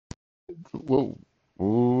Whoa.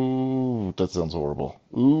 Ooh, that sounds horrible.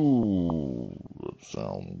 Ooh, that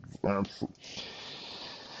sounds absolutely.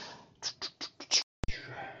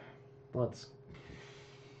 What's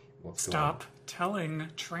what's going on? Stop telling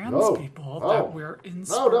trans No, people that no, we're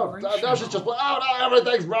no, no, no, she's just. inspirational. Oh no,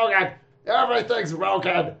 everything's broken. Everything's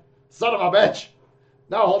broken. Son of a bitch.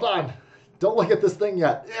 No, hold on. Don't look at this thing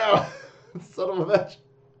yet. Yeah, son of a bitch.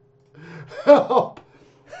 Help!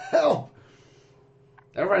 Help!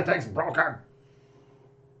 Everything's broken.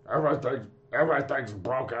 Everything's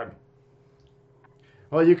broken.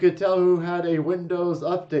 Well, you could tell who had a Windows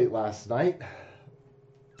update last night.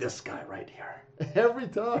 This guy right here. Every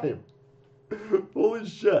time. Holy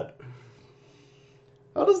shit.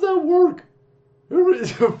 How does that work? Every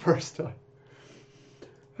first time.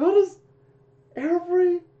 How does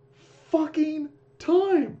every fucking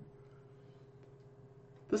time?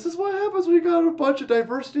 This is what happens when you got a bunch of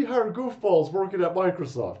diversity hired goofballs working at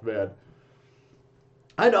Microsoft, man.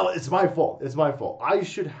 I know, it's my fault. It's my fault. I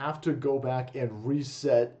should have to go back and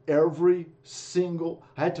reset every single...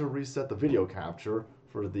 I had to reset the video capture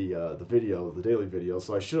for the video, the daily video,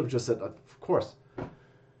 so I should have just said, of course.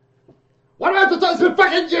 Why do I have to tell this? It's been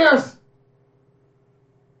fucking years!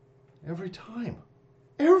 Every time.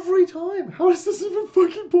 Every time. How is this even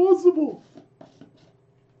fucking possible?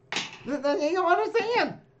 You don't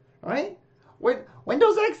understand, right?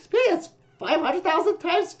 Windows XP is 500,000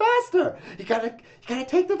 times faster. You gotta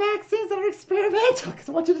take the vaccines that are experimental because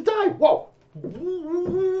I want you to die. Whoa.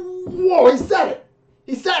 Whoa, he said it.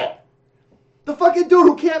 He said it. The fucking dude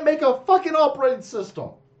who can't make a fucking operating system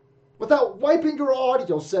without wiping your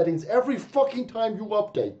audio settings every fucking time you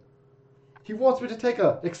update. He wants me to take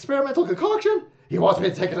an experimental concoction? He wants me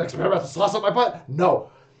to take an experimental sauce up my butt? No.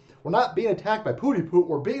 We're not being attacked by Pooty Poot.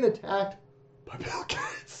 We're being attacked by Bill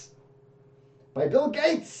Gates. By Bill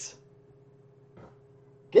Gates.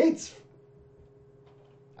 Gates.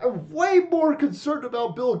 I'm way more concerned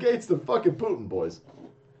about Bill Gates than fucking Putin, boys.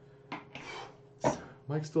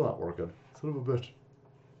 Mike's still not working. Son of a bitch.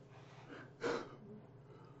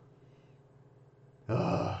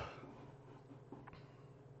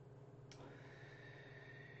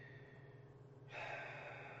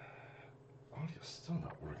 Audio's still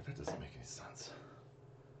not working. That doesn't make any sense.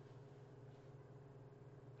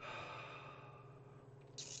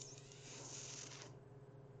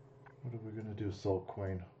 What are we gonna do, Salt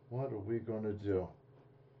Queen? What are we gonna do?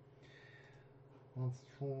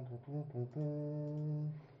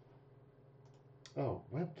 Oh,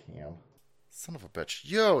 webcam. Son of a bitch.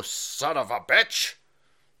 You son of a bitch!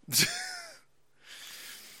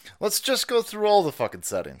 Let's just go through all the fucking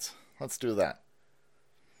settings. Let's do that.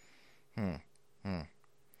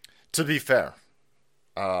 To be fair,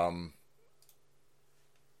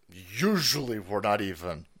 usually we're not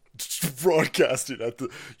even broadcasting at the...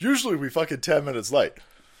 Usually we fucking 10 minutes late.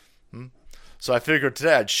 So I figured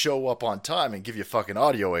today I'd show up on time and give you fucking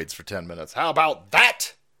audio aids for 10 minutes. How about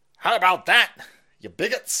that? How about that, you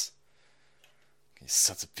bigots? You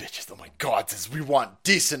sons of bitches. Oh my god, we want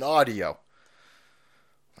decent audio.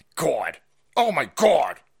 My god. Oh my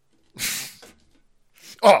god.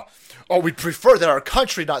 Oh, we'd prefer that our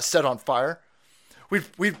country not set on fire.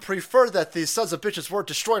 We'd prefer that these sons of bitches weren't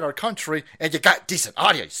destroying our country, and you got decent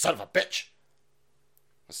audio, you son of a bitch.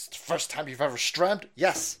 This is the first time you've ever streamed?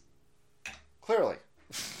 Yes. Clearly.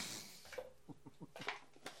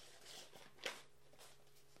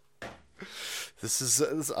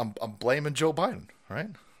 I'm blaming Joe Biden, right?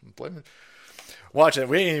 I'm blaming... Watch it.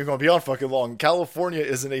 We ain't even going to be on fucking long. California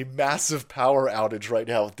is in a massive power outage right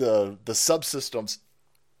now. The subsystems...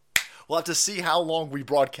 We'll have to see how long we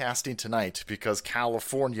broadcasting tonight because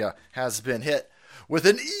California has been hit with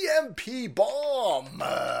an EMP bomb.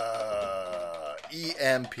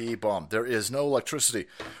 EMP bomb. There is no electricity.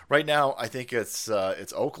 Right now, I think it's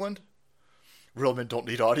Oakland. Real men don't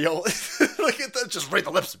need audio. Look at that. Just read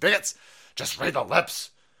the lips, bigots. Just read the lips.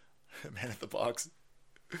 Man in the box.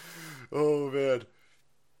 Oh, man.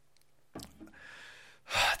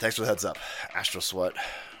 Thanks for the heads up. Astro Sweat.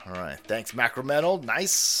 All right. Thanks, Macromental.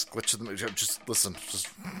 Nice. Glitch of the... Just listen.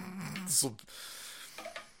 It's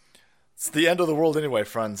the end of the world anyway,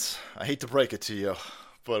 friends. I hate to break it to you,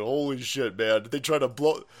 but holy shit, man. They try to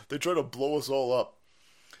blow us all up.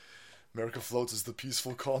 America floats as the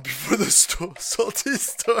peaceful calm before the salty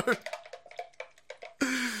storm.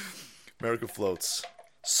 America floats.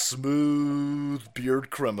 Smooth beard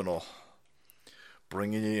criminal.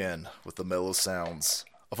 Bringing you in with the mellow sounds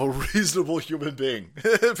of a reasonable human being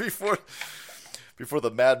before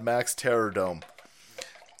the Mad Max Terror Dome.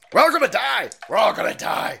 We're all gonna die! We're all gonna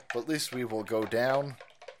die! But at least we will go down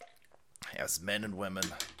as men and women.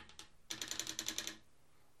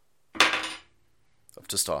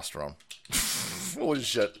 testosterone. Holy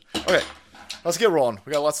shit. Okay, let's get rolling.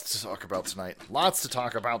 We got lots to talk about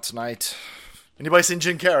tonight. Anybody seen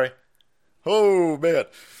Jim Carrey? Oh, man.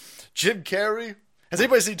 Jim Carrey? Has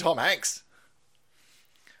anybody seen Tom Hanks?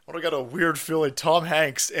 I got a weird feeling Tom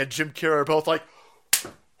Hanks and Jim Carrey are both like,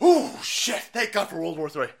 oh, shit. Thank God for World War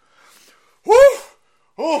III. Woo!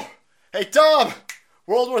 Oh, hey, Tom.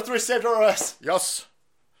 World War III saved our ass. Yes.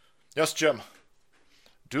 Yes, Jim.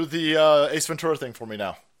 Do the Ace Ventura thing for me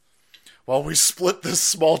now. While we split this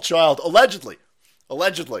small child. Allegedly.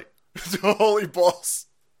 Holy balls.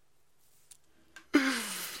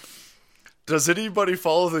 Does anybody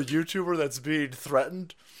follow the YouTuber that's being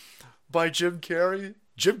threatened by Jim Carrey?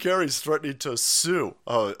 Jim Carrey's threatening to sue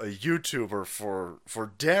a YouTuber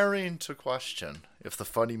for daring to question if the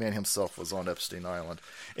funny man himself was on Epstein Island.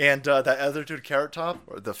 And that other dude, Carrot Top,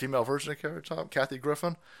 or the female version of Carrot Top, Kathy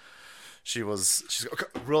Griffin, she's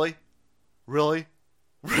really?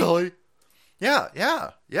 Yeah.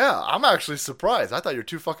 I'm actually surprised. I thought you're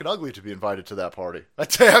too fucking ugly to be invited to that party.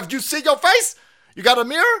 Have you seen your face? You got a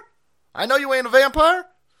mirror? I know you ain't a vampire.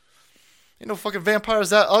 Ain't no fucking vampires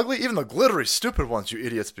that ugly. Even the glittery, stupid ones you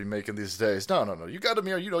idiots be making these days. No. You got a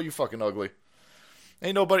mirror. You know you fucking ugly.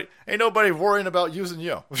 Ain't nobody worrying about using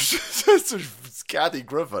you. It's Kathy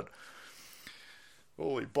Griffin.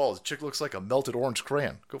 Holy balls. Chick looks like a melted orange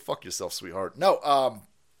crayon. Go fuck yourself, sweetheart. No,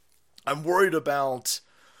 I'm worried about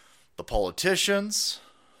the politicians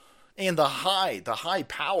and the high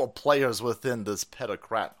power players within this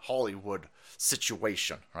pedocrat Hollywood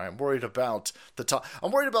situation. Right? I'm worried about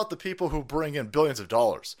the people who bring in billions of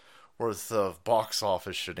dollars worth of box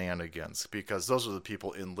office shenanigans, because those are the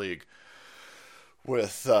people in league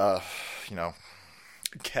with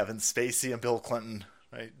Kevin Spacey and Bill Clinton.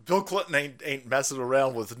 Right? Bill Clinton ain't messing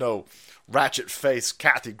around with no ratchet face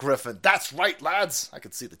Kathy Griffin. That's right, lads. I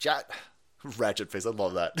can see the chat. Ratchet face. I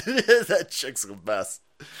love that. That chick's a mess.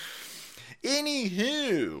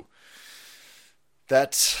 Anywho,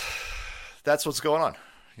 that's what's going on.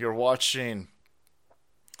 You're watching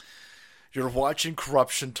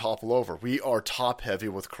corruption topple over. We are top heavy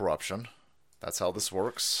with corruption. That's how this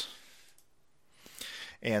works.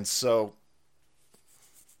 And so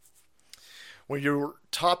when you're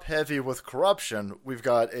top heavy with corruption, we've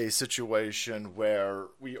got a situation where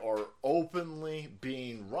we are openly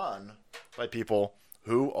being run by people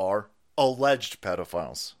who are alleged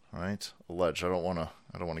pedophiles. Right? Alleged. I don't want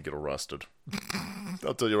to get arrested.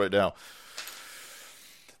 I'll tell you right now.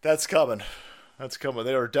 That's coming.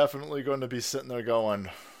 They are definitely going to be sitting there going,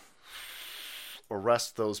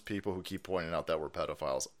 arrest those people who keep pointing out that we're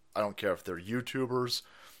pedophiles. I don't care if they're YouTubers.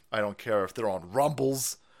 I don't care if they're on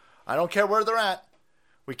Rumbles. I don't care where they're at.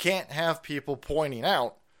 We can't have people pointing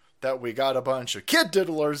out that we got a bunch of kid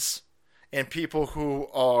diddlers and people who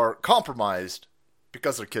are compromised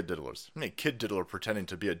because they're kid diddlers. I mean, kid diddler pretending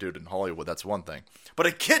to be a dude in Hollywood, that's one thing. But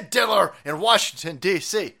a kid diddler in Washington,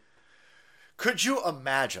 D.C., could you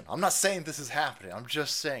imagine? I'm not saying this is happening. I'm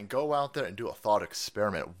just saying go out there and do a thought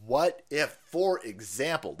experiment. What if, for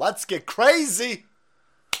example, let's get crazy.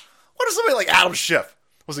 What if somebody like Adam Schiff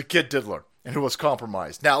was a kid diddler and who was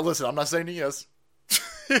compromised? Now, listen, I'm not saying he is.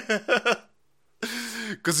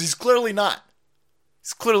 Because he's clearly not.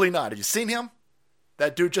 Have you seen him?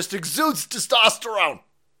 That dude just exudes testosterone.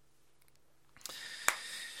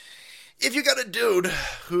 If you got a dude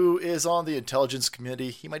who is on the intelligence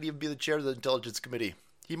committee, he might even be the chair of the intelligence committee.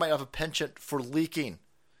 He might have a penchant for leaking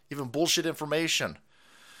even bullshit information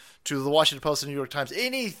to the Washington Post and New York Times.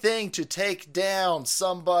 Anything to take down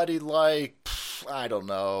somebody like, I don't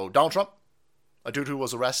know, Donald Trump. A dude who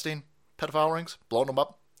was arresting pedophile rings, blowing them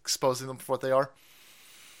up, exposing them for what they are.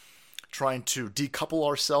 Trying to decouple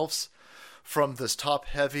ourselves from this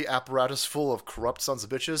top-heavy apparatus full of corrupt sons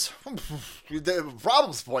of bitches.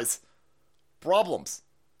 Problems, boys. Problems.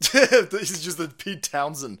 This is just the Pete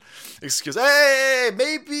Townsend excuse. Hey,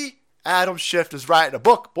 maybe Adam Schiff is writing a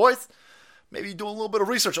book, boys. Maybe do a little bit of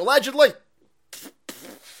research. Allegedly.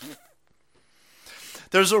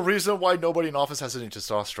 There's a reason why nobody in office has any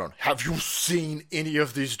testosterone. Have you seen any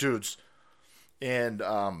of these dudes in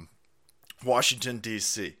Washington,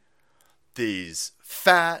 D.C.? These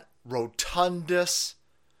fat, rotundous,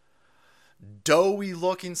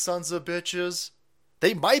 doughy-looking sons of bitches.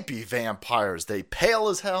 They might be vampires. They pale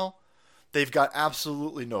as hell. They've got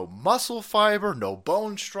absolutely no muscle fiber, no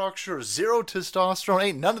bone structure, zero testosterone.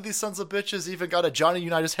 Ain't none of these sons of bitches even got a Johnny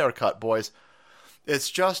Unitas haircut, boys. It's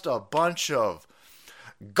just a bunch of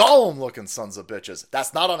Gollum-looking sons of bitches.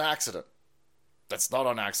 That's not on accident.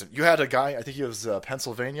 You had a guy, I think he was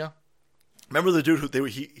Pennsylvania. Remember the dude who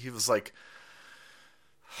he was like,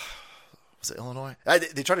 was it Illinois?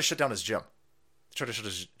 They tried to shut down his gym. Tried to shut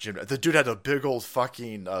his gym down. The dude had a big old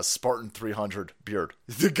fucking Spartan 300 beard.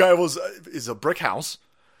 The guy is a brick house.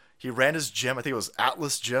 He ran his gym. I think it was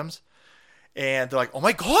Atlas Gyms. And they're like, oh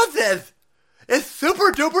my god, then! It's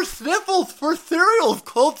super duper sniffles for cereal.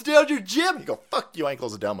 Closed down your gym. You go, fuck you, I ain't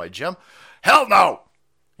closing down my gym. Hell no!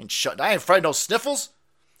 I ain't afraid of no sniffles.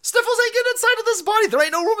 Sniffles ain't getting inside of this body. There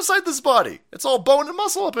ain't no room inside this body. It's all bone and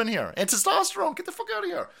muscle up in here. And testosterone. Get the fuck out of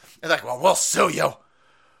here. And they're like, well, we'll sue you.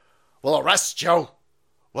 We'll arrest you.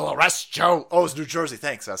 We'll arrest you. Oh, it's New Jersey.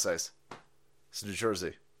 Thanks, essays. It's New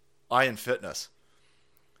Jersey. Iron Fitness.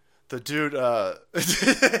 The dude,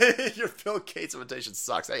 your Bill Gates imitation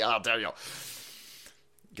sucks. Hey, I'll tell you.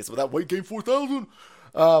 Get some of that weight gain 4,000.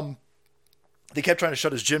 They kept trying to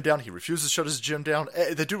shut his gym down. He refused to shut his gym down.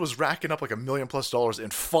 The dude was racking up like $1 million+ in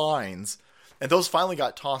fines. And those finally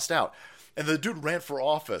got tossed out. And the dude ran for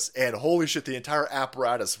office. And holy shit, the entire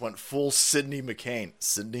apparatus went full Sidney McCain.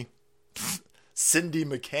 Cindy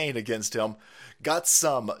McCain against him. Got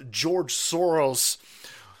some George Soros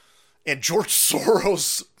and George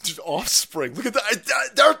Soros offspring. Look at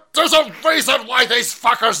that. There's a reason why these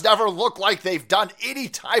fuckers never look like they've done any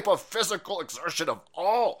type of physical exertion of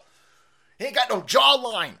all. He ain't got no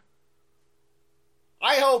jawline.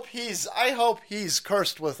 I hope he's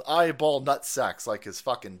cursed with eyeball nutsacks like his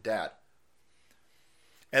fucking dad.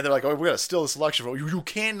 And they're like, oh, we gotta steal this election vote. You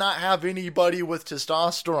cannot have anybody with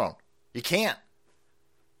testosterone. You can't.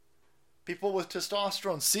 People with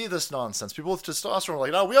testosterone see this nonsense. People with testosterone are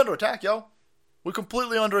like, no, we under attack, yo. We're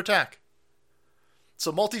completely under attack. It's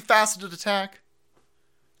a multifaceted attack.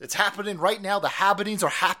 It's happening right now. The happenings are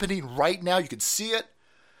happening right now. You can see it.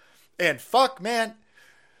 And fuck, man.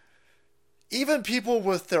 Even people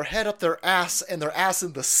with their head up their ass and their ass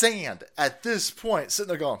in the sand at this point, sitting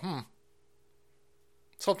there going,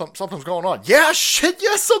 something's going on. Yeah, shit,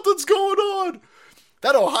 yes, something's going on.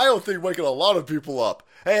 That Ohio thing waking a lot of people up.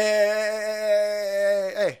 Hey.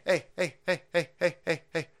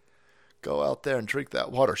 Go out there and drink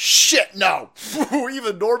that water. Shit, no.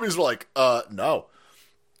 Even normies were like, no.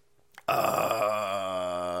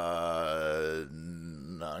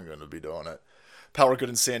 Not going to be doing it. Power Good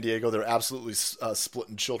in San Diego, they're absolutely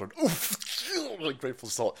splitting children. Oof. Like Grateful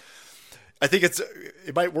Salt. I think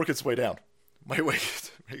it might work its way down. Might make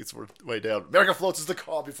its way down. America Floats is the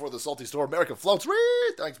call before the salty storm. America Floats. Whee!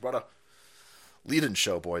 Thanks, brother. Lead-in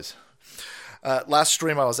show, boys. Last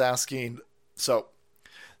stream I was asking, so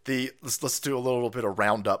let's do a little bit of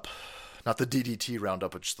roundup. Not the DDT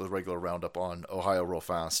roundup, but just the regular roundup on Ohio real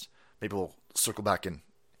fast. Maybe we'll circle back and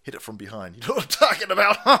hit it from behind. You know what I'm talking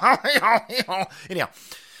about? Anyhow,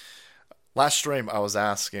 last stream I was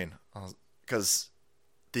asking, because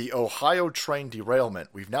the Ohio train derailment,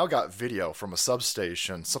 we've now got video from a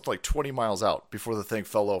substation, something like 20 miles out, before the thing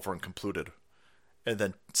fell over and concluded. And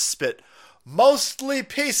then spit mostly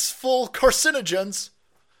peaceful carcinogens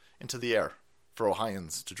into the air for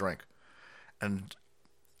Ohioans to drink. And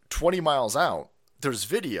 20 miles out, there's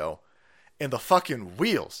video, and the fucking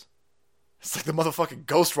wheels. It's like the motherfucking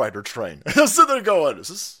Ghost Rider train. I'm sitting there going,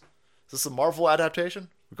 is this a Marvel adaptation?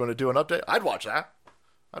 We're going to do an update? I'd watch that.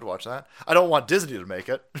 I don't want Disney to make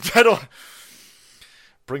it. I don't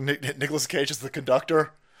bring Nicolas Cage as the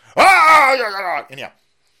conductor. Anyhow,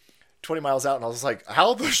 20 miles out, and I was like,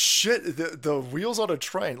 how the shit, the wheels on a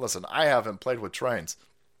train. Listen, I haven't played with trains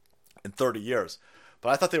in 30 years, but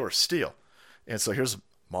I thought they were steel. And so here's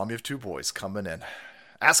mommy of two boys coming in,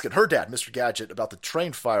 asking her dad, Mr. Gadget, about the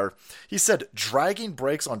train fire. He said dragging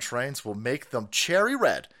brakes on trains will make them cherry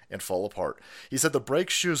red and fall apart. He said the brake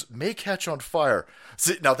shoes may catch on fire.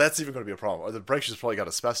 See, now that's even going to be a problem. The brake shoes probably got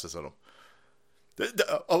asbestos in them.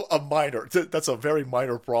 That's a very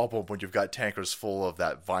minor problem when you've got tankers full of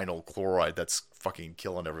that vinyl chloride that's fucking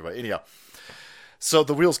killing everybody. Anyhow, so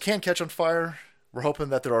the wheels can catch on fire. We're hoping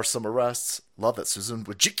that there are some arrests. Love that Susan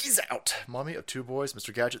Wojcicki's out. Mommy of two boys,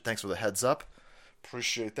 Mr. Gadget, thanks for the heads up.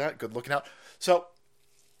 Appreciate that. Good looking out. So,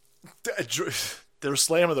 they're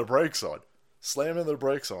slamming their brakes on.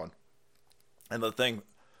 And the thing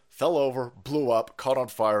fell over, blew up, caught on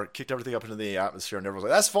fire, kicked everything up into the atmosphere, and everyone's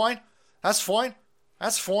like, that's fine.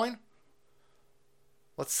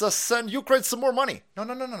 Let's send Ukraine some more money.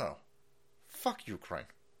 No. Fuck Ukraine.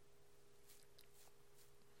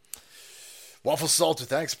 Waffle Salter,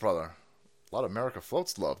 thanks, brother. A lot of America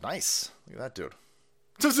Floats love. Nice. Look at that dude.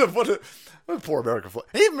 What poor America Floats.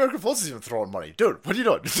 Hey, America Floats is even throwing money. Dude, what are you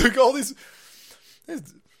doing? Like all these... I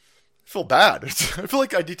feel bad. I feel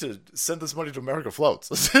like I need to send this money to America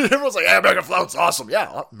Floats. Everyone's like, hey, America Floats, awesome.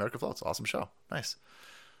 Yeah, America Floats, awesome show. Nice.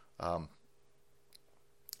 I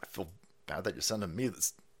feel bad that you're sending me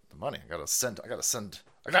the money. I gotta send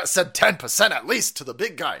 10% at least to the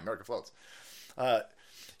big guy, America Floats.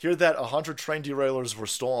 Hear that 100 train derailers were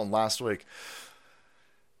stolen last week.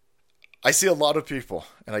 I see a lot of people,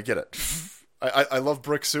 and I get it. I love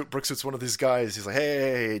Bricksuit. Bricksuit's one of these guys. He's like,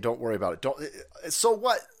 hey, don't worry about it. Don't. So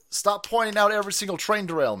what? Stop pointing out every single train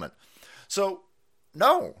derailment. So,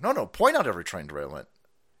 no. Point out every train derailment.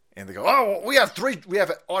 And they go, oh, we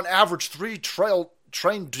have on average 3 train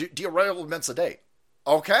derailments a day.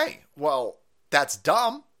 Okay, well, that's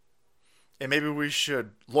dumb. And maybe we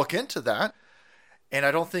should look into that. And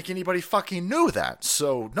I don't think anybody fucking knew that.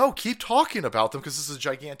 So, no, keep talking about them because this is a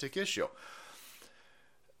gigantic issue.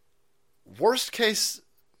 Best case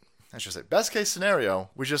scenario,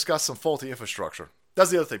 we just got some faulty infrastructure. That's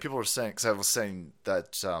the other thing. People were saying, because I was saying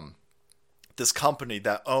that this company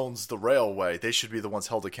that owns the railway, they should be the ones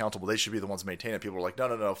held accountable. They should be the ones maintaining it. People were like,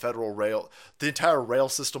 no, federal rail. The entire rail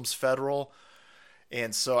system's federal.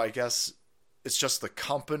 And so I guess it's just the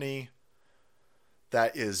company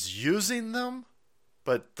that is using them.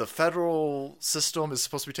 But the federal system is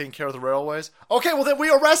supposed to be taking care of the railways. Okay, well then we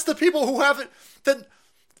arrest the people who haven't. Then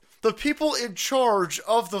the people in charge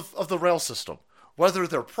of the rail system, whether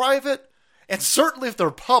they're private, and certainly if they're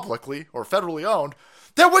publicly or federally owned,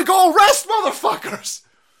 then we go arrest motherfuckers.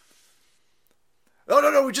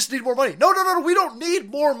 No, we just need more money. No, we don't need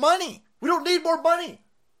more money. We don't need more money.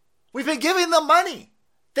 We've been giving them money.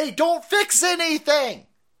 They don't fix anything.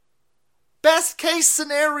 Best case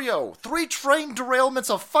scenario, 3 train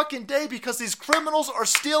derailments a fucking day because these criminals are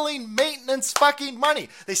stealing maintenance fucking money.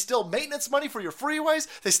 They steal maintenance money for your freeways.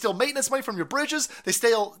 They steal maintenance money from your bridges. They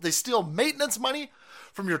steal maintenance money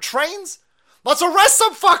from your trains. Let's arrest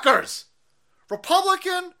some fuckers.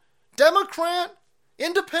 Republican, Democrat,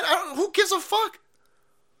 Independent, who gives a fuck?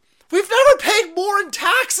 We've never paid more in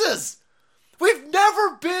taxes. We've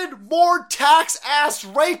never been more tax-ass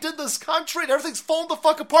raped in this country and everything's falling the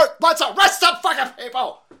fuck apart. Let's arrest some fucking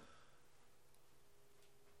people!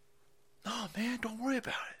 No, man, don't worry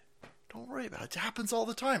about it. Don't worry about it. It happens all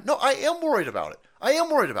the time. No, I am worried about it.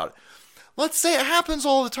 Let's say it happens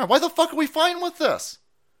all the time. Why the fuck are we fine with this?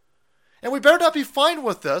 And we better not be fine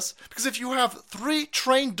with this, because if you have 3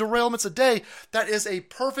 train derailments a day, that is a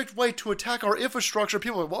perfect way to attack our infrastructure.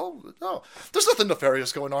 People are like, well, no, there's nothing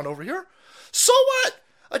nefarious going on over here. So what?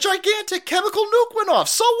 A gigantic chemical nuke went off.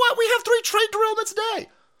 So what? We have 3 train derailments a day.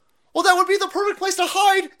 Well, that would be the perfect place to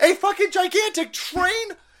hide a fucking gigantic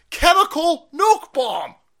train chemical nuke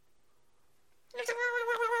bomb.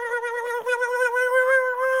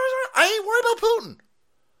 I ain't worried about Putin.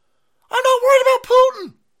 I'm not worried about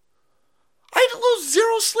Putin. I lose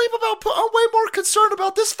zero sleep about Putin. I'm way more concerned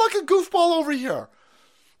about this fucking goofball over here.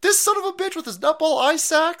 This son of a bitch with his nutball eye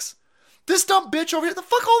sacks. This dumb bitch over here. The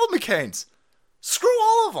fuck all the McCains. Screw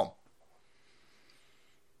all of them.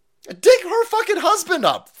 Dig her fucking husband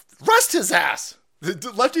up. Rest his ass. The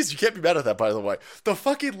lefties, you can't be mad at that, by the way. The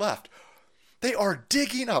fucking left. They are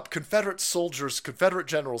digging up Confederate soldiers, Confederate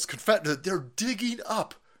generals, they're digging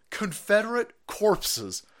up Confederate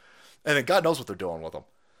corpses. And then God knows what they're doing with them.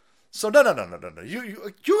 So no.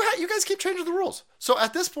 You guys keep changing the rules. So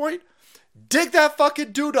at this point, dig that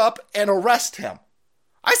fucking dude up and arrest him.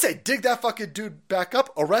 I say dig that fucking dude back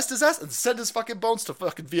up, arrest his ass, and send his fucking bones to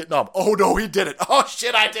fucking Vietnam. Oh no, he did it. Oh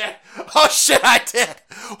shit, I did.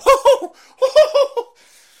 Woo-hoo. Woo-hoo.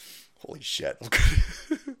 Holy shit.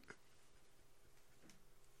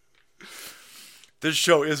 This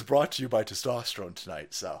show is brought to you by testosterone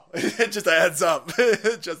tonight, so just a heads up.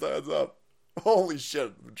 Just a heads up. Holy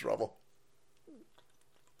shit, I'm in trouble.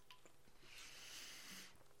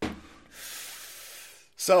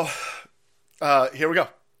 So, here we go.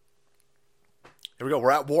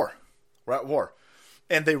 We're at war.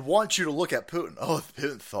 And they want you to look at Putin. Oh, it's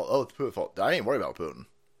Putin's fault. I ain't worried about Putin.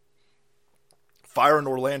 Fire in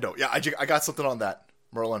Orlando. Yeah, I got something on that.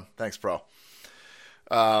 Merlin, thanks, bro.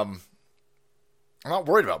 I'm not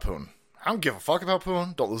worried about Putin. I don't give a fuck about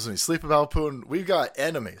Putin. Don't lose any sleep about Putin. We've got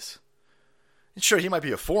enemies. And sure, he might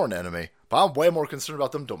be a foreign enemy, but I'm way more concerned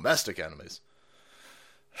about them domestic enemies.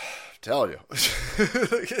 Tell you.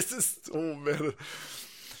 Oh, man.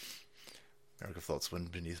 America floats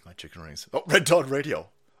wind beneath my chicken rings. Oh, Red Dawn Radio.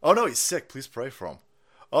 Oh, no, he's sick. Please pray for him.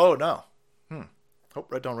 Oh, no. Hope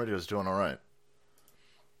Red Dawn Radio is doing all right.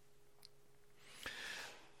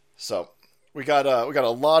 So, we got a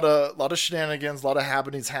lot of shenanigans, a lot of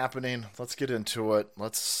happenings happening. Let's get into it.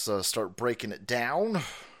 Let's start breaking it down.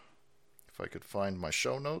 If I could find my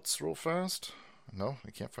show notes real fast. No,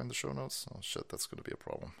 I can't find the show notes. Oh, shit, that's going to be a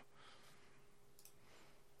problem.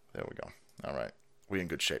 There we go. All right. We in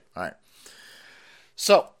good shape. All right.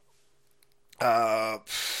 So,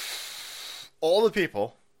 all the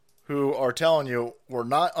people who are telling you we're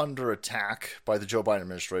not under attack by the Joe Biden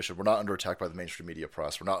administration. We're not under attack by the mainstream media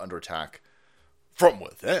press. We're not under attack from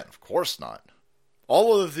within. Of course not.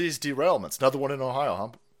 All of these derailments. Another one in Ohio, huh,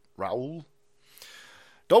 Raul?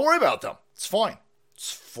 Don't worry about them. It's fine.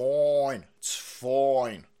 It's fine. It's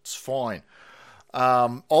fine. It's fine.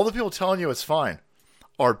 All the people telling you it's fine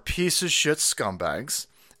are piece of shit scumbags.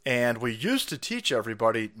 And we used to teach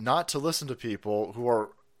everybody not to listen to people who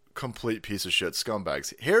are complete piece of shit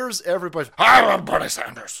scumbags. Here's everybody. I love Bernie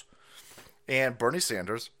Sanders. And Bernie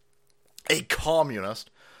Sanders, a communist.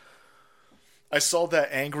 I saw that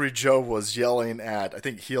Angry Joe was yelling at, I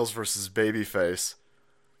think, Heels versus Babyface.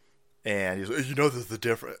 And he's like, you know the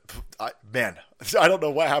difference. Man, I don't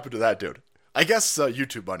know what happened to that dude. I guess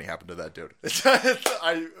YouTube money happened to that dude.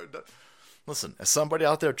 Listen, as somebody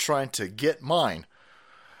out there trying to get mine,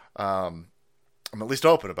 I'm at least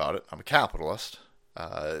open about it. I'm a capitalist.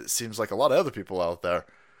 It seems like a lot of other people out there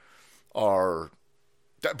are...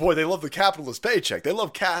 Boy, they love the capitalist paycheck. They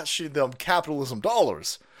love cashing them capitalism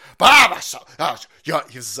dollars.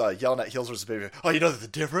 He's yelling at Heels versus Baby. Oh, you know the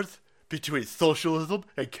difference between socialism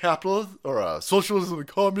and capitalism? Or socialism and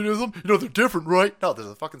communism? You know they're different, right? No, they're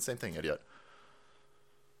the fucking same thing, idiot.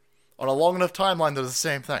 On a long enough timeline, they're the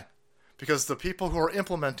same thing. Because the people who are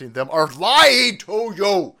implementing them are lying to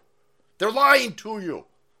you. They're lying to you.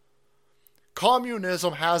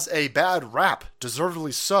 Communism has a bad rap,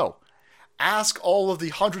 deservedly so. Ask all of the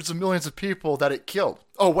hundreds of millions of people that it killed.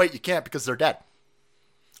 Oh, wait, you can't because they're dead.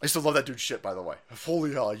 I used to love that dude's shit, by the way.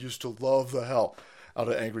 Holy hell, I used to love the hell out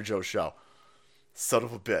of Angry Joe's show. Son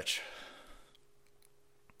of a bitch.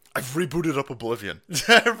 I've rebooted up Oblivion.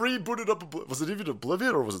 Was it even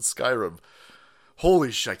Oblivion or was it Skyrim?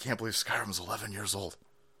 Holy shit, I can't believe Skyrim's 11 years old.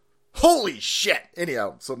 Holy shit!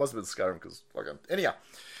 Anyhow, so it must have been Skyrim because fucking... Anyhow.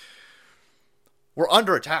 We're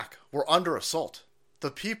under attack. We're under assault.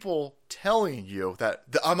 The people telling you that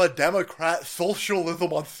I'm a Democrat,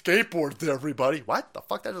 socialism on skateboard to everybody. What the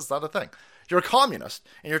fuck? That is not a thing. You're a communist,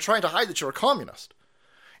 and you're trying to hide that you're a communist.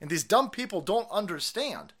 And these dumb people don't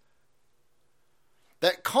understand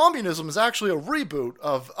that communism is actually a reboot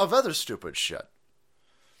of other stupid shit.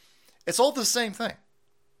 It's all the same thing.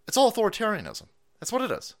 It's all authoritarianism. That's what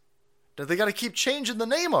it is. They got to keep changing the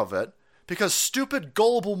name of it because stupid,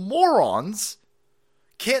 gullible morons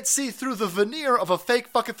can't see through the veneer of a fake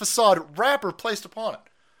fucking facade wrapper placed upon it.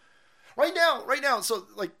 Right now, so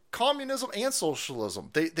like communism and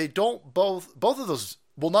socialism, they don't both of those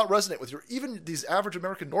will not resonate with even these average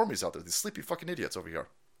American normies out there, these sleepy fucking idiots over here.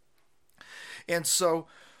 And so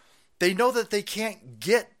they know that they can't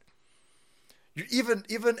get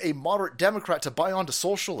even a moderate Democrat to buy onto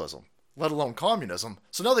socialism, let alone communism.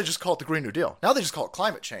 So now they just call it the Green New Deal. Now they just call it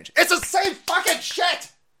climate change. It's the same fucking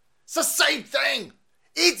shit! It's the same thing!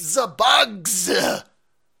 Eat the bugs!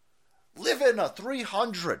 Live in a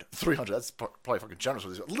 300, that's probably fucking generous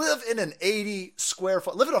with these. Live in an 80 square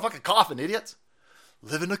foot, live in a fucking coffin, idiots.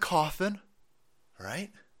 Live in a coffin,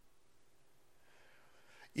 right?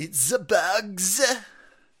 Eat the bugs.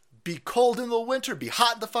 Be cold in the winter, be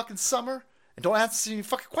hot in the fucking summer, and don't ask any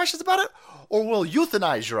fucking questions about it, or we'll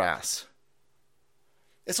euthanize your ass.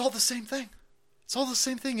 It's all the same thing. It's all the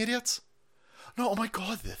same thing, idiots. No, oh my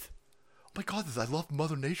god, I love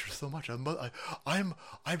Mother Nature so much. I'm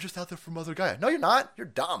just out there for Mother Gaia. No, you're not. You're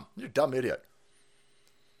dumb. You're a dumb idiot.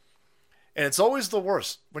 And it's always the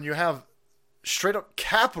worst when you have straight up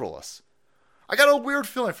capitalists. I got a weird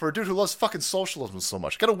feeling for a dude who loves fucking socialism so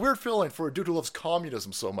much. I got a weird feeling for a dude who loves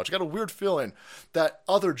communism so much. I got a weird feeling that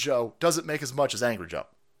other Joe doesn't make as much as Angry Joe.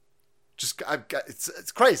 It's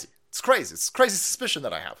crazy. It's crazy. It's a crazy suspicion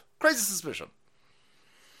that I have. Crazy suspicion.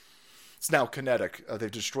 It's now kinetic.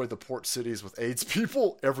 They've destroyed the port cities with AIDS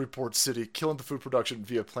people. Every port city, killing the food production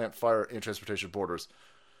via plant, fire, and transportation borders.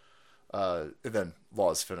 And then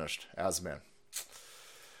law is finished. As man.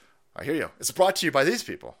 I hear you. It's brought to you by these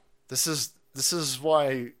people. This is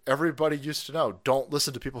why everybody used to know. Don't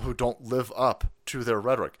listen to people who don't live up to their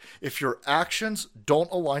rhetoric. If your actions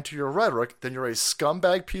don't align to your rhetoric, then you're a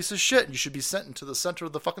scumbag piece of shit and you should be sent into the center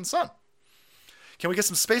of the fucking sun. Can we get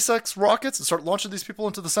some SpaceX rockets and start launching these people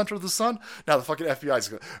into the center of the sun? Now the fucking FBI is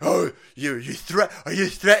going, oh, are you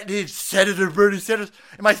threatening Senator Bernie Sanders?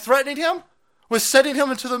 Am I threatening him? With sending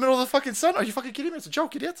him into the middle of the fucking sun? Are you fucking kidding me? It's a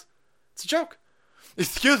joke, idiot. It's a joke.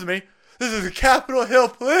 Excuse me. This is the Capitol Hill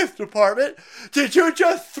Police Department. Did you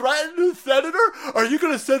just threaten a senator? Are you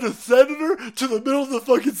going to send a senator to the middle of the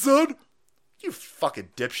fucking sun? You fucking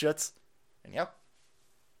dipshits. And yep.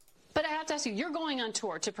 But I have to ask you, you're going on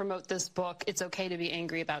tour to promote this book, It's Okay to Be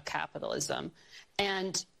Angry About Capitalism.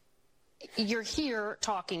 And you're here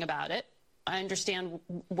talking about it. I understand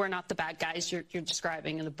we're not the bad guys you're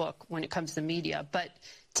describing in the book when it comes to media, but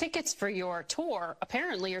tickets for your tour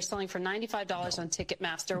apparently are selling for $95 on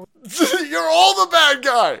Ticketmaster. You're all the bad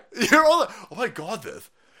guy. You're all the... Oh my God, this.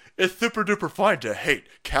 It's super duper fine to hate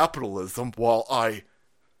capitalism while I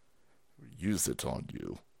use it on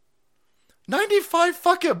you. 95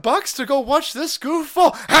 fucking bucks to go watch this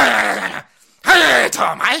goofball. Hey,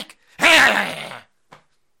 Tom, Mike.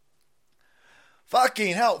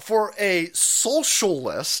 Fucking hell. For a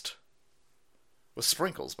socialist, with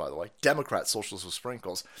sprinkles, by the way, Democrat socialist with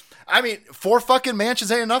sprinkles. I mean, 4 fucking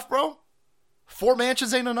mansions ain't enough, bro? 4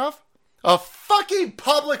 mansions ain't enough? A fucking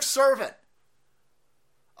public servant.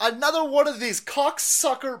 Another one of these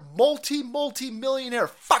cocksucker, multi-millionaire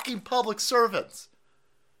fucking public servants.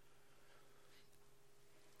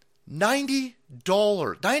 $90,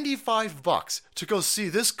 $95 to go see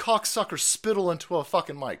this cocksucker spittle into a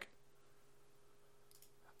fucking mic.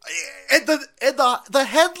 And the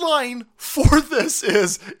headline for this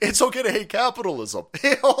is, it's okay to hate capitalism.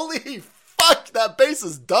 Holy fuck, that base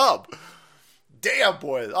is dumb. Damn,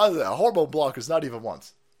 boy. Hormone blockers, not even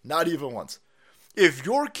once. Not even once. If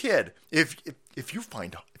your kid, if you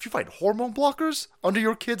find hormone blockers under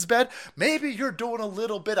your kid's bed, maybe you're doing a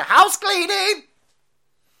little bit of house cleaning.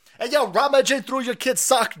 And you're rummaging through your kid's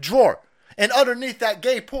sock drawer. And underneath that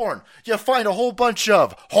gay porn, you find a whole bunch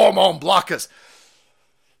of hormone blockers.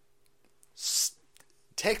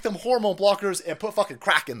 Take them hormone blockers and put fucking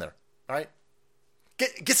crack in there. Alright?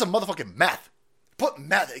 Get some motherfucking meth. Put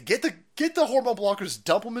meth. Get the hormone blockers,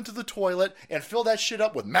 dump them into the toilet, and fill that shit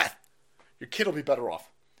up with meth. Your kid will be better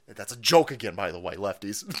off. That's a joke again, by the way,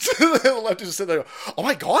 lefties. Lefties are sitting there, oh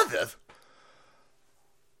my God, this.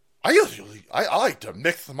 I like to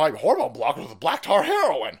mix my hormone blocker with black tar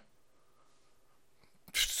heroin.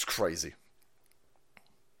 It's crazy.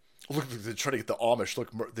 Look, they're trying to get the Amish.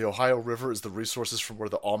 Look, the Ohio River is the resources from where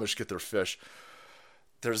the Amish get their fish.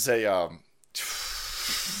 There's an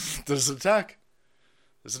attack.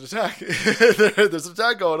 There's an attack. There's an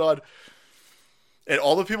attack going on. And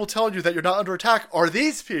all the people telling you that you're not under attack are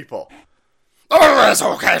these people. Oh, it's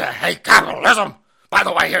okay to hate capitalism. By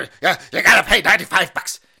the way, you gotta pay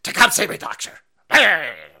 $95 to come see me, doctor.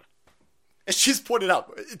 And she's pointed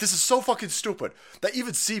out, this is so fucking stupid that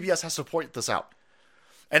even CBS has to point this out.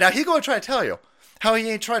 And now he's going to try to tell you how he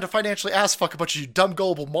ain't trying to financially ass fuck a bunch of you dumb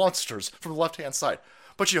gullible monsters from the left-hand side.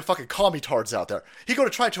 Bunch of you fucking commie-tards out there. He's going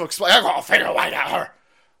to try to explain, I'm going to finger right at her.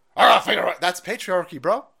 I'm going to finger right. That's patriarchy,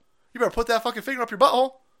 bro. You better put that fucking finger up your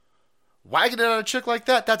butthole. Wagging it at a chick like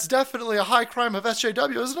that, that's definitely a high crime of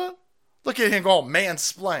SJW, isn't it? Look at him going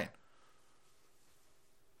mansplain.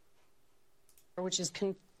 Which is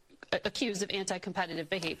accused of anti-competitive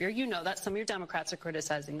behavior. You know that. Some of your Democrats are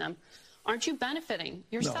criticizing them. Aren't you benefiting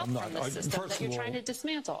yourself from this system that you're trying to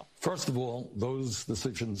dismantle? First of all, those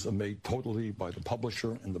decisions are made totally by the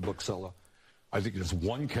publisher and the bookseller. I think there's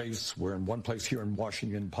one case where in one place here in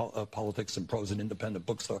Washington, Politics and Prose, an independent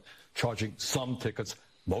bookstore, charging some tickets.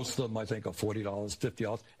 Most of them, I think, are $40,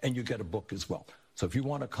 $50, and you get a book as well. So if you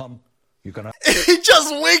want to come, you can... He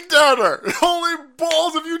just winked at her. Holy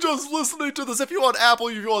balls, if you just listening to this, if you're on Apple,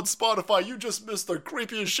 if you're on Spotify, you just missed the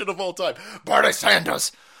creepiest shit of all time. Bernie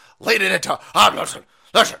Sanders leading into...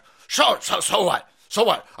 listen, so what? So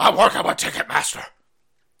what? I'm working with Ticketmaster.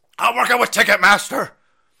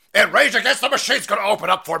 And Rage Against the Machine's going to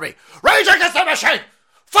open up for me. Rage Against the Machine!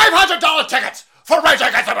 $500 tickets for Rage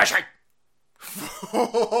Against the Machine!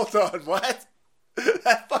 Hold on, what?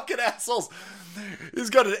 That fucking asshole's...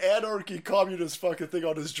 He's got an anarchy communist fucking thing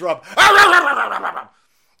on his drum.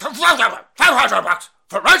 $500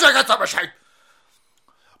 for Rage Against the Machine!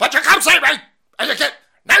 But you come see me, and you get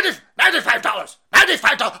 $95,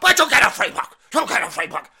 but you get a free book.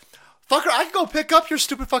 Fucker, I can go pick up your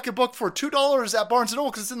stupid fucking book for $2 at Barnes &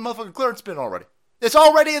 Noble because it's in the motherfucking clearance bin already. It's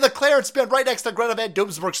already in the clearance bin right next to Greta Van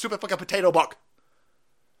Doomsburg's stupid fucking potato book.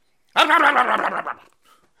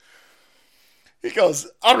 He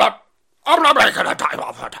goes, I'm not making a dime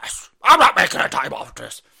off of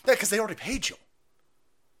this. Yeah, because they already paid you.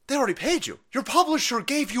 Your publisher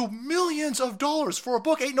gave you millions of dollars for a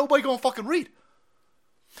book ain't nobody gonna fucking read.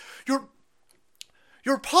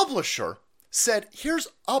 Your publisher said, here's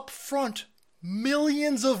upfront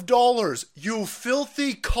millions of dollars, you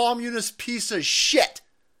filthy communist piece of shit.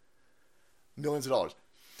 Millions of dollars.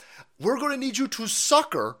 We're going to need you to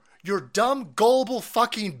sucker your dumb, gullible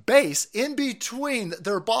fucking base in between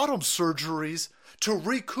their bottom surgeries to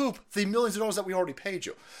recoup the millions of dollars that we already paid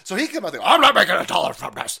you. So he came out there, I'm not making a dollar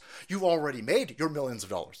from this. You've already made your millions of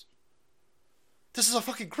dollars. This is a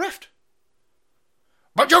fucking grift.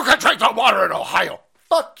 But you can drink the water in Ohio.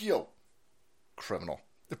 Fuck you. Criminal.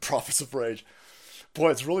 The Prophets of Rage. Boy,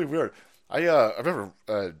 it's really weird. I remember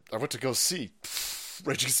I went to go see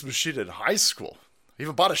Rage Against the Machine in high school. I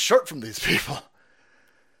even bought a shirt from these people.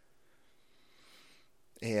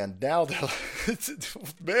 And now they're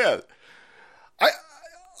man,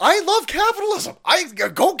 I love capitalism.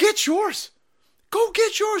 Go get yours. Go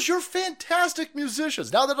get yours. You're fantastic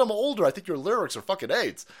musicians. Now that I'm older, I think your lyrics are fucking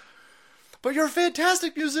AIDS. But you're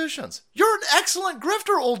fantastic musicians. You're an excellent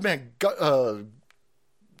grifter, old man. Goat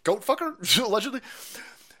fucker, allegedly.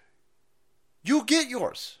 You get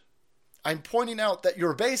yours. I'm pointing out that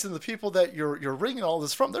your base and the people that you're wringing all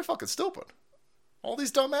this from, they're fucking stupid. All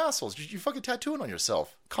these dumb assholes. You fucking tattooing on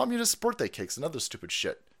yourself. Communist birthday cakes and other stupid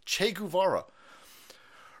shit. Che Guevara.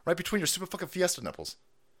 Right between your stupid fucking fiesta nipples.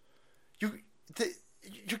 You're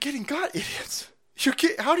getting got, idiots.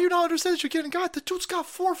 How do you not understand that you're getting got? The dude's got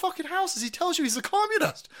 4 fucking houses. He tells you he's a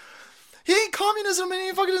communist. He ain't communism in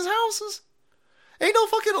any fucking his houses. Ain't no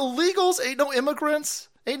fucking illegals. Ain't no immigrants.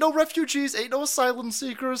 Ain't no refugees. Ain't no asylum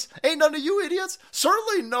seekers. Ain't none of you idiots.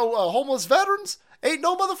 Certainly no homeless veterans. Ain't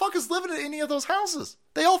no motherfuckers living in any of those houses.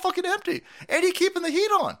 They all fucking empty. And he keeping the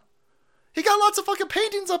heat on. He got lots of fucking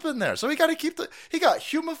paintings up in there. So he got to keep he got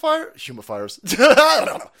humidifiers. I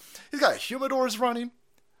don't know. He's got humidors running.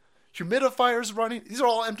 Humidifiers running. These are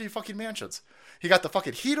all empty fucking mansions. He got the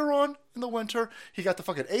fucking heater on in the winter. He got the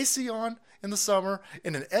fucking AC on in the summer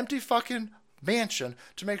in an empty fucking mansion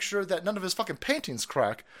to make sure that none of his fucking paintings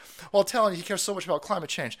crack, while telling you he cares so much about climate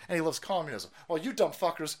change and he loves communism. While you dumb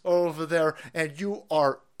fuckers are over there and you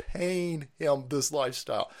are paying him this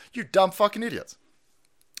lifestyle. You dumb fucking idiots.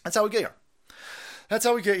 That's how we get here. That's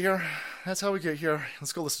how we get here. That's how we get here.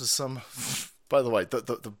 Let's go listen to some... By the way,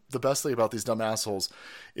 the best thing about these dumb assholes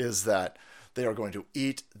is that they are going to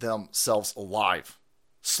eat themselves alive.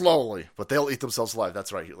 Slowly, but they'll eat themselves alive.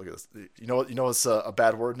 That's right. Here, look at this. You know what's a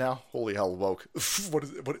bad word now? Holy hell, woke. What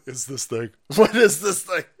is this thing? What is this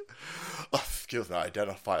thing? Oh, give the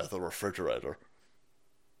identifier the refrigerator.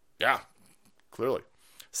 Yeah, clearly.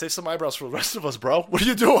 Save some eyebrows for the rest of us, bro. What are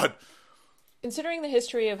you doing? Considering the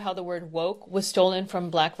history of how the word woke was stolen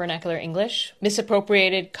from Black vernacular English,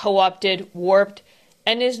 misappropriated, co-opted, warped,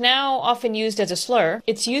 and is now often used as a slur,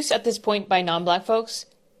 its use at this point by non-Black folks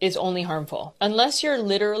is only harmful. Unless you're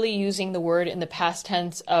literally using the word in the past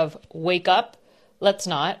tense of wake up, let's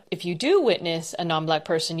not. If you do witness a non-Black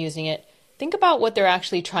person using it, think about what they're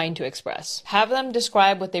actually trying to express. Have them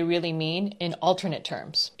describe what they really mean in alternate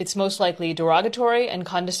terms. It's most likely derogatory and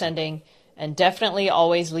condescending, and definitely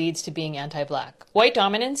always leads to being anti-Black. White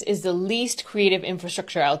dominance is the least creative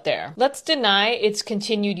infrastructure out there. Let's deny its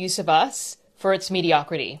continued use of us for its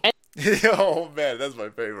mediocrity. Oh man, that's my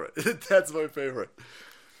favorite. That's my favorite.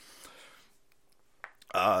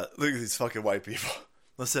 Look at these fucking white people.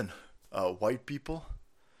 Listen, white people,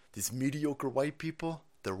 these mediocre white people,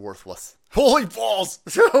 they're worthless. Holy balls!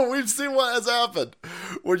 We've seen what has happened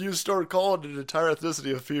when you start calling an entire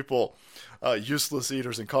ethnicity of people useless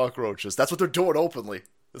eaters and cockroaches. That's what they're doing openly.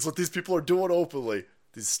 That's what these people are doing openly.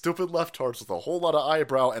 These stupid leftards with a whole lot of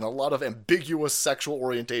eyebrow and a lot of ambiguous sexual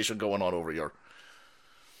orientation going on over here.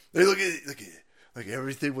 Hey, look at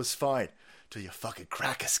everything was fine till you fucking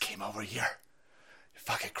crackers came over here. You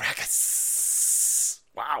fucking crackers.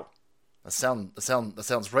 Wow. That sounds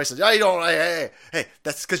racist. Hey,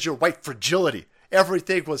 that's because your white fragility.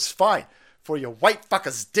 Everything was fine for your white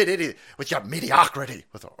fuckers did it with your mediocrity.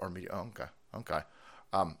 Okay.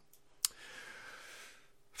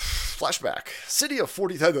 Flashback. City of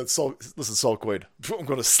 40,000. Listen, Soul Queen. I'm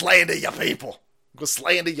going to slander your people. I'm going to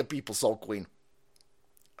slander your people, Soul Queen.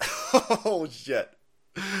 Oh, shit.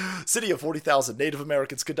 City of 40,000 Native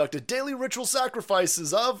Americans conducted daily ritual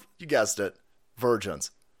sacrifices of, you guessed it,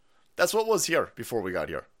 virgins. That's what was here before we got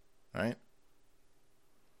here, right?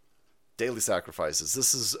 Daily sacrifices.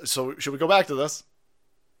 So should we go back to this?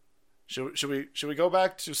 Should we go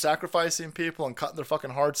back to sacrificing people and cutting their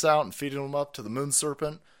fucking hearts out and feeding them up to the moon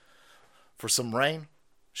serpent for some rain?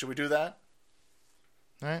 Should we do that?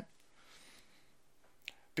 Right?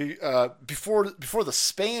 Before the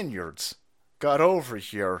Spaniards got over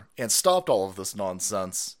here and stopped all of this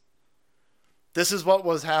nonsense, this is what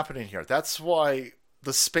was happening here. That's why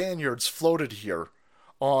the Spaniards floated here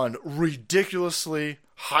on ridiculously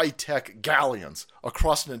high-tech galleons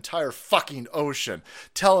across an entire fucking ocean,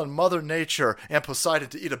 telling Mother Nature and Poseidon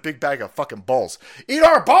to eat a big bag of fucking balls. Eat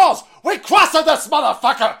our balls! We crossed this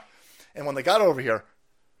motherfucker! And when they got over here,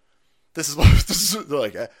 they're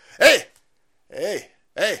like, hey!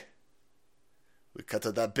 We cut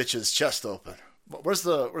that bitch's chest open. Where's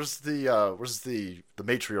the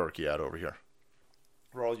matriarchy at over here?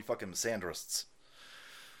 Where are all you fucking misandrists?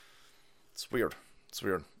 It's weird.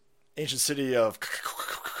 Ancient city of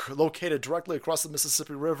located directly across the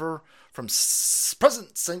Mississippi River from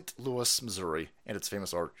present St. Louis, Missouri, and its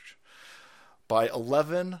famous arch. By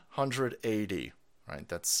 1100 AD, right?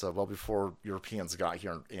 That's well before Europeans got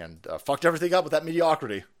here and fucked everything up with that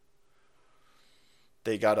mediocrity.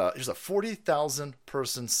 They got here's a 40,000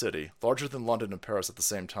 person city, larger than London and Paris at the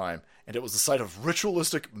same time, and it was the site of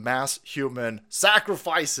ritualistic mass human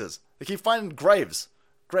sacrifices. They keep finding graves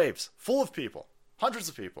full of people, hundreds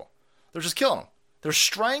of people. They're just killing them. They're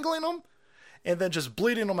strangling them, and then just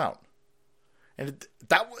bleeding them out. And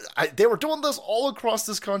they were doing this all across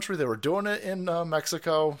this country. They were doing it in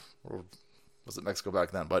Mexico, or was it Mexico back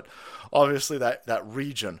then? But obviously that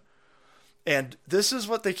region. And this is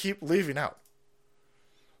what they keep leaving out.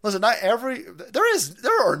 Listen,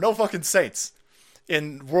 there are no fucking saints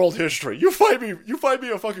in world history. You find me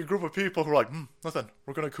a fucking group of people who are like, nothing.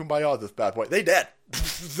 We're gonna kumbaya this bad boy. They dead.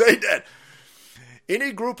 They dead.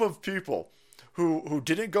 Any group of people who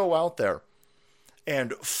didn't go out there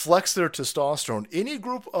and flex their testosterone, any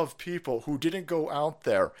group of people who didn't go out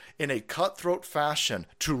there in a cutthroat fashion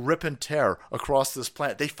to rip and tear across this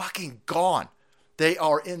planet, they fucking gone. They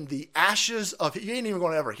are in the ashes of, you ain't even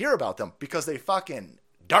going to ever hear about them because they fucking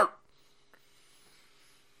dirt.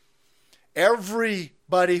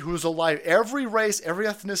 Everybody who's alive, every race, every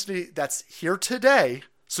ethnicity that's here today,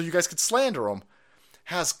 so you guys could slander them,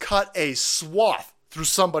 has cut a swath through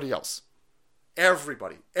somebody else.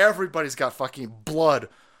 Everybody's got fucking blood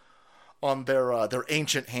on their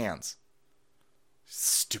ancient hands.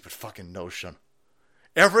 Stupid fucking notion.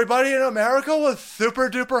 Everybody in America was super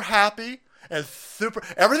duper happy and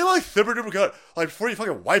everything was like super duper good. Like before you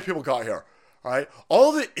fucking white people got here, alright?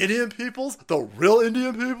 All the Indian peoples, the real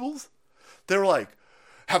Indian peoples, they were like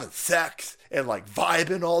having sex and like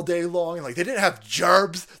vibing all day long, and like they didn't have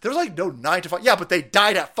gerbs. There was like no 9 to 5. Yeah, but they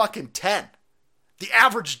died at fucking 10. The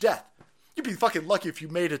average death. You'd be fucking lucky if you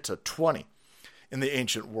made it to 20 in the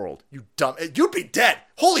ancient world. You dumb. You'd be dead.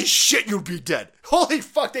 Holy shit, you'd be dead. Holy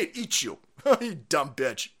fuck, they'd eat you. You dumb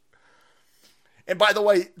bitch. And by the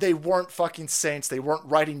way, they weren't fucking saints. They weren't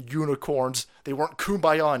riding unicorns. They weren't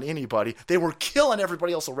kumbaya on anybody. They were killing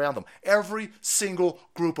everybody else around them. Every single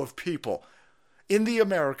group of people in the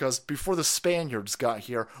Americas before the Spaniards got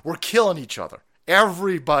here were killing each other.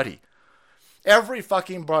 Everybody. Every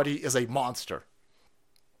fucking body is a monster.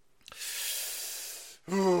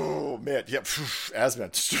 Oh, man. Yep.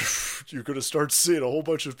 Asman, you're going to start seeing a whole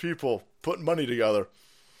bunch of people putting money together.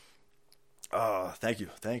 Thank you.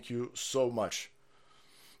 Thank you so much.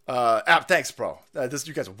 Thanks, bro.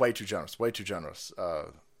 You guys are way too generous. Way too generous.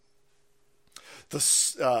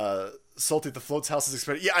 Salty the Float's house is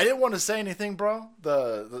expanded. Yeah, I didn't want to say anything, bro.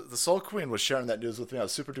 The Soul Queen was sharing that news with me. I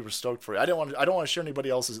was super duper stoked for you. I don't want to share anybody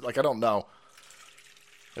else's. Like, I don't know.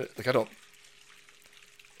 Like, I don't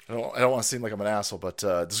want to seem like I'm an asshole, but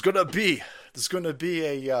there's gonna be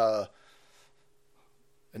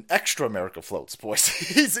an extra America Floats, boys.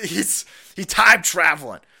 He's time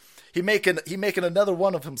traveling. He making another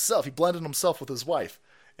one of himself. He blended himself with his wife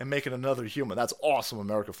and making another human. That's awesome,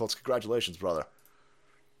 America Floats. Congratulations, brother.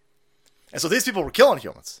 And so these people were killing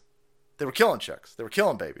humans. They were killing chicks. They were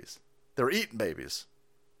killing babies. They were eating babies.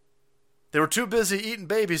 They were too busy eating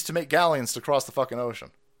babies to make galleons to cross the fucking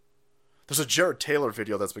ocean. There's a Jared Taylor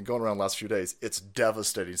video that's been going around the last few days. It's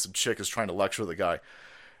devastating. Some chick is trying to lecture the guy.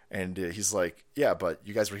 And he's like, yeah, but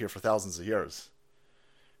you guys were here for thousands of years.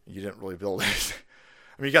 You didn't really build it.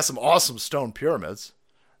 I mean, you got some awesome stone pyramids.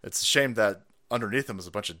 It's a shame that underneath them is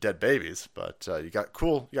a bunch of dead babies. But you got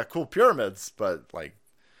cool pyramids. But like,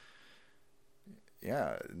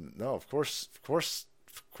 yeah, no, of course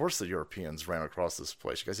the Europeans ran across this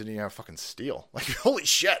place. You guys didn't even have fucking steel. Like, holy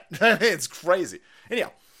shit. It's crazy.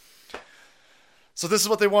 Anyhow. So this is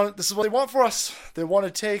what they want. This is what they want for us. They want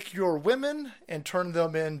to take your women and turn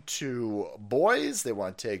them into boys. They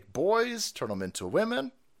want to take boys, turn them into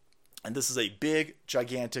women. And this is a big,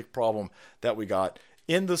 gigantic problem that we got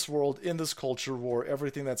in this world, in this culture war,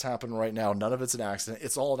 everything that's happening right now. None of it's an accident.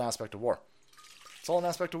 It's all an aspect of war. It's all an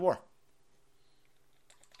aspect of war.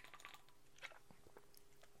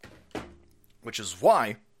 Which is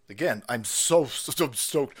why, again, I'm so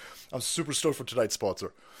stoked. I'm super stoked for tonight's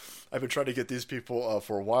sponsor. I've been trying to get these people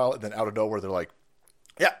for a while, and then out of nowhere, they're like,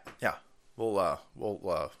 "Yeah,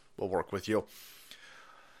 we'll work with you."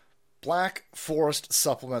 Black Forest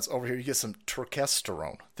Supplements over here. You get some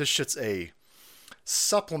turkesterone. This shit's a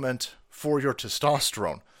supplement for your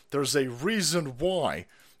testosterone. There's a reason why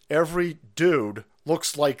every dude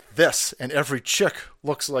looks like this, and every chick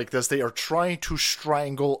looks like this. They are trying to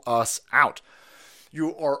strangle us out.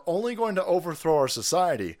 You are only going to overthrow our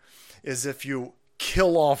society is if you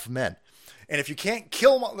kill off men. And if you can't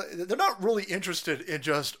kill them, they're not really interested in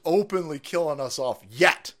just openly killing us off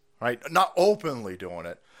yet, right? Not openly doing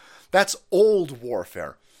it. That's old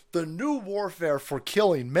warfare. The new warfare for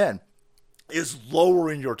killing men is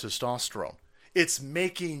lowering your testosterone. It's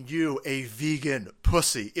making you a vegan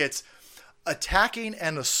pussy. It's attacking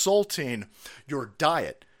and assaulting your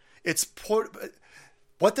diet.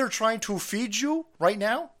 What they're trying to feed you right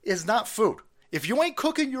now is not food. If you ain't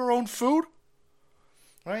cooking your own food,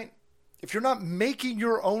 right? If you're not making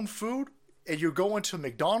your own food and you're going to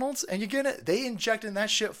McDonald's and you get it, they injecting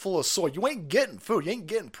that shit full of soy. You ain't getting food. You ain't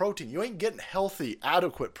getting protein. You ain't getting healthy,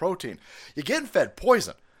 adequate protein. You're getting fed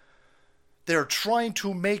poison. They're trying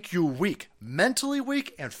to make you weak, mentally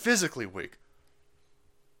weak and physically weak.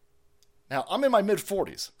 Now, I'm in my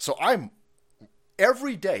mid-40s, so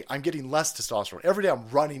every day I'm getting less testosterone. Every day I'm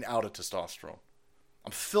running out of testosterone.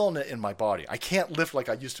 I'm feeling it in my body. I can't lift like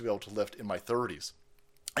I used to be able to lift in my 30s.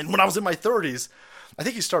 And when I was in my 30s, I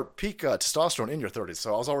think you start peak testosterone in your 30s,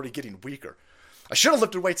 so I was already getting weaker. I should have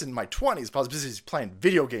lifted weights in my 20s, but I was busy playing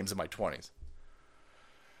video games in my 20s.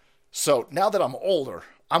 So now that I'm older,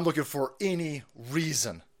 I'm looking for any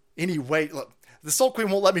reason, any way. Look, the Soul Queen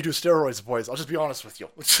won't let me do steroids, boys. I'll just be honest with you.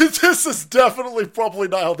 This is definitely probably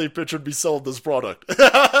not how they pictured me selling this product.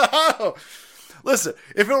 Listen,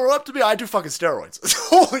 if it were up to me, I'd do fucking steroids.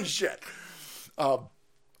 Holy shit.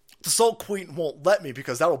 The Soul Queen won't let me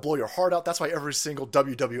because that will blow your heart out. That's why every single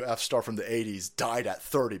WWF star from the 80s died at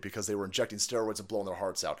 30 because they were injecting steroids and blowing their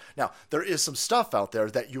hearts out. Now, there is some stuff out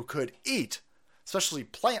there that you could eat, especially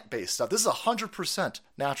plant-based stuff. This is 100%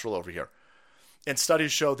 natural over here. And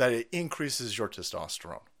studies show that it increases your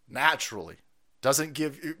testosterone naturally. Doesn't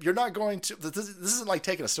give, you're not going to, this isn't like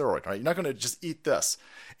taking a steroid, right? You're not going to just eat this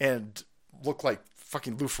and look like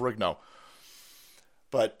fucking Lou Ferrigno.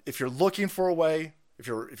 But if you're looking for a way, if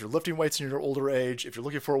you're lifting weights in your older age, if you're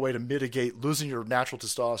looking for a way to mitigate losing your natural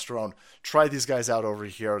testosterone, try these guys out over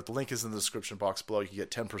here. The link is in the description box below. You can get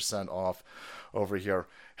 10% off over here.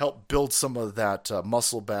 Help build some of that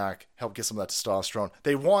muscle back. Help get some of that testosterone.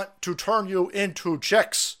 They want to turn you into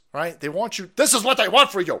chicks, right? They want you. This is what they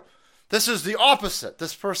want for you. This is the opposite.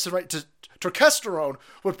 This person, right? Testosterone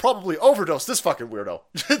would probably overdose this fucking weirdo.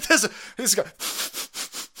 this guy.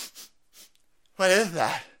 What is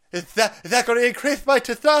that? Is that going to increase my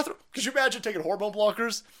testosterone? Could you imagine taking hormone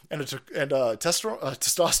blockers and a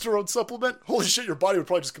testosterone supplement? Holy shit, your body would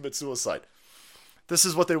probably just commit suicide. This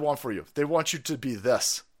is what they want for you. They want you to be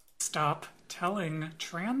this. Stop telling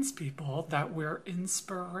trans people that we're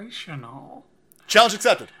inspirational. Challenge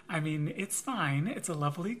accepted. I mean, it's fine. It's a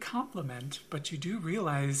lovely compliment, but you do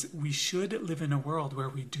realize we should live in a world where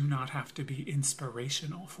we do not have to be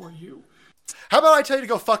inspirational for you. How about I tell you to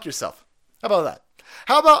go fuck yourself? How about that?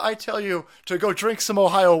 How about I tell you to go drink some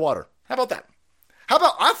Ohio water? How about that? How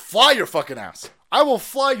about I fly your fucking ass? I will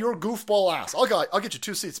fly your goofball ass. I'll get you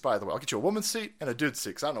 2 seats, by the way. I'll get you a woman's seat and a dude's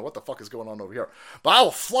seat, because I don't know what the fuck is going on over here. But I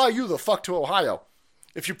will fly you the fuck to Ohio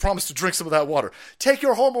if you promise to drink some of that water. Take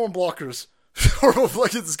your hormone blockers. Hormone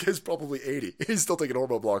blockers, in this case, probably 80. He's still taking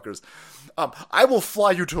hormone blockers. I will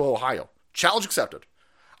fly you to Ohio. Challenge accepted.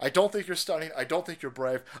 I don't think you're stunning. I don't think you're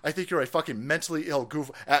brave. I think you're a fucking mentally ill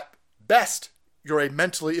goof. At best, you're a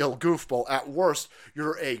mentally ill goofball. At worst,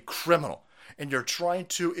 you're a criminal. And you're trying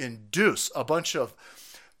to induce a bunch of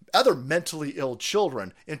other mentally ill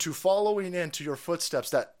children into following into your footsteps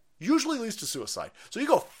that usually leads to suicide. So you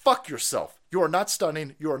go fuck yourself. You are not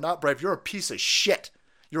stunning. You are not brave. You're a piece of shit.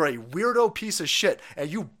 You're a weirdo piece of shit.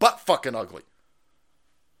 And you butt fucking ugly.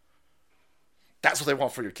 That's what they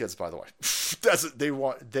want for your kids, by the way. That's what they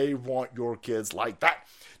want. They want your kids like that.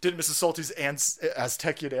 Didn't Mrs. Salty's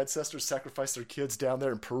Aztecian ancestors sacrifice their kids down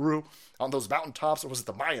there in Peru on those mountaintops, or was it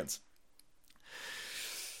the Mayans?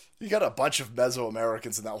 You got a bunch of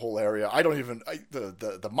Mesoamericans in that whole area.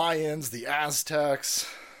 The Mayans, the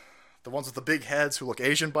Aztecs, the ones with the big heads who look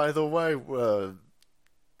Asian, by the way.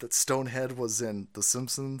 That Stonehead was in The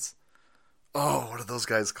Simpsons. Oh, what are those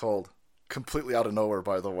guys called? Completely out of nowhere,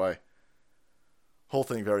 by the way. Whole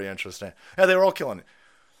thing very interesting. Yeah, they were all killing it.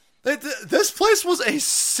 This place was a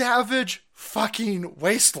savage fucking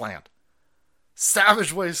wasteland.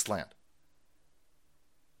 Savage wasteland.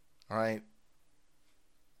 All right.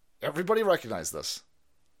 Everybody recognize this.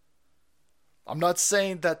 I'm not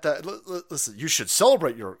saying that listen, you should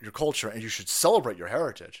celebrate your culture and you should celebrate your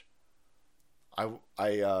heritage.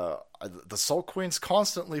 The Soul Queen's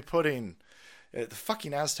constantly putting the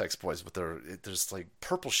fucking Aztecs boys with there's like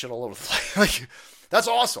purple shit all over the place. Like, that's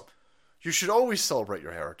awesome. You should always celebrate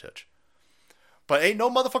your heritage. But ain't no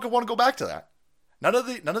motherfucker want to go back to that. None of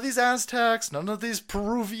these Aztecs, none of these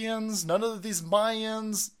Peruvians, none of these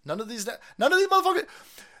Mayans, none of these motherfuckers.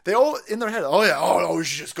 They all in their head, oh yeah, oh, we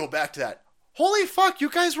should just go back to that. Holy fuck, you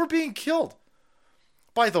guys were being killed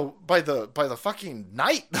by the fucking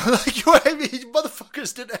night. Like, I mean,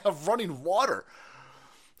 motherfuckers didn't have running water.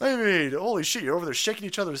 I mean, holy shit, you're over there shaking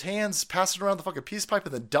each other's hands, passing around the fucking peace pipe,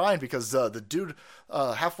 and then dying because the dude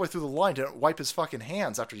halfway through the line didn't wipe his fucking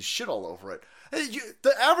hands after he shit all over it.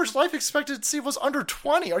 The average life expectancy was under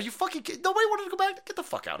 20. Are you fucking kidding? Nobody wanted to go back? Get the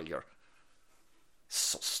fuck out of here.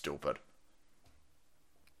 So stupid.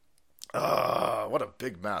 What a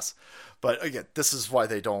big mess. But again, this is why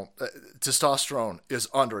they don't... testosterone is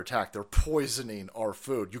under attack. They're poisoning our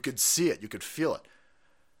food. You could see it. You could feel it.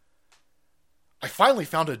 I finally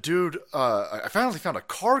found a dude... I finally found a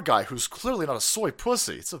car guy who's clearly not a soy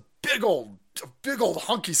pussy. It's a big old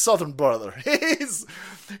hunky southern brother.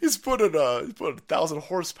 He's putting 1,000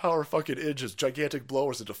 horsepower fucking engines, gigantic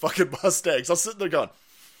blowers into fucking Mustangs. I'm sitting there going,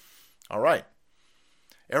 all right.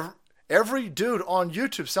 Every dude on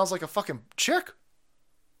YouTube sounds like a fucking chick.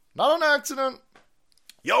 Not an accident.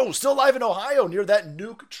 Yo, still alive in Ohio near that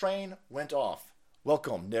nuke train went off.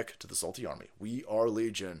 Welcome, Nick, to the Salty Army. We are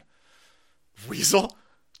Legion. Weasel?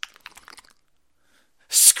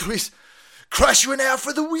 Squeeze. Crush you in half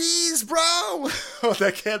for the wheeze, bro. Oh,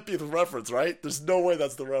 that can't be the reference, right? There's no way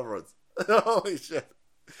that's the reference. Holy shit.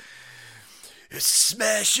 It's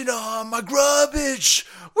smashing on my grubbage.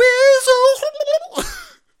 Weasel.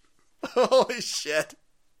 Holy shit.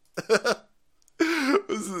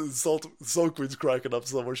 This is Soul Queen's cracking up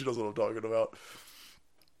somewhere. She knows what I'm talking about.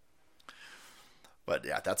 But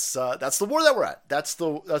yeah, that's the war that we're at. That's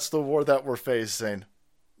the war that we're facing.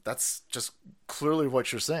 That's just clearly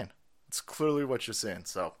what you're saying. It's clearly what you're saying.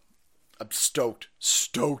 So I'm stoked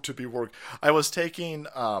to be working. I was taking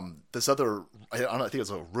this other, I think it's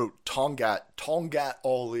a root, Tongat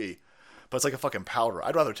Oli. But it's like a fucking powder.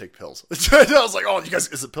 I'd rather take pills. I was like, oh, you guys,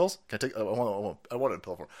 is it pills? Can I take? I want a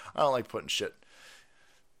pill for it. I don't like putting shit,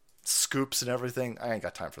 scoops and everything. I ain't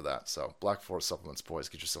got time for that. So Black Forest supplements, boys,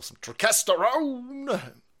 get yourself some testosterone.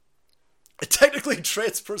 Technically, a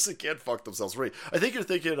trans person can't fuck themselves. Right? I think you're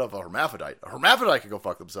thinking of a hermaphrodite. A hermaphrodite can go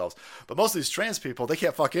fuck themselves. But most of these trans people, they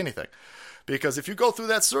can't fuck anything. Because if you go through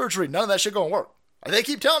that surgery, none of that shit gonna work. And they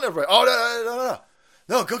keep telling everybody, oh,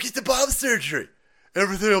 no, go get the bomb surgery.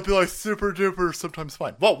 Everything will be like super duper, sometimes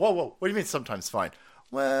fine. Whoa. What do you mean sometimes fine?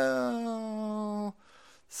 Well,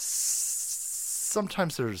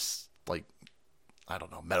 sometimes there's, like, I don't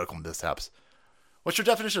know, medical mishaps. What's your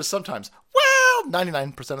definition of sometimes? Well,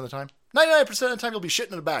 99% of the time. 99% of the time you'll be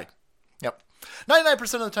shitting in a bag. Yep.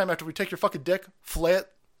 99% of the time after we take your fucking dick, fillet it,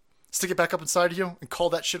 stick it back up inside of you, and call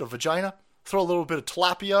that shit a vagina, throw a little bit of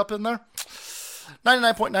tilapia up in there,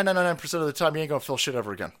 99.999% of the time you ain't gonna feel shit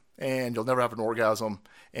ever again. And you'll never have an orgasm,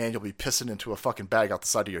 and you'll be pissing into a fucking bag out the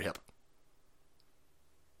side of your hip.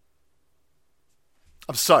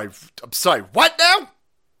 I'm sorry. What now?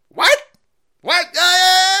 What?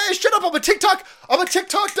 Hey, shut up, I'm a TikTok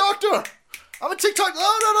doctor. I'm a TikTok,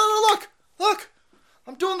 no, look.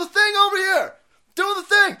 I'm doing the thing over here. Doing the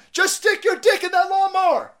thing. Just stick your dick in that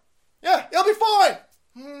lawnmower. Yeah, it'll be fine.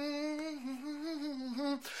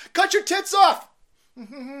 Cut your tits off.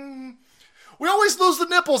 We always lose the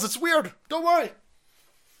nipples. It's weird. Don't worry.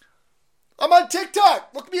 I'm on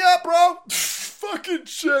TikTok. Look me up, bro. Fucking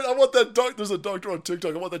shit. I want that doctor. There's a doctor on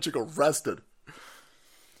TikTok. I want that chick arrested.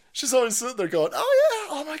 She's always sitting there going, oh yeah,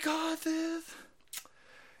 oh my god, this.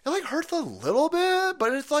 It like hurts a little bit,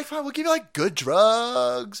 but it's like fine. We'll give you like good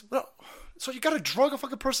drugs. So you gotta drug a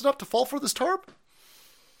fucking person up to fall for this tarp?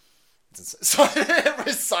 So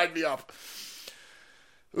everybody sign me up.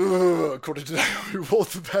 According to Naomi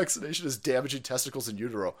Wolf, the vaccination is damaging testicles in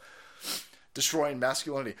utero, destroying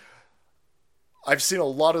masculinity. I've seen a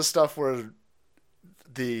lot of stuff where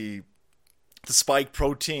the spike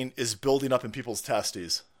protein is building up in people's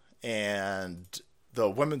testes, and the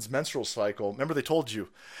women's menstrual cycle. Remember they told you,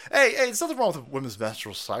 hey, there's nothing wrong with the women's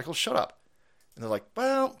menstrual cycle. Shut up. And they're like,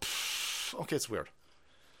 well, okay, it's weird.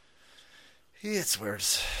 It's weird.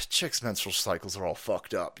 Chicks' menstrual cycles are all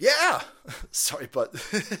fucked up. Yeah! Sorry, but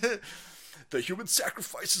the human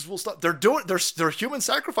sacrifices will stop. They're human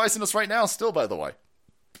sacrificing us right now still, by the way.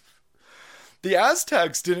 The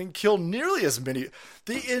Aztecs didn't kill nearly as many.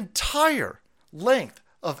 The entire length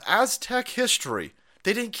of Aztec history,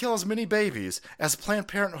 they didn't kill as many babies as Planned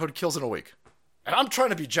Parenthood kills in a week. And I'm trying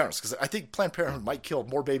to be generous, because I think Planned Parenthood might kill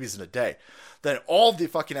more babies in a day than all the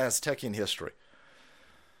fucking Aztecian history.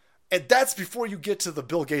 And that's before you get to the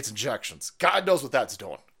Bill Gates injections. God knows what that's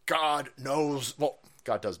doing. God knows. Well,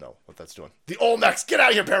 God does know what that's doing. The Olmecs. Get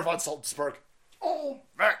out of here, Bear von Salzburg.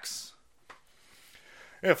 Olmecs.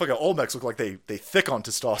 Yeah, fucking Olmecs look like they thick on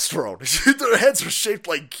testosterone. Their heads are shaped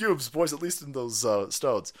like cubes, boys. At least in those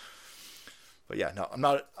stones. But yeah, no,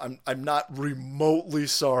 I'm not remotely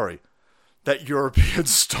sorry that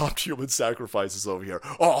Europeans stopped human sacrifices over here.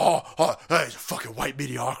 Hey, fucking white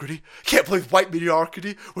mediocrity. Can't believe white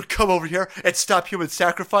mediocrity would come over here and stop human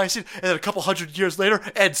sacrificing, and then a couple hundred years later,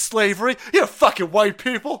 end slavery. You fucking white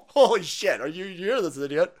people. Holy shit, you hear this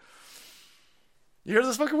idiot? You hear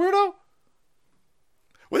this fucking weirdo?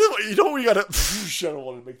 You know what we gotta... Shit, I don't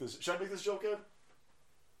want to make this... Should I make this joke, Ed?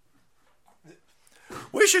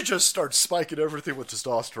 We should just start spiking everything with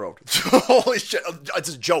testosterone. Holy shit, it's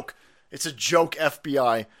a joke. It's a joke,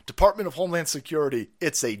 FBI. Department of Homeland Security.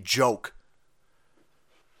 It's a joke.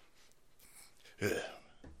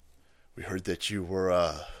 We heard that you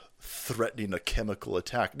were threatening a chemical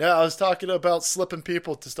attack. No, I was talking about slipping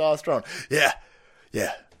people with testosterone. Yeah.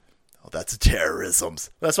 Oh, that's terrorism.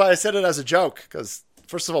 That's why I said it as a joke. Because,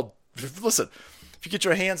 first of all, listen, if you get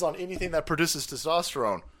your hands on anything that produces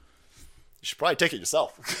testosterone, you should probably take it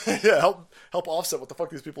yourself. Yeah, help offset what the fuck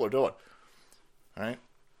these people are doing. All right?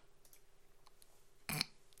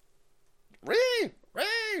 Ree!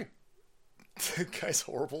 The guy's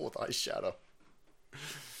horrible with eyeshadow.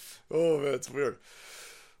 Oh, man, it's weird.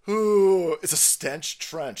 Ooh, it's a stench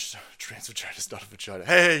trench. Trans vagina is not a vagina.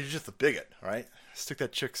 Hey, you're just a bigot, all right? Stick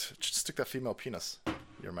that female penis in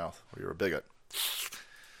your mouth, or you're a bigot.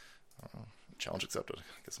 Challenge accepted.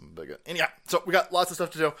 I guess I'm a bigot. And yeah, so we got lots of stuff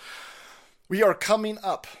to do. We are coming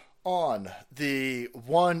up on the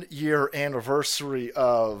 1-year anniversary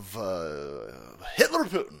of Hitler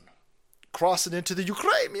Putin crossing into the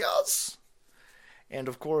Ukrainians. And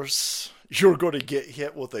of course, you're going to get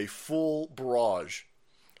hit with a full barrage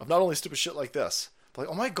of not only stupid shit like this, but like,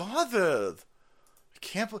 oh my god, Viv, I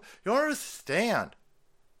can't believe, you don't understand.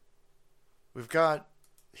 We've got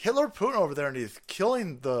Hitler Putin over there and he's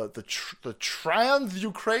killing the trans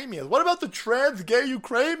Ukrainians. What about the trans gay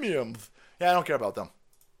Ukrainians? Yeah, I don't care about them.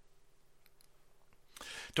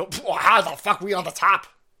 How the fuck we on the top?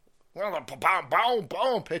 We're on the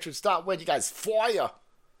boom. Patriots stop. Wait, you guys fire.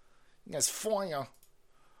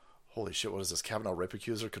 Holy shit, what is this? Kavanaugh rape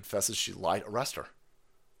accuser confesses she lied. Arrest her.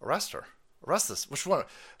 Arrest this. Which one?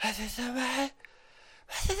 I didn't want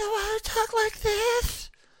to talk like this.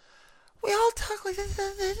 We all talk like this.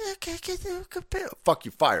 Fuck,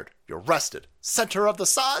 you fired. You're arrested. Center of the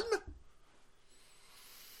sun.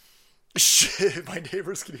 Shit, my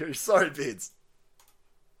neighbors can hear you. Sorry, Beans.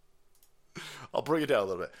 I'll bring it down a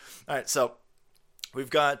little bit. All right, so we've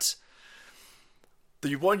got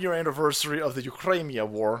the 1-year anniversary of the Ukraine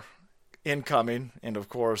war incoming, and of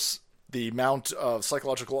course, the amount of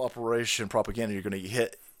psychological operation propaganda you're going to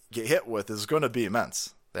get hit with is going to be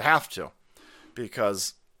immense. They have to,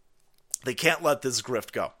 because they can't let this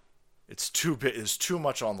grift go. It's too big. There's too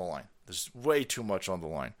much on the line. There's way too much on the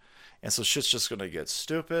line. And so shit's just going to get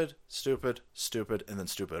stupid, and then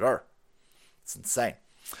stupider. It's insane.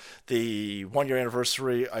 The 1-year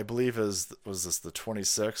anniversary, I believe, was this the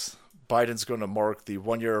 26th? Biden's going to mark the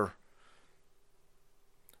 1 year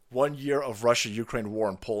of Russia-Ukraine war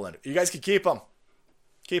in Poland. You guys can keep them.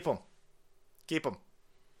 Keep them.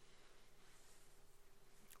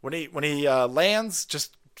 When he lands,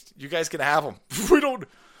 just you guys can have him. We don't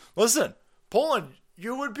listen. Poland,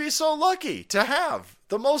 you would be so lucky to have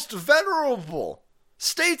the most venerable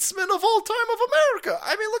statesman of all time of America.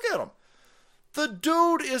 I mean, look at him. The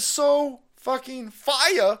dude is so fucking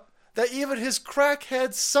fire that even his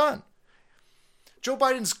crackhead son, Joe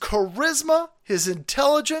Biden's charisma, his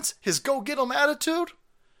intelligence, his go-get-em attitude,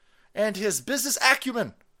 and his business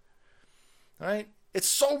acumen, right? It's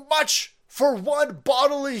so much for one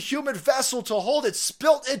bodily human vessel to hold. It's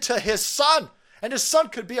built into his son, and his son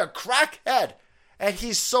could be a crackhead, and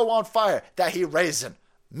he's so on fire that he raising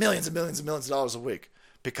millions and millions and millions of dollars a week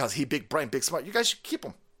because he big brain, big smart. You guys should keep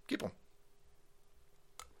him.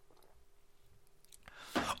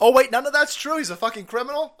 Oh, wait, none of that's true. He's a fucking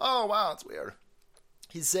criminal? Oh, wow, that's weird.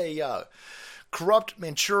 He's a corrupt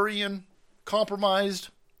Manchurian, compromised,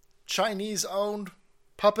 Chinese-owned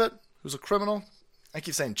puppet who's a criminal. I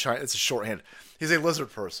keep saying China. It's a shorthand. He's a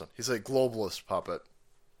lizard person. He's a globalist puppet.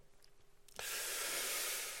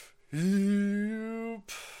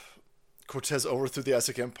 Yep. Cortez overthrew the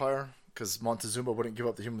Aztec Empire because Montezuma wouldn't give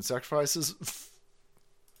up the human sacrifices. Is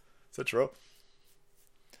that true?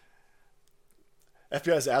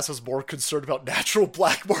 FBI's ass was more concerned about natural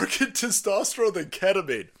black market testosterone than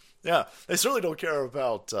ketamine. Yeah, they certainly don't care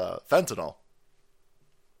about fentanyl.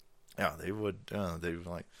 Yeah, they would. They would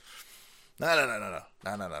like, no.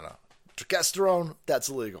 Progesterone, that's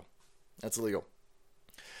illegal.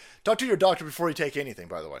 Talk to your doctor before you take anything.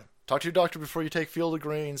 By the way, Talk to your doctor before you take Field of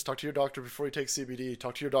Greens. Talk to your doctor before you take CBD.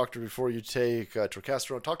 Talk to your doctor before you take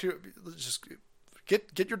Tercasterone. Just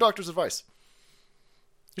get your doctor's advice.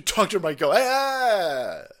 Your doctor might go,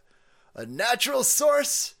 hey, a natural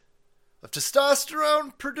source of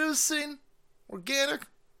testosterone producing organic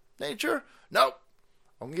nature? Nope.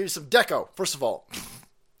 I'm going to give you some Deco, first of all.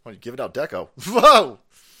 Why are you giving out Deco? Whoa!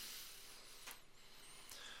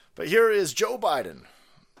 But here is Joe Biden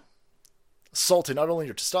assaulting not only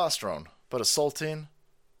your testosterone, but assaulting,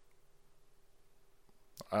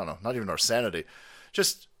 I don't know, not even our sanity.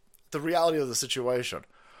 Just the reality of the situation.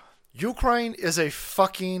 Ukraine is a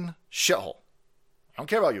fucking shithole. I don't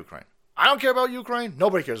care about Ukraine. I don't care about Ukraine.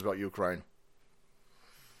 Nobody cares about Ukraine.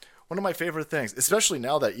 One of my favorite things, especially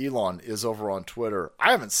now that Elon is over on Twitter,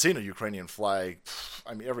 I haven't seen a Ukrainian flag.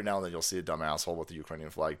 I mean, every now and then you'll see a dumb asshole with the Ukrainian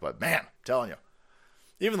flag, but man, I'm telling you.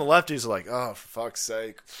 Even the lefties are like, oh, for fuck's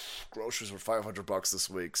sake, groceries were $500 this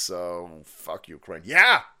week, so fuck Ukraine.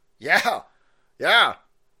 Yeah, welcome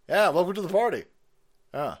to the party.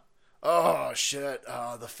 Oh, shit,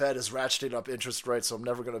 the Fed is ratcheting up interest rates, so I'm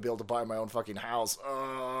never going to be able to buy my own fucking house.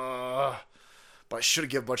 But I should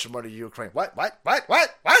have given a bunch of money to Ukraine. What?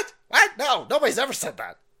 No, nobody's ever said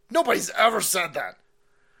that.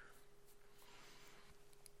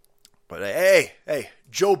 But hey,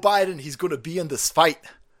 Joe Biden, he's going to be in this fight.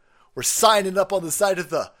 We're signing up on the side of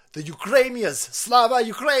the Ukrainians, Slava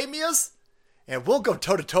Ukrainians, and we'll go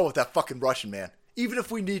toe-to-toe with that fucking Russian man, even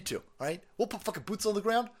if we need to, right? We'll put fucking boots on the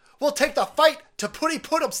ground. We'll take the fight to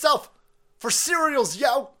put himself for cereals,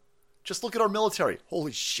 yo. Just look at our military.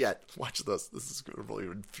 Holy shit. Watch this. This is going to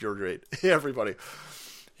really infuriate everybody.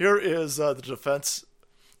 Here is the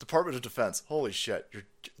Department of Defense. Holy shit.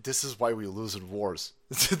 This is why we lose in wars.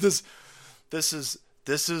 This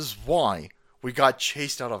is why we got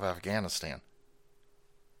chased out of Afghanistan.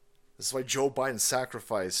 This is why Joe Biden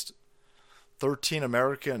sacrificed 13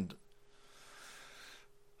 American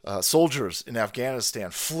soldiers in Afghanistan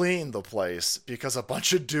fleeing the place because a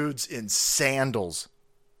bunch of dudes in sandals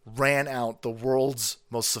ran out the world's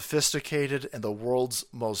most sophisticated and the world's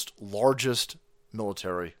most largest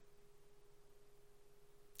military.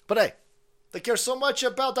 But hey, they care so much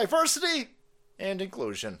about diversity and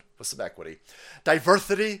inclusion with some equity.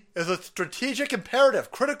 Diversity is a strategic imperative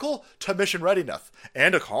critical to mission readiness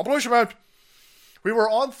and accomplishment. We were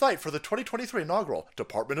on site for the 2023 inaugural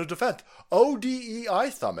Department of Defense ODEI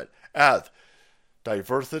Summit as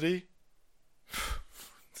diversity.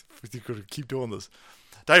 We're going to keep doing this.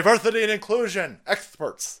 Diversity and inclusion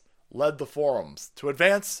experts led the forums to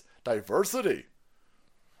advance diversity,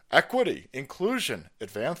 equity, inclusion,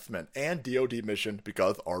 advancement, and DoD mission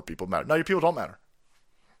because our people matter. No, your people don't matter.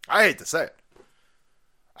 I hate to say it.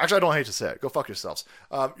 Actually, I don't hate to say it. Go fuck yourselves.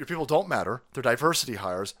 Your people don't matter. They're diversity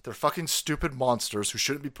hires. They're fucking stupid monsters who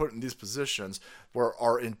shouldn't be put in these positions where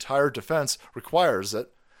our entire defense requires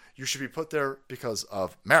it. You should be put there because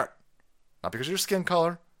of merit, not because of your skin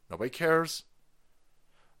color. Nobody cares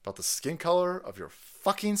about the skin color of your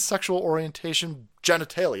fucking sexual orientation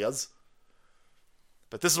genitalias.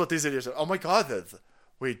 But this is what these idiots are. Oh my God,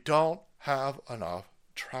 we don't have enough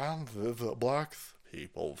trans black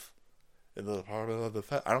people in the Department of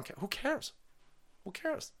Defense. I don't care. Who cares? Who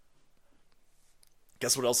cares?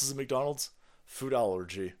 Guess what else is in McDonald's? Food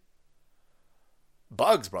allergy.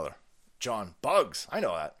 Bugs, brother. John, bugs. I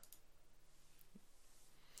know that.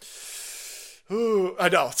 Ooh, I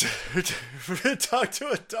know. Talk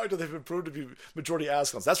to it. They've been proved to be majority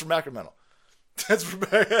assholes. That's from Sacramento.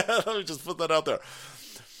 Let me just put that out there.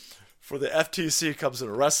 For the FTC comes and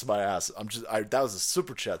arrests my ass. That was a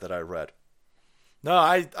super chat that I read. No,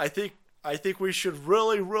 I think we should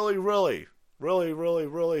really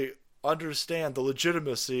understand the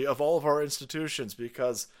legitimacy of all of our institutions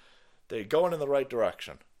because they're going in the right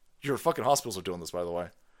direction. Your fucking hospitals are doing this, by the way.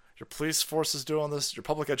 Your police force is doing this. Your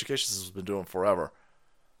public education system has been doing forever.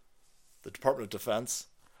 The Department of Defense.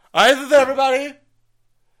 All right, everybody.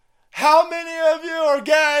 How many of you are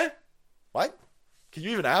gay? What? Can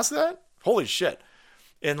you even ask that? Holy shit.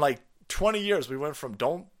 In like 20 years, we went from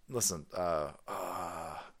don't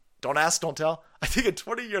ask, don't tell. I think in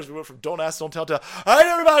 20 years, we went from don't ask, don't tell to, all right,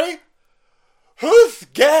 everybody. Who's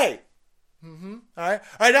gay? All right.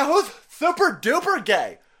 All right, now who's super duper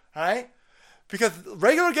gay? All right. Because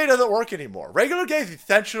regular gay doesn't work anymore. Regular gay is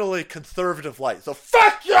essentially conservative light. So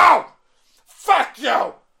fuck you! Fuck you!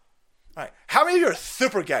 All right. How many of you are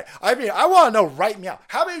super gay? I mean, I want to know right now.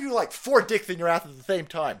 How many of you like 4 dicks in your ass at the same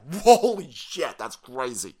time? Holy shit, that's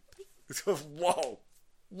crazy. Whoa.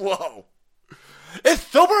 It's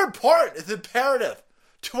super important. It's imperative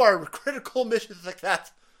to our critical mission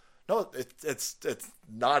success. No, it's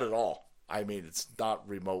not at all. I mean, it's not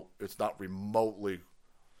remote. It's not remotely.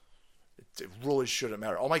 It really shouldn't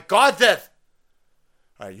matter. Oh my God, that.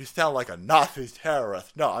 All right, you sound like a Nazi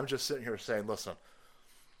terrorist. No, I'm just sitting here saying, listen,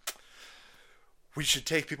 we should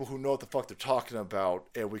take people who know what the fuck they're talking about,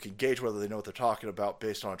 and we can gauge whether they know what they're talking about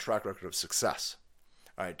based on a track record of success.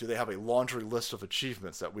 All right, do they have a laundry list of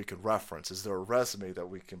achievements that we can reference? Is there a resume that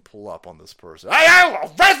we can pull up on this person? Hey,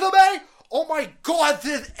 a resume? Oh my God,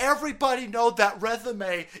 did everybody know that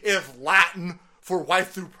resume is Latin for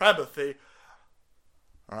white supremacy?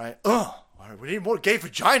 All right, we need more gay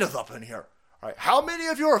vaginas up in here. All right, how many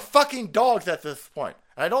of you are fucking dogs at this point?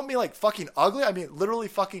 And I don't mean like fucking ugly, I mean literally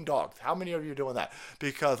fucking dogs. How many of you are doing that?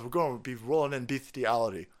 Because we're going to be rolling in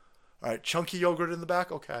bestiality. All right, chunky yogurt in the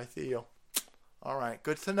back? Okay, I see you. All right,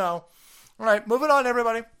 good to know. All right, moving on,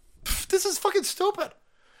 everybody. This is fucking stupid.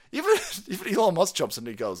 Even Elon Musk jumps in and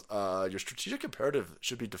he goes, your strategic imperative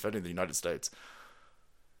should be defending the United States.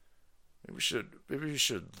 Maybe we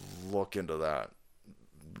should look into that.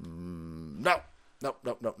 No.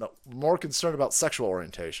 More concerned about sexual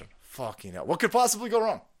orientation. Fucking hell. What could possibly go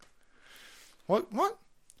wrong? What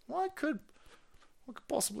could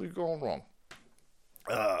possibly go wrong?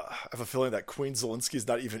 I have a feeling that Queen Zelensky is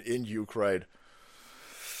not even in Ukraine.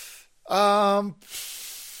 When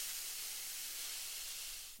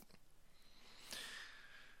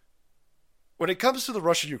it comes to the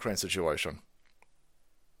Russia-Ukraine situation,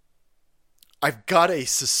 I've got a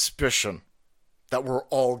suspicion that we're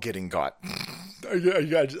all getting got.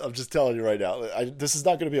 I'm just telling you right now. This is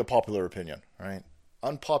not going to be a popular opinion, right?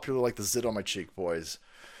 Unpopular like the zit on my cheek, boys.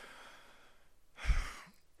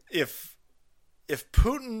 If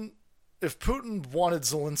Putin wanted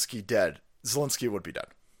Zelensky dead, Zelensky would be dead.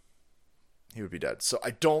 He would be dead. So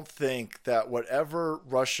I don't think that whatever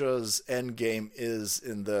Russia's end game is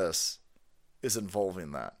in this is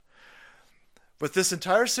involving that. With this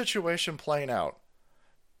entire situation playing out,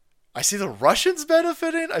 I see the Russians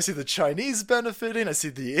benefiting. I see the Chinese benefiting. I see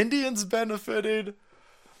the Indians benefiting.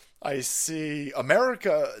 I see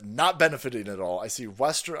America not benefiting at all. I see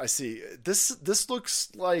Western. I see this looks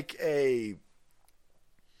like a.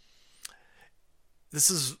 This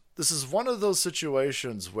is one of those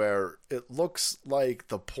situations where it looks like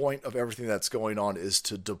the point of everything that's going on is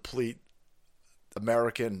to deplete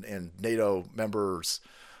American and NATO members'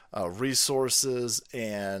 resources,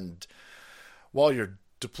 and while you're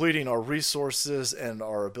depleting our resources and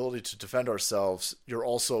our ability to defend ourselves, you're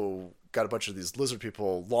also got a bunch of these lizard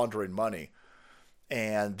people laundering money.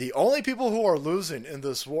 And the only people who are losing in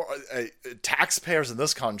this war are taxpayers in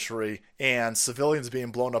this country and civilians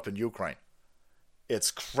being blown up in Ukraine.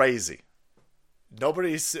 It's crazy.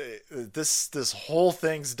 This whole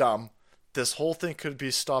thing's dumb. This whole thing could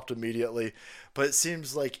be stopped immediately, but it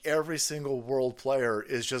seems like every single world player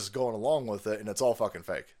is just going along with it, and it's all fucking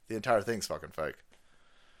fake. The entire thing's fucking fake.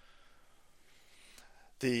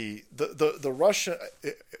 The Russia,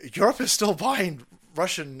 Europe is still buying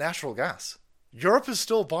Russian natural gas. Europe is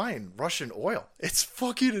still buying Russian oil. It's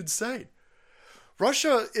fucking insane.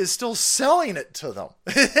 Russia is still selling it to them.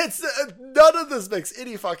 None of this makes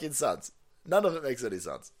any fucking sense. None of it makes any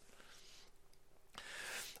sense.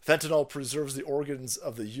 Fentanyl preserves the organs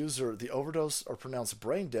of the user. The overdose are pronounced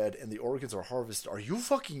brain dead, and the organs are harvested. Are you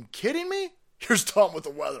fucking kidding me? Here's Tom with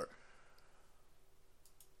the weather.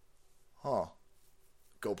 Huh.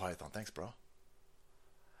 Go Python. Thanks, bro.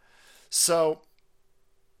 So,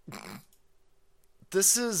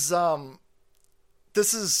 this is all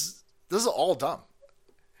dumb.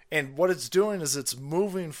 And what it's doing is it's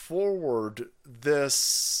moving forward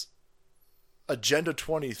this Agenda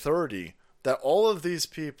 2030 that all of these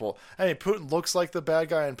people, I mean, Putin looks like the bad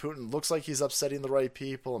guy, and Putin looks like he's upsetting the right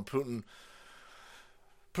people, and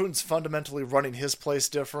Putin's fundamentally running his place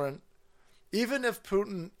different. Even if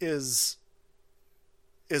Putin is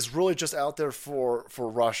really just out there for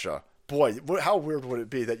Russia, boy, how weird would it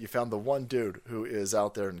be that you found the one dude who is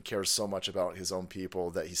out there and cares so much about his own people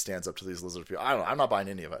that he stands up to these lizard people. I'm not buying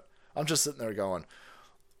any of it. I'm just sitting there going,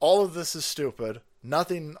 all of this is stupid.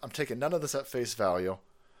 I'm taking none of this at face value.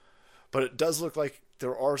 But it does look like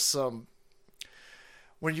there are some,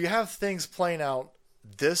 when you have things playing out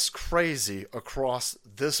this crazy across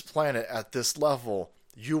this planet at this level,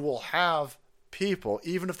 you will have people,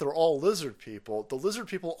 even if they're all lizard people, the lizard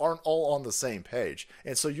people aren't all on the same page.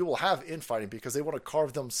 And so you will have infighting because they want to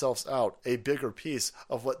carve themselves out a bigger piece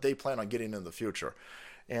of what they plan on getting in the future.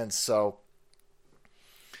 And so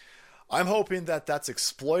I'm hoping that that's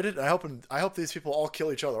exploited. And I hope these people all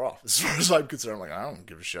kill each other off. As far as I'm concerned, I'm like, I don't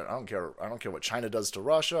give a shit. I don't care what China does to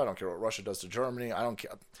Russia. I don't care what Russia does to Germany. I don't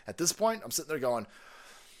care. At this point, I'm sitting there going,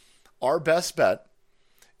 our best bet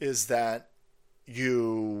is that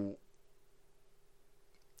you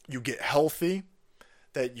you get healthy,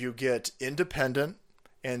 that you get independent,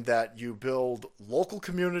 and that you build local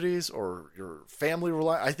communities or your family.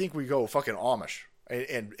 I think we go fucking Amish.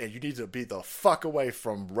 And you need to be the fuck away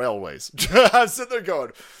from railways. I'm sitting there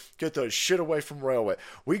going, get the shit away from railway.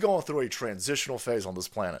 We going through a transitional phase on this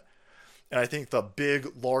planet. And I think the big,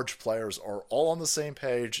 large players are all on the same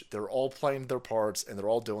page. They're all playing their parts, and they're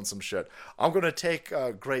all doing some shit. I'm going to take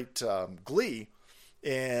great glee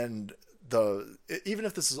in even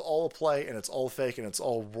if this is all a play and it's all fake and it's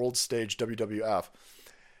all world stage WWF,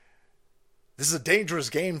 this is a dangerous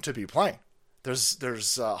game to be playing.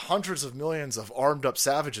 There's hundreds of millions of armed up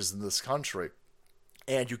savages in this country,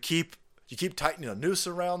 and you keep tightening a noose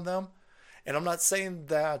around them. And I'm not saying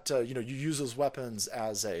that you use those weapons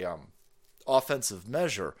as a offensive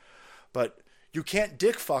measure, but you can't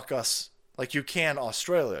dick fuck us like you can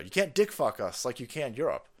Australia. You can't dick fuck us like you can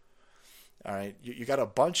Europe. All right, you got a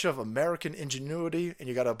bunch of American ingenuity, and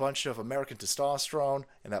you got a bunch of American testosterone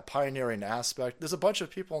and that pioneering aspect. There's a bunch of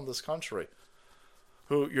people in this country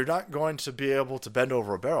who you're not going to be able to bend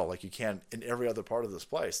over a barrel like you can in every other part of this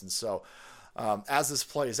place. And so, as this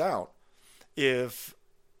plays out, even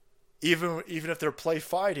if they're play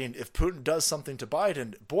fighting, if Putin does something to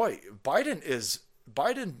Biden, Biden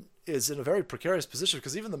is in a very precarious position,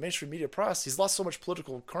 because even the mainstream media press, he's lost so much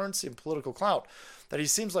political currency and political clout that he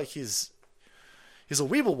seems like he's a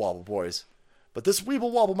weeble wobble, boys. But this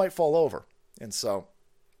weeble wobble might fall over. And so,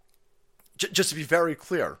 just to be very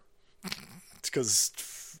clear,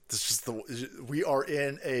 because we are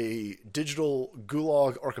in a digital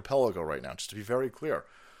gulag archipelago right now, just to be very clear.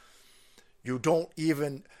 You don't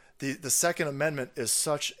even... The Second Amendment is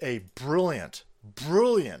such a brilliant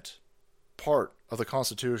part of the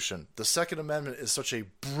Constitution. The Second Amendment is such a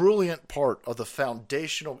brilliant part of the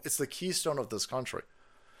foundational... It's the keystone of this country.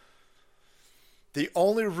 The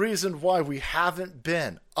only reason why we haven't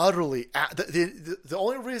been utterly... The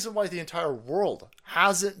only reason why the entire world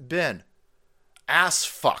hasn't been ass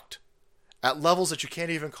fucked at levels that you can't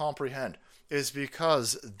even comprehend is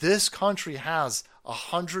because this country has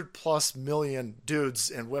 100+ million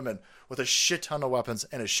dudes and women with a shit ton of weapons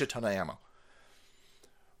and a shit ton of ammo.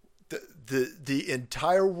 The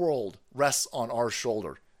entire world rests on our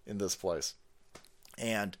shoulder in this place,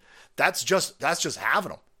 and that's just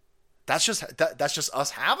having them. That's just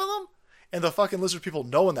us having them, and the fucking lizard people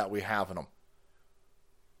knowing that we having them.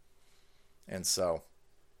 And so,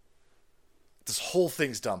 this whole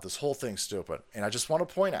thing's dumb. This whole thing's stupid. And I just want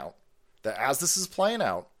to point out that as this is playing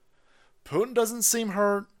out, Putin doesn't seem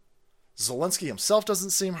hurt. Zelensky himself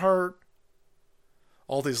doesn't seem hurt.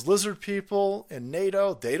 All these lizard people in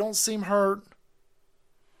NATO, they don't seem hurt.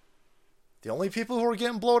 The only people who are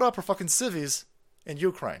getting blown up are fucking civvies in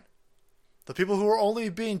Ukraine. The people who are only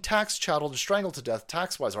being tax chatteled and strangled to death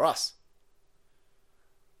tax-wise are us.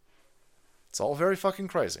 It's all very fucking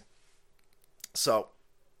crazy. So,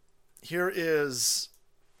 here is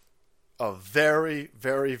a very,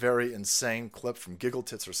 very, very insane clip from Giggle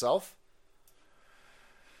Tits herself.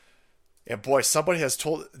 And boy, somebody has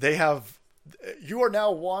told... You are now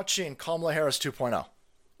watching Kamala Harris 2.0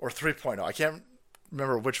 or 3.0. I can't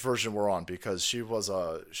remember which version we're on, because she was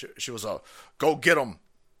a go get 'em.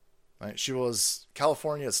 Right? She was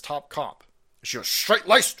California's top cop. She was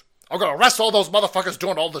straight-laced. I'm going to arrest all those motherfuckers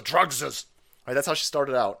doing all the drugs. Right? That's how she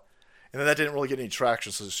started out. And then that didn't really get any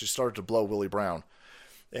traction, so she started to blow Willie Brown.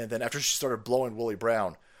 And then after she started blowing Willie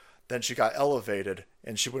Brown, then she got elevated,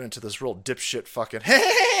 and she went into this real dipshit fucking...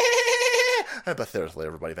 But there's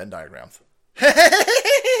everybody, Venn diagrams.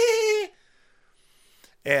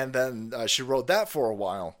 And then she rode that for a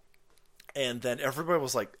while. And then everybody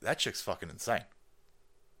was like, that chick's fucking insane.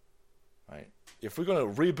 Right? If we're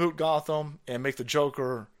going to reboot Gotham and make the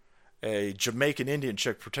Joker a Jamaican Indian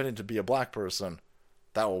chick pretending to be a black person,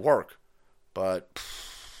 that will work. But,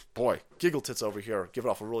 boy, Giggle Tits over here give it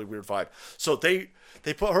off a really weird vibe. So they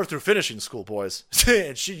put her through finishing school, boys.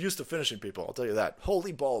 And she used to finishing people, I'll tell you that.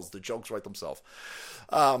 Holy balls, the jokes write themselves.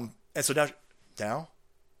 And so now,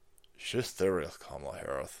 she's serious, Kamala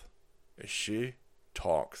Harris. She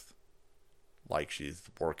talks like she's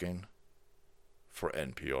working for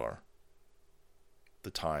NPR. The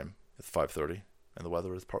time is 5:30, and the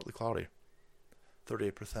weather is partly cloudy.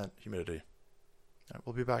 38% humidity. All right,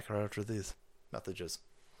 we'll be back right after these messages.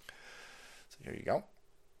 So here you go.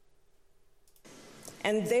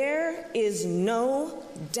 And there is no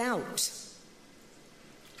doubt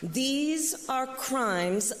these are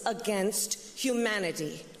crimes against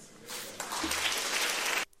humanity.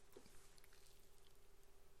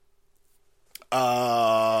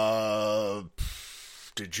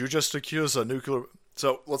 Did you just accuse a nuclear...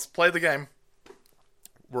 So let's play the game.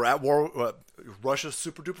 We're at war. Russia's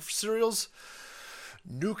super duper cereals.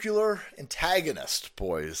 Nuclear antagonist,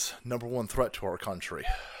 boys. Number one threat to our country.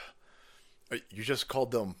 You just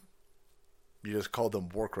called them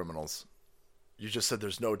war criminals. You just said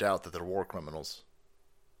there's no doubt that they're war criminals.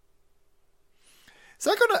 Is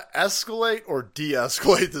that going to escalate or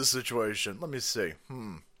de-escalate the situation? Let me see.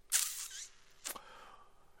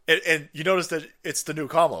 And you notice that it's the new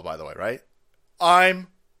Kamala, by the way, right? I'm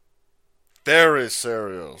very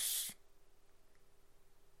serious.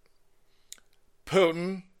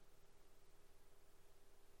 Putin,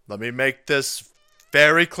 let me make this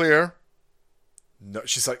very clear. No,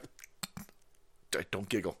 she's like, don't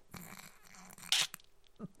giggle.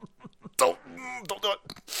 Don't do it.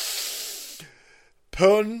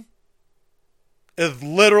 Putin is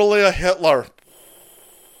literally a Hitler.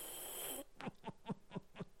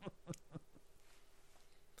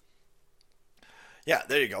 Yeah,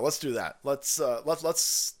 there you go. Let's do that. Let's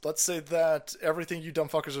say that everything you dumb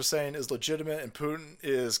fuckers are saying is legitimate, and Putin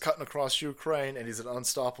is cutting across Ukraine, and he's an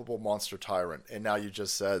unstoppable monster tyrant. And now you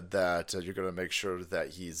just said that you're going to make sure that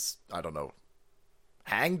he's, I don't know,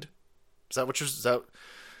 hanged. Is that what you're? Is that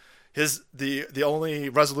the only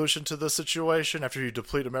resolution to this situation after you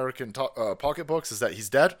deplete American pocketbooks is that he's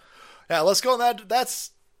dead? Yeah, let's go on that.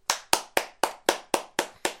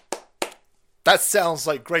 That sounds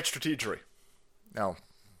like great strategy. Now,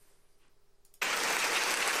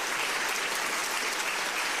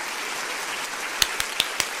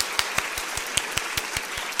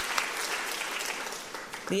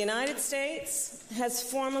 the United States has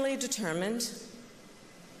formally determined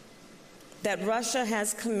that Russia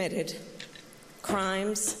has committed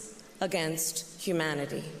crimes against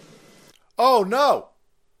humanity. Oh no,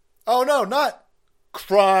 not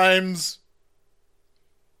crimes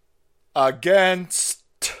against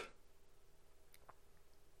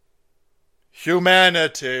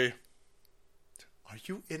humanity. Are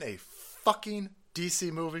you in a fucking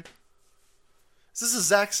DC movie? Is this a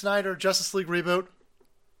Zack Snyder Justice League reboot?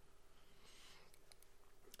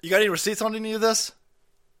 You got any receipts on any of this?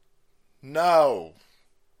 No.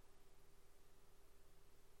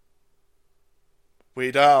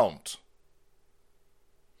 We don't.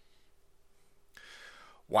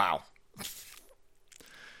 Wow.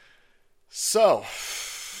 So,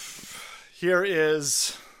 here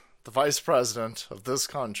is the vice president of this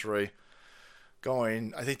country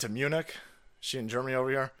going, I think, to Munich. Is she in Germany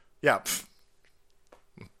over here? Yeah.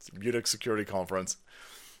 It's Munich Security Conference.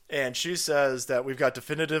 And she says that we've got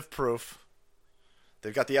definitive proof.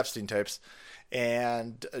 They've got the Epstein tapes.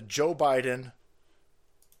 And Joe Biden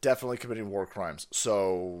definitely committing war crimes.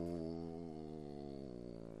 So,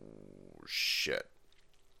 shit.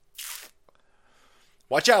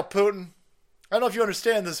 Watch out, Putin. I don't know if you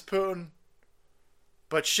understand this, Putin.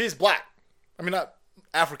 But she's black. I mean, not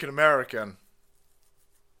African American.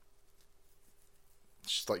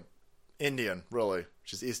 She's like Indian, really.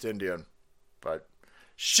 She's East Indian. But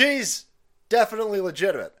she's definitely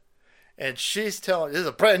legitimate. And she's telling, this is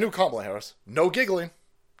a brand new Kamala Harris. No giggling.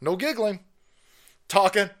 No giggling.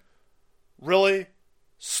 Talking really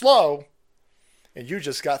slow. And you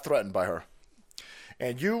just got threatened by her.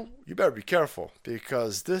 And you better be careful.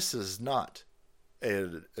 Because this is not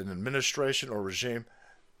an administration or regime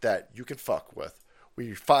that you can fuck with.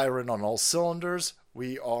 We firing on all cylinders.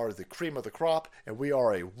 We are the cream of the crop, and we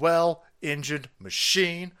are a well-engined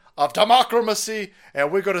machine of democracy,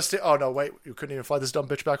 and we're going to stay... Oh, no, wait. You couldn't even fly this dumb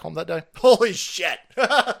bitch back home that day? Holy shit.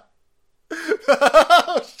 Oh,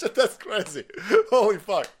 shit, that's crazy. Holy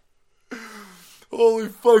fuck. Holy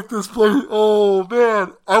fuck, this place... Oh,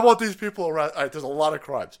 man. I want these people around... All right, there's a lot of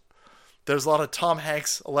crimes. There's a lot of Tom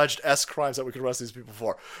Hanks alleged S crimes that we could arrest these people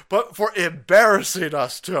for. But for embarrassing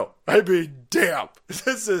us, too. I mean, damn.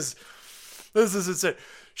 This is insane.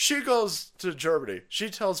 She goes to Germany.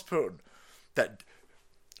 She tells Putin that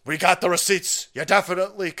we got the receipts. You're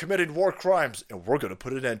definitely committing war crimes, and we're going to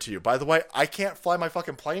put an end to you. By the way, I can't fly my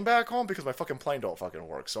fucking plane back home because my fucking plane don't fucking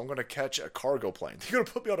work. So I'm going to catch a cargo plane. You're going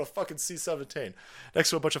to put me on a fucking C-17 next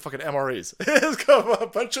to a bunch of fucking MREs. It's got a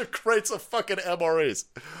bunch of crates of fucking MREs.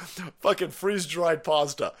 Fucking freeze-dried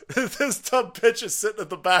pasta. This dumb bitch is sitting in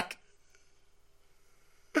the back.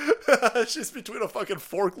 She's between a fucking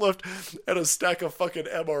forklift and a stack of fucking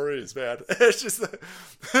MREs, man. It's just,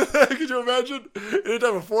 could you imagine?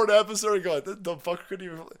 Anytime a foreign adversary going, this dumb fucker couldn't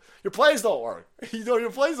even, your planes don't work. You know,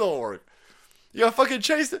 your planes don't work. You got fucking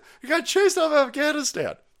chased, you got chased out of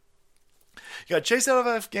Afghanistan. You got chased out of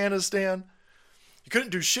Afghanistan. You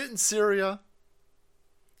couldn't do shit in Syria.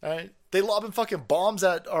 Alright? They lobbing fucking bombs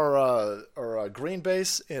at our green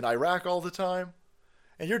base in Iraq all the time.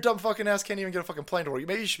 And your dumb fucking ass can't even get a fucking plane to work.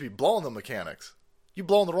 Maybe you should be blowing the mechanics. You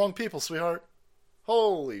blowing the wrong people, sweetheart.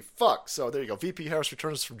 Holy fuck. So there you go. VP Harris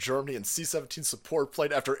returns from Germany and C-17 support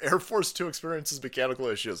plane after Air Force 2 experiences mechanical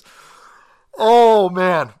issues. Oh,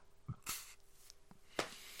 man.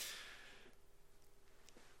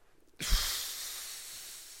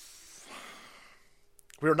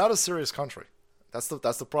 We are not a serious country. That's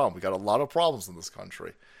the problem. We got a lot of problems in this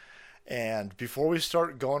country. And before we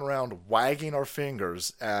start going around wagging our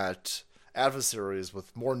fingers at adversaries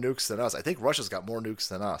with more nukes than us, I think Russia's got more nukes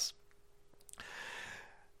than us.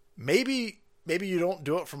 Maybe you don't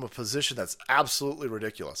do it from a position that's absolutely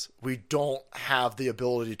ridiculous. We don't have the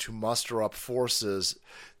ability to muster up forces.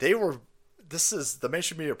 This is the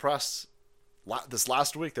mainstream media press. This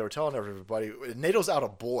last week, they were telling everybody, NATO's out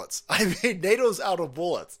of bullets. I mean, NATO's out of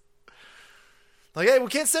bullets. Like, hey, we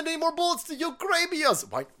can't send any more bullets to Ukraine.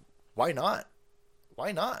 Why not?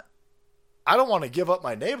 Why not? I don't want to give up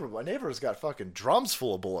my neighbor. My neighbor's got fucking drums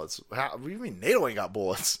full of bullets. What do you mean NATO ain't got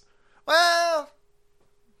bullets? Well,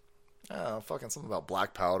 I don't know, fucking something about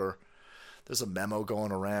black powder. There's a memo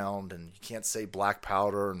going around, and you can't say black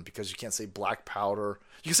powder, and because you can't say black powder,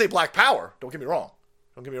 you can say black power. Don't get me wrong.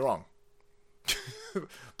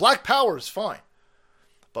 Black power is fine.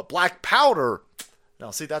 But black powder,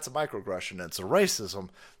 now see, that's a microaggression and it's a racism.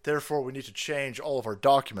 Therefore, we need to change all of our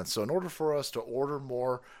documents. So in order for us to order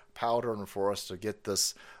more powder and for us to get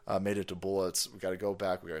this made into bullets, we got to go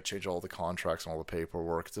back. We got to change all the contracts and all the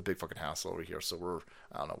paperwork. It's a big fucking hassle over here. So we're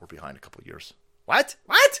behind a couple of years. What?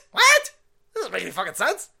 This doesn't make any fucking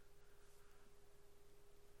sense.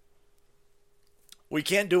 We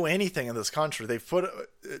can't do anything in this country. They put...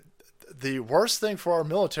 the worst thing for our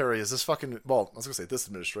military is this fucking... Well, I was going to say this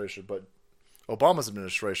administration, but Obama's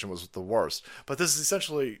administration was the worst. But this is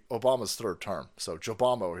essentially Obama's third term. So Joe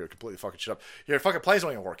Obama over here completely fucking shit up. Your fucking planes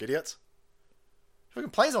don't even work, idiots. Fucking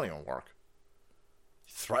planes don't even work.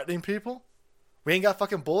 Threatening people? We ain't got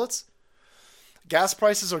fucking bullets? Gas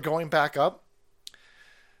prices are going back up.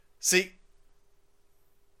 See,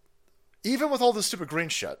 even with all this stupid green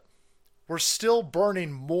shit, we're still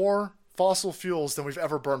burning more fossil fuels than we've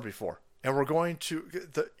ever burned before. And we're going to...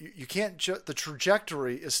 the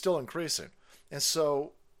trajectory is still increasing. And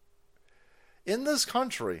so, in this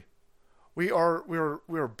country, we are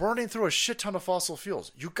burning through a shit ton of fossil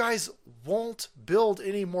fuels. You guys won't build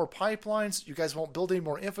any more pipelines. You guys won't build any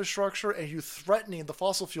more infrastructure. And you threatening the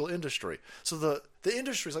fossil fuel industry. So the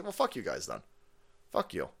industry's like, well, fuck you guys then.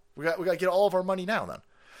 Fuck you. We got to get all of our money now then.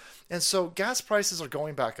 And so gas prices are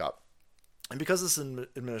going back up. And because this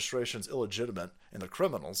administration's illegitimate and they're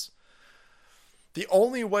criminals, the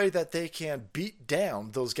only way that they can beat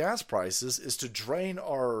down those gas prices is to drain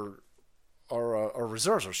our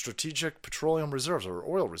reserves, our strategic petroleum reserves, our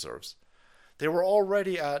oil reserves. They were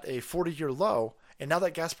already at a 40-year low, and now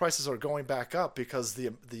that gas prices are going back up because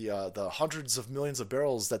the hundreds of millions of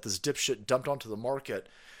barrels that this dipshit dumped onto the market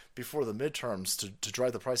before the midterms to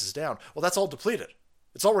drive the prices down, well, that's all depleted.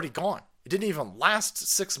 It's already gone. It didn't even last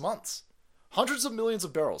 6 months. Hundreds of millions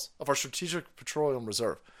of barrels of our strategic petroleum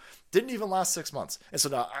reserve didn't even last 6 months. And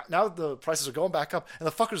so now the prices are going back up, and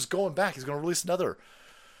the fucker's going back. He's going to release another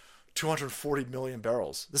 240 million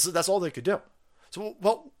barrels. That's all they could do. So,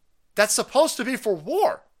 well, that's supposed to be for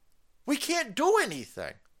war. We can't do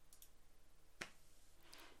anything.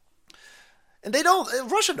 And they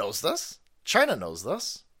don't. Russia knows this. China knows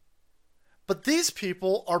this. But these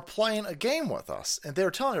people are playing a game with us, and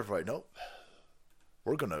they're telling everybody, no,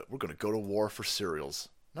 we're gonna go to war for cereals.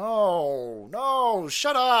 No,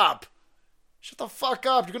 shut up. Shut the fuck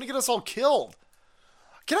up. You're gonna get us all killed.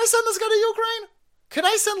 Can I send this guy to Ukraine? Can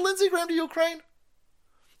I send Lindsey Graham to Ukraine?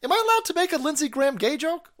 Am I allowed to make a Lindsey Graham gay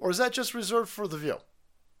joke, or is that just reserved for The View?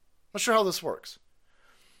 Not sure how this works.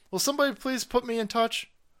 Will somebody please put me in touch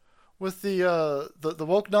with the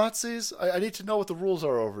woke Nazis? I need to know what the rules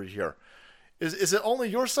are over here. Is it only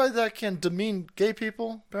your side that can demean gay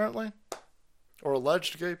people, apparently? Or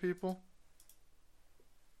alleged gay people?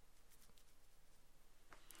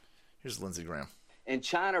 Here's Lindsey Graham. And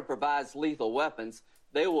China provides lethal weapons,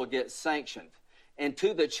 they will get sanctioned. And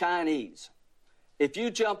to the Chinese, if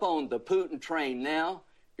you jump on the Putin train now,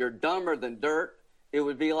 you're dumber than dirt. It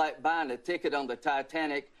would be like buying a ticket on the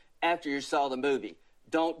Titanic after you saw the movie.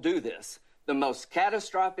 Don't do this. The most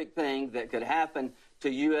catastrophic thing that could happen to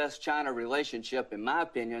U.S.-China relationship, in my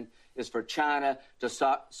opinion, is for China to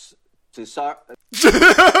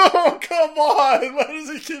Oh, come on! Why does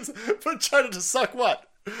he keep for China to suck what?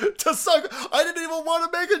 To suck? I didn't even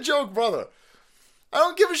want to make a joke, brother. I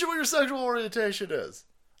don't give a shit what your sexual orientation is.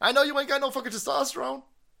 I know you ain't got no fucking testosterone.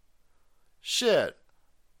 Shit.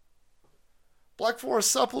 Black Forest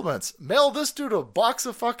supplements. Mail this dude a box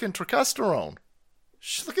of fucking testosterone.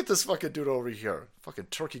 Look at this fucking dude over here. Fucking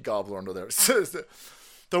turkey gobbler under there.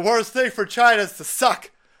 The worst thing for China is to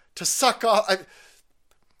suck. To suck off.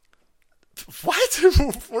 What?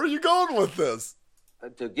 Where are you going with this?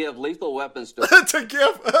 To give lethal weapons to...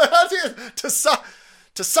 to suck.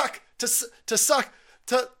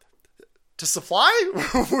 To supply?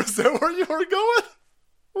 Was that where you were going?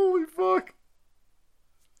 Holy fuck.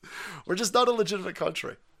 We're just not a legitimate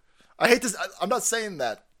country. I hate this. I'm not saying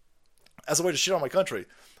that as a way to shit on my country.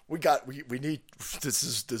 We need, this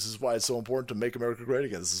is why it's so important to make America great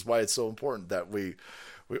again. This is why it's so important that we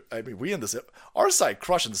in this, our side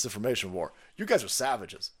crushing this information war. You guys are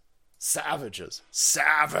savages. Savages.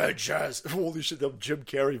 Holy shit, them Jim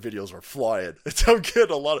Carrey videos are flying. I'm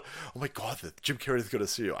getting a lot of, oh my God, Jim Carrey's going to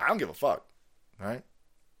see you. I don't give a fuck. Right?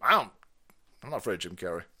 I'm not afraid of Jim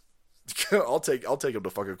Carrey. I'll take him to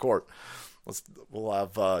fucking court. We'll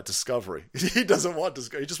have discovery. He doesn't want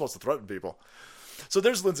discovery. He just wants to threaten people. So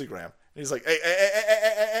there's Lindsey Graham. And he's like,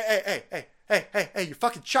 hey, you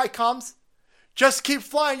fucking chi-coms. Just keep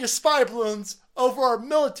flying your spy balloons over our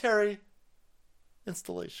military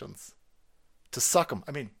installations. To suck them.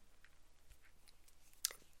 I mean,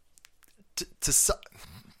 to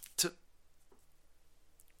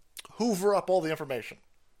hoover up all the information.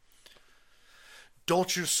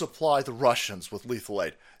 Don't you supply the Russians with lethal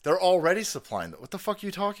aid? They're already supplying them. What the fuck are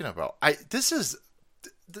you talking about?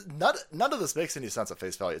 None of this makes any sense at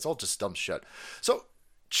face value. It's all just dumb shit. So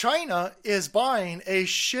China is buying a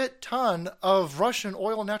shit ton of Russian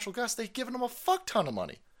oil and natural gas. They've given them a fuck ton of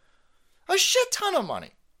money. A shit ton of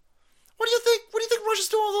money. What do you think? What do you think Russia's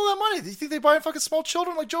doing with all that money? Do you think they buying fucking small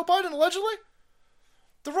children like Joe Biden, allegedly?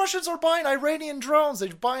 The Russians are buying Iranian drones. They're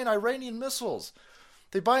buying Iranian missiles.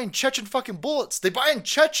 They're buying Chechen fucking bullets. They're buying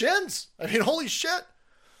Chechens. I mean, holy shit.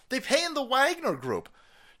 They're paying the Wagner Group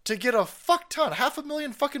to get a fuck ton,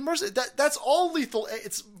 500,000 fucking mercenaries. That's all lethal aid.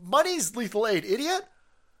 It's money's lethal aid, idiot.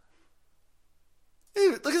 Hey,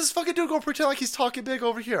 look at this fucking dude go pretend like he's talking big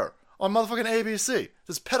over here on motherfucking ABC,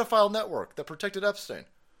 this pedophile network that protected Epstein.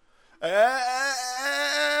 Hey,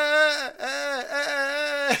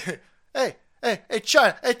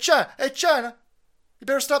 China, you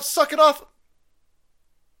better stop sucking off.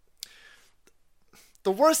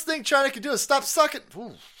 The worst thing China could do is stop sucking.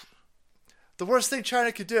 Ooh. The worst thing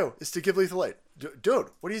China could do is to give lethal aid. Dude,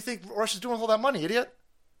 what do you think Russia's doing with all that money, idiot?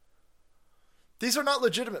 These are not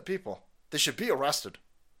legitimate people. They should be arrested.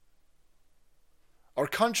 Our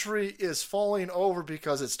country is falling over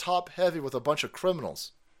because it's top heavy with a bunch of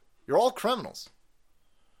criminals. You're all criminals.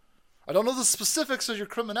 I don't know the specifics of your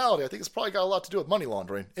criminality. I think it's probably got a lot to do with money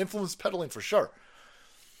laundering, influence peddling for sure.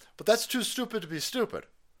 But that's too stupid to be stupid.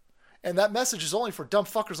 And that message is only for dumb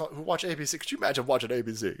fuckers who watch ABC. Could you imagine watching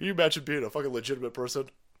ABC? Can you imagine being a fucking legitimate person?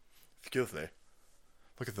 Excuse me.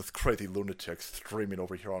 Look at this crazy lunatic streaming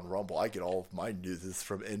over here on Rumble. I get all of my news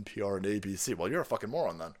from NPR and ABC. Well, you're a fucking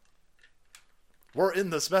moron then. We're in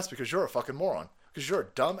this mess because you're a fucking moron. Because you're a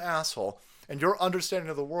dumb asshole. And your understanding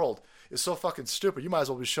of the world is so fucking stupid. You might as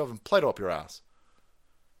well be shoving Play-Doh up your ass.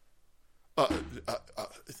 The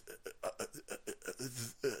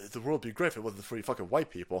world would be great if it wasn't for you fucking white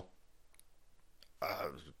people.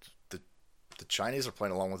 The Chinese are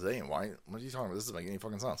playing along with it. Why? What are you talking about? This doesn't make any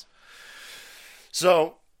fucking sense.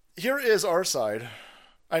 So here is our side.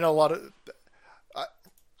 I know a lot of.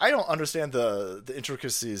 I don't understand the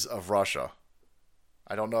intricacies of Russia.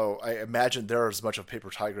 I don't know. I imagine they're as much of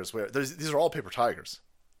paper tigers. These are all paper tigers.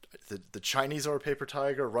 The Chinese are a paper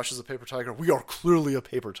tiger. Russia's a paper tiger. We are clearly a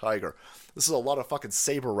paper tiger. This is a lot of fucking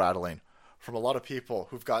saber rattling from a lot of people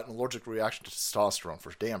who've got an allergic reaction to testosterone,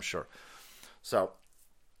 for damn sure. So,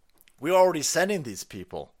 we're already sending these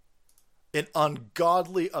people an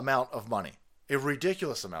ungodly amount of money, a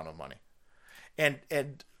ridiculous amount of money, and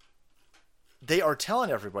they are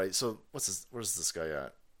telling everybody. So, where's this guy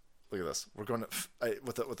at? Look at this. We're going to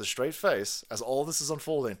with a straight face as all this is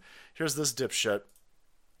unfolding. Here's this dipshit,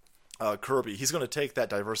 Kirby. He's going to take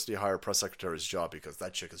that diversity hire press secretary's job because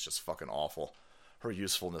that chick is just fucking awful. Her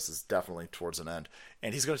usefulness is definitely towards an end.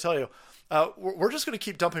 And he's going to tell you, we're just going to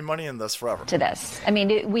keep dumping money in this forever. To this. I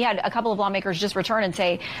mean, we had a couple of lawmakers just return and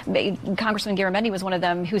say, Congressman Garamendi was one of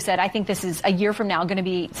them who said, I think this is a year from now going to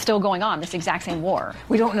be still going on, this exact same war.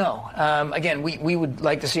 We don't know. Again, we would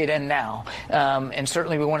like to see it end now. And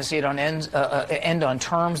certainly we want to see it end on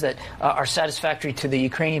terms that are satisfactory to the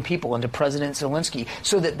Ukrainian people and to President Zelensky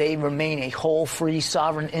so that they remain a whole, free,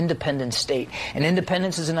 sovereign, independent state. And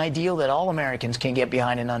independence is an ideal that all Americans can get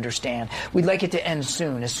behind and understand. We'd like it to end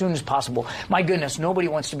soon, as soon as possible. My goodness, nobody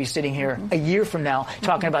wants to be sitting here a year from now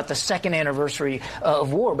talking about the second anniversary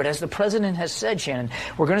of war. But as the president has said, Shannon,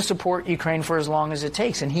 we're going to support Ukraine for as long as it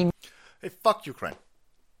takes. And he... Hey, fuck Ukraine.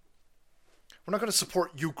 We're not going to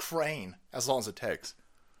support Ukraine as long as it takes.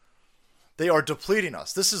 They are depleting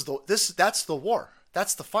us. That's the war.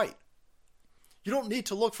 That's the fight. You don't need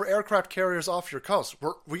to look for aircraft carriers off your coast.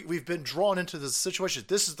 We've been drawn into this situation.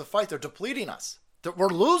 This is the fight. They're depleting us. We're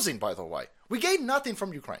losing, by the way. We gained nothing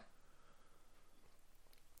from Ukraine.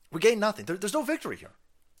 We gained nothing. There's no victory here.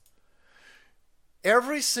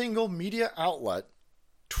 Every single media outlet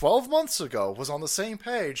 12 months ago was on the same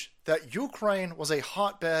page that Ukraine was a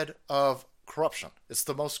hotbed of corruption. It's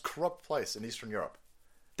the most corrupt place in Eastern Europe.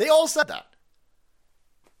 They all said that.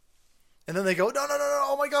 And then they go, no,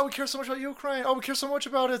 oh my God, we care so much about Ukraine. Oh, we care so much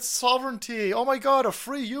about its sovereignty. Oh my God, a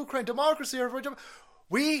free Ukraine, democracy. Everybody.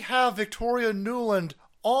 We have Victoria Nuland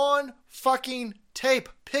on fucking tape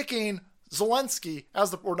picking Zelensky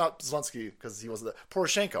as or not Zelensky, because he was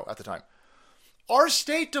Poroshenko at the time. Our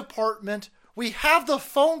State Department, we have the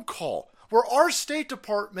phone call where our State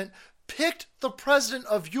Department picked the president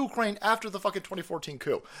of Ukraine after the fucking 2014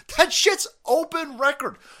 coup. That shit's open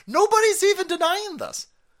record. Nobody's even denying this.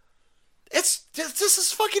 This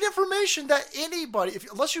is fucking information that anybody,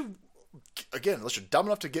 unless you're dumb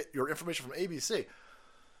enough to get your information from ABC,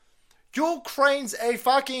 Ukraine's a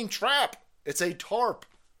fucking trap. It's a tarp.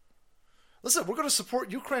 Listen, we're going to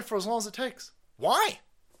support Ukraine for as long as it takes. Why?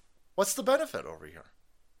 What's the benefit over here?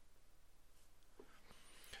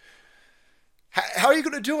 How are you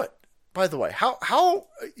going to do it? By the way, how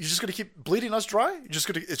you're just going to keep bleeding us dry? You're just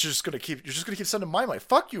going to keep sending my money.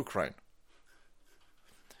 Fuck Ukraine.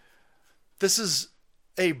 This is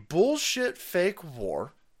a bullshit fake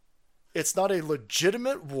war. It's not a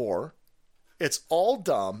legitimate war. It's all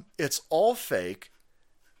dumb. It's all fake.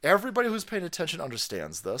 Everybody who's paying attention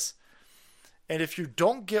understands this. And if you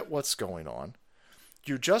don't get what's going on,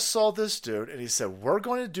 you just saw this dude and he said, we're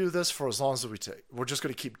going to do this for as long as we take. We're just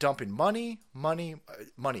going to keep dumping money,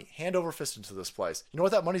 hand over fist into this place. You know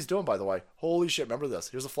what that money's doing, by the way? Holy shit, remember this.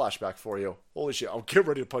 Here's a flashback for you. Holy shit, I'll get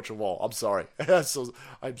ready to punch a wall. I'm sorry.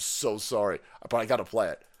 I'm so sorry, but I got to play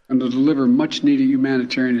it. And to deliver much needed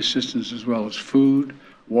humanitarian assistance as well as food,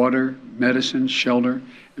 water, medicine, shelter,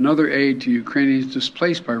 and other aid to Ukrainians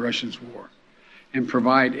displaced by Russia's war, and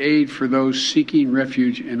provide aid for those seeking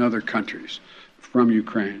refuge in other countries from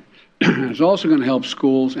Ukraine. It's also going to help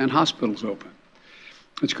schools and hospitals open.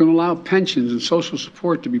 It's going to allow pensions and social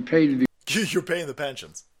support to be paid to the... You're paying the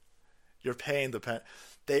pensions. You're paying the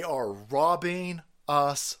They are robbing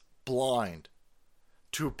us blind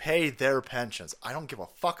to pay their pensions. I don't give a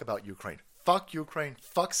fuck about Ukraine. Fuck Ukraine.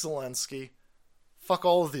 Fuck Zelensky. Fuck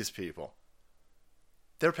all of these people.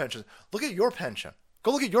 Their pensions. Look at your pension.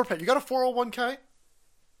 Go look at your pension. You got a 401k?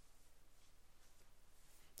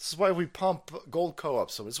 This is why we pump Goldco up.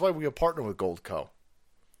 So this is why we partner with Goldco.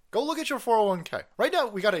 Go look at your 401k. Right now,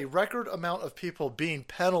 we got a record amount of people being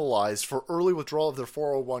penalized for early withdrawal of their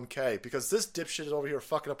 401k because this dipshit is over here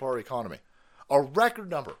fucking up our economy. A record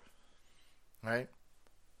number. Right?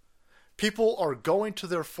 People are going to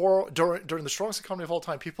their during the strongest economy of all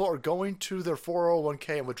time, people are going to their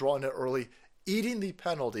 401k and withdrawing it early, eating the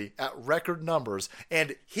penalty at record numbers,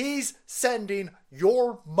 and he's sending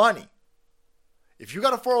your money. If you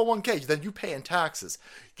got a 401k, then you paying taxes.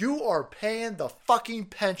 You are paying the fucking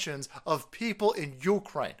pensions of people in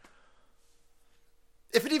Ukraine.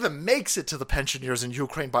 If it even makes it to the pensioners in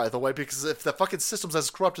Ukraine, by the way, because if the fucking system's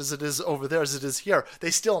as corrupt as it is over there as it is here,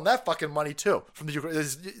 they steal that fucking money too from the Ukraine.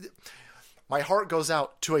 My heart goes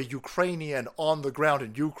out to a Ukrainian on the ground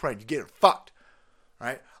in Ukraine. You get fucked,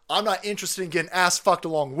 right? I'm not interested in getting ass fucked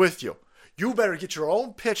along with you. You better get your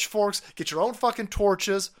own pitchforks, get your own fucking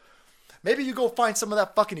torches. Maybe you go find some of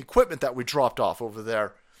that fucking equipment that we dropped off over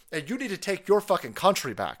there, and you need to take your fucking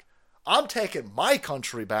country back. I'm taking my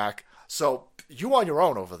country back, so you on your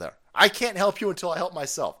own over there. I can't help you until I help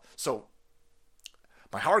myself. So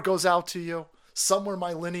my heart goes out to you. Somewhere in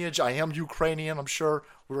my lineage, I am Ukrainian, I'm sure.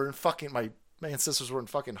 We were in fucking, my ancestors were in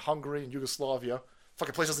fucking Hungary and Yugoslavia.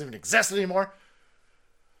 Fucking place doesn't even exist anymore.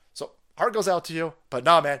 So heart goes out to you, but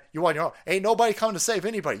nah, man, you on your own. Ain't nobody coming to save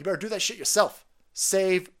anybody. You better do that shit yourself.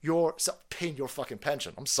 Save yourself. Pay your fucking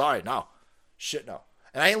pension. I'm sorry, no. Shit, no.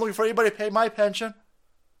 And I ain't looking for anybody to pay my pension.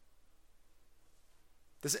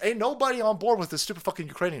 This ain't nobody on board with this stupid fucking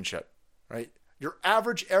Ukrainian shit, right? Your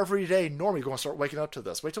average everyday normie going to start waking up to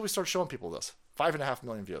this. Wait till we start showing people this. 5.5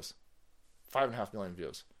 million views. 5.5 million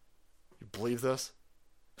views. You believe this?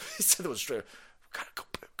 He said it was straight. We gotta go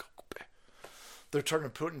back. They're turning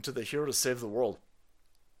Putin into the hero to save the world.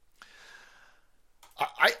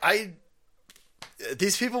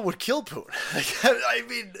 These people would kill Putin. I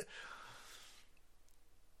mean,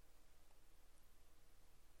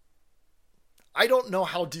 I don't know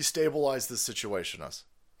how destabilized this situation is.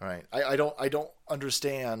 All right. I don't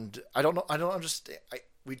understand. I don't understand.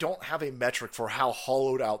 We don't have a metric for how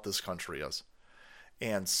hollowed out this country is.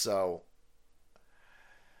 And so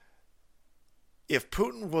if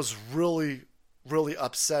Putin was really, really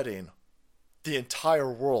upsetting the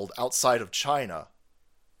entire world outside of China,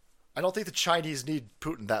 I don't think the Chinese need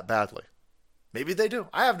Putin that badly. Maybe they do.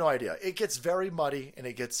 I have no idea. It gets very muddy and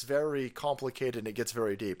it gets very complicated and it gets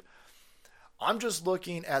very deep. I'm just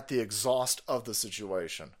looking at the exhaust of the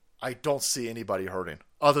situation. I don't see anybody hurting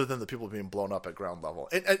other than the people being blown up at ground level.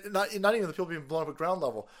 And not even the people being blown up at ground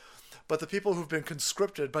level, but the people who've been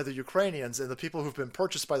conscripted by the Ukrainians and the people who've been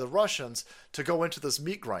purchased by the Russians to go into this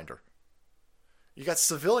meat grinder. You got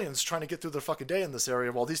civilians trying to get through their fucking day in this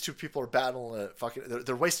area while these two people are battling it.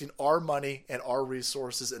 They're wasting our money and our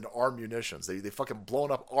resources and our munitions. They fucking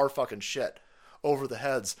blown up our fucking shit over the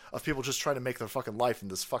heads of people just trying to make their fucking life in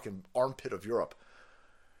this fucking armpit of Europe.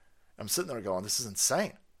 I'm sitting there going, this is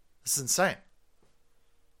insane. This is insane.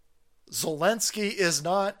 Zelensky is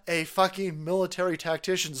not a fucking military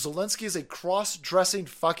tactician. Zelensky is a cross-dressing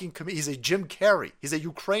fucking he's a Jim Carrey. He's a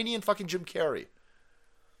Ukrainian fucking Jim Carrey.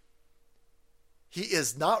 He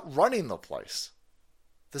is not running the place.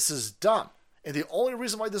 This is dumb. And the only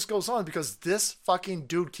reason why this goes on is because this fucking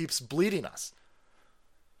dude keeps bleeding us.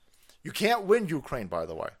 You can't win Ukraine, by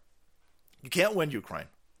the way. You can't win Ukraine.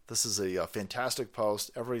 This is a fantastic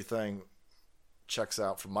post. Everything checks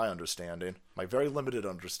out from my understanding, my very limited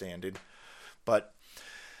understanding. But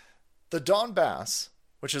the Donbass,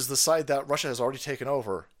 which is the side that Russia has already taken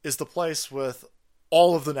over, is the place with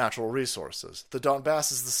all of the natural resources. The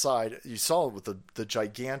Donbass is the side, you saw it with the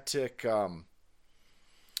gigantic, the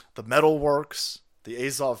metalworks, the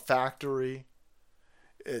Azov factory.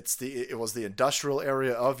 It was the industrial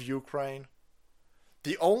area of Ukraine.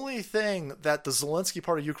 The only thing that the Zelensky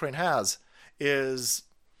part of Ukraine has is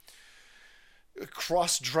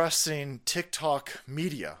cross-dressing TikTok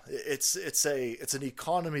media. It's an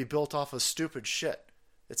economy built off of stupid shit.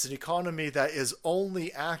 It's an economy that is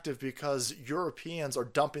only active because Europeans are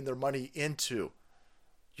dumping their money into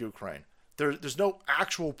Ukraine. There's no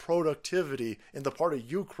actual productivity in the part of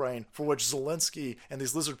Ukraine for which Zelensky and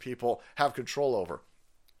these lizard people have control over.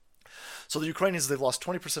 So the Ukrainians, they've lost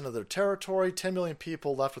 20% of their territory, 10 million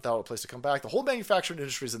people left without a place to come back. The whole manufacturing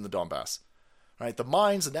industry is in the Donbass. Right? The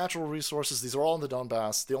mines, the natural resources, these are all in the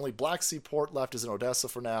Donbass. The only Black Sea port left is in Odessa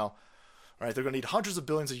for now. Right? They're going to need hundreds of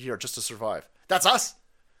billions a year just to survive. That's us.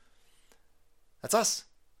 That's us.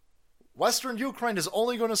 Western Ukraine is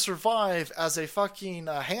only going to survive as a fucking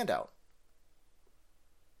handout.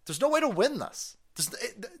 There's no way to win this.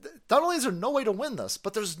 Not only is there no way to win this,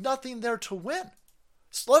 but there's nothing there to win.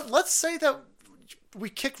 So let's say that we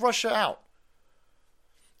kick Russia out,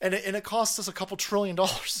 and it costs us a couple $1 trillion.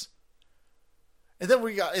 And then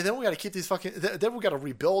we got to keep these fucking. Then we got to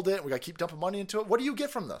rebuild it. We got to keep dumping money into it. What do you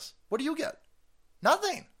get from this? What do you get?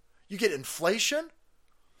 Nothing. You get inflation.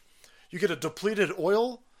 You get a depleted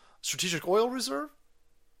strategic oil reserve.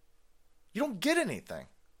 You don't get anything.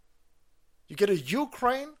 You get a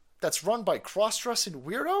Ukraine that's run by cross-dressing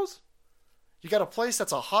weirdos. You got a place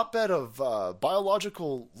that's a hotbed of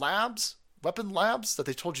biological labs, weapon labs that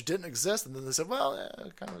they told you didn't exist, and then they said, well,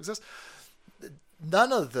 it kind of exists.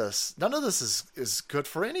 None of this is good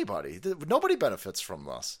for anybody. Nobody benefits from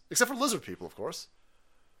this, except for lizard people, of course.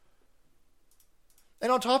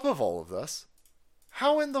 And on top of all of this,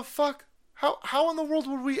 how in the world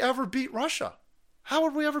would we ever beat Russia? How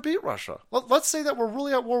would we ever beat Russia? Let's say that we're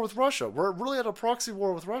really at war with Russia. We're really at a proxy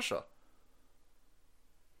war with Russia.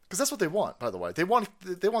 Because that's what they want, by the way. They want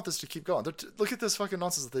this to keep going. Look at this fucking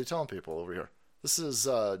nonsense that they're telling people over here. This is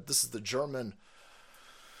the German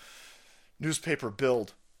newspaper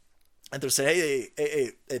Bild, and they're saying,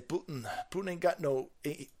 hey, Putin ain't got no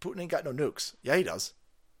nukes. Yeah, he does.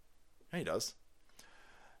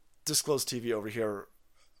 Disclosed TV over here.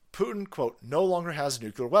 Putin, quote, no longer has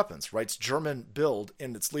nuclear weapons, writes German Bild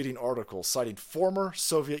in its leading article, citing former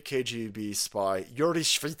Soviet KGB spy Yuri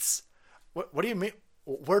Shvets. What do you mean?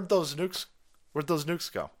 Where'd those nukes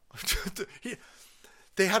go?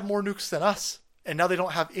 They had more nukes than us, and now they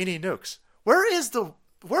don't have any nukes. Where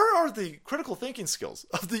are the critical thinking skills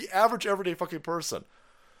of the average everyday fucking person?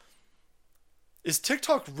 Is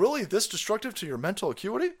TikTok really this destructive to your mental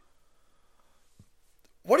acuity?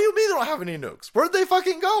 What do you mean they don't have any nukes? Where'd they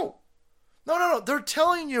fucking go? No. They're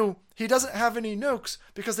telling you he doesn't have any nukes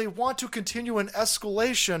because they want to continue an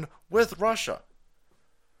escalation with Russia.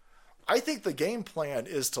 I think the game plan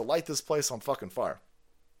is to light this place on fucking fire.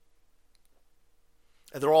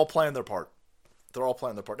 And they're all playing their part.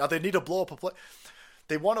 Now they need to blow up a place.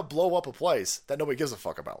 They want to blow up a place that nobody gives a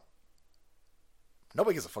fuck about.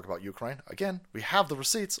 Nobody gives a fuck about Ukraine. Again, we have the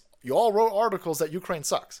receipts. You all wrote articles that Ukraine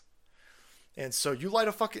sucks. And so you light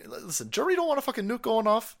a fucking... Listen, Germany don't want a fucking nuke going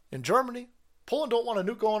off in Germany. Poland don't want a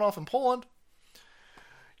nuke going off in Poland.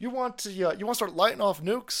 You want to start lighting off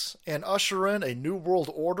nukes and usher in a new world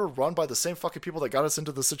order run by the same fucking people that got us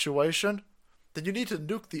into the situation? Then you need to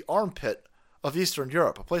nuke the armpit of Eastern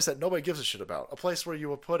Europe, a place that nobody gives a shit about. A place where you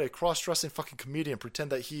would put a cross-dressing fucking comedian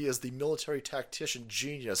pretend that he is the military tactician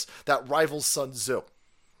genius that rivals Sun Tzu.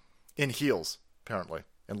 In heels, apparently.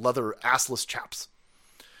 And leather assless chaps.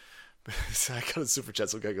 I got a super chat.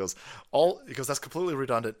 Some guy goes, that's completely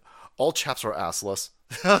redundant. All chaps are assless.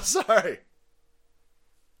 Sorry.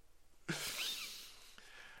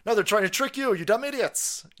 No, they're trying to trick you, you dumb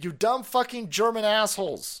idiots. You dumb fucking German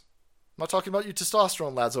assholes. I'm not talking about you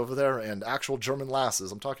testosterone lads over there and actual German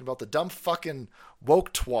lasses. I'm talking about the dumb fucking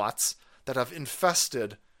woke twats that have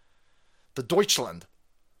infested the Deutschland.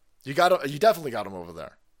 You definitely got them over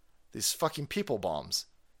there. These fucking people bombs.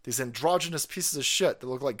 These androgynous pieces of shit that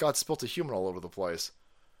look like God spilt a human all over the place.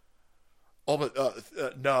 Oh,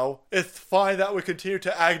 but no. It's fine that we continue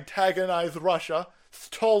to antagonize Russia. It's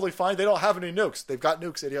totally fine. They don't have any nukes. They've got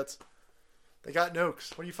nukes, idiots. They got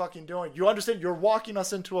nukes. What are you fucking doing? You understand? You're walking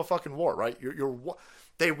us into a fucking war, right?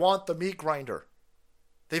 They want the meat grinder.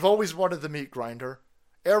 They've always wanted the meat grinder.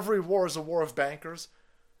 Every war is a war of bankers.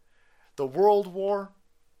 The World War,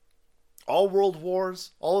 all world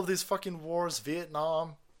wars, all of these fucking wars,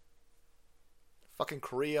 Vietnam, fucking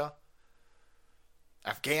Korea,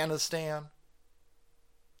 Afghanistan,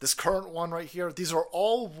 this current one right here, these are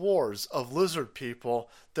all wars of lizard people.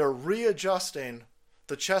 They're readjusting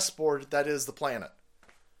the chessboard that is the planet.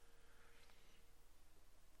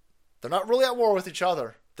 They're not really at war with each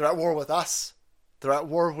other. They're at war with us. They're at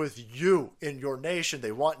war with you in your nation.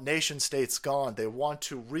 They want nation states gone. They want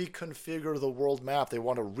to reconfigure the world map. They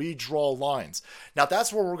want to redraw lines. Now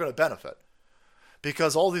that's where we're going to benefit.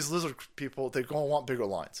 Because all these lizard people, they're going to want bigger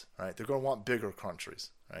lines, right? They're going to want bigger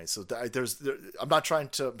countries, right? So I'm not trying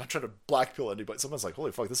to black pill anybody. Someone's like,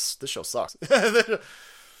 holy fuck, this show sucks.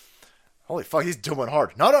 Holy fuck, he's doing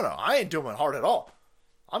hard. No, I ain't doing hard at all.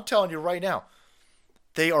 I'm telling you right now,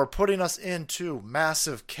 they are putting us into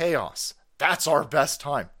massive chaos. That's our best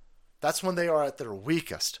time. That's when they are at their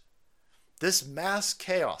weakest. This mass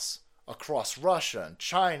chaos across Russia and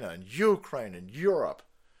China and Ukraine and Europe,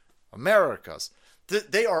 Americas,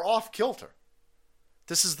 they are off kilter.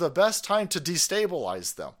 This is the best time to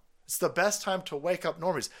destabilize them. It's the best time to wake up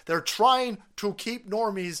normies. They're trying to keep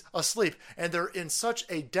normies asleep, and they're in such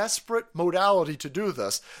a desperate modality to do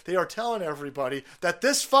this. They are telling everybody that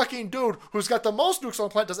this fucking dude who's got the most nukes on the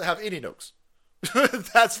planet doesn't have any nukes.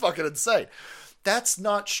 That's fucking insane. That's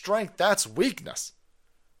not strength. That's weakness.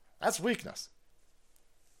 That's weakness.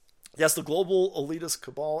 Yes, the global elitist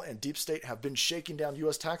cabal and deep state have been shaking down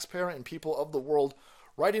U.S. taxpayer and people of the world.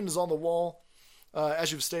 Writing is on the wall.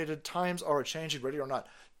 As you've stated, times are changing, ready or not.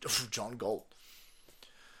 John Gold.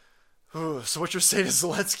 So what you're saying is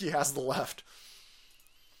Zelensky has the left.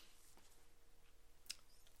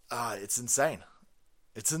 It's insane.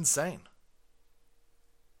 It's insane.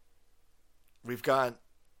 We've got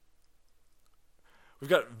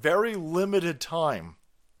very limited time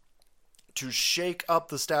to shake up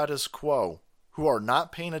the status quo who are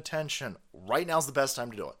not paying attention. Right now's the best time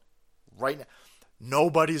to do it. Right now.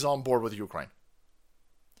 Nobody's on board with Ukraine.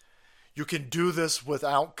 You can do this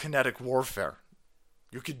without kinetic warfare.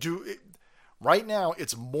 You could do it. Right now,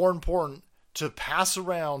 it's more important to pass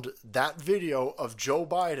around that video of Joe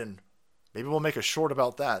Biden. Maybe we'll make a short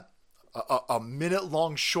about that. A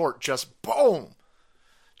minute-long short, just boom.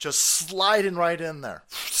 Just sliding right in there.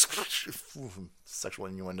 Sexual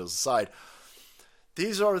innuendos aside.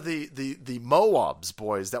 These are the Moabs,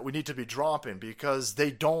 boys, that we need to be dropping because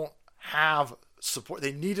they don't have support.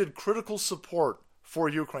 They needed critical support for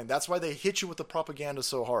Ukraine. That's why they hit you with the propaganda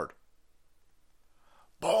so hard.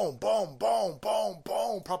 Boom, boom, boom, boom,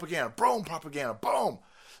 boom, propaganda, boom, propaganda, boom.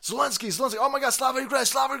 Zelensky, oh my God, Slava Ukraine,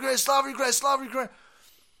 Slava Ukraine, Slava Ukraine, Slava Ukraine.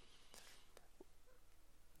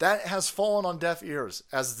 That has fallen on deaf ears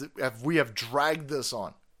as we have dragged this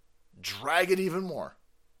on. Drag it even more.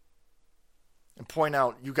 And point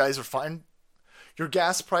out, you guys are fine. Your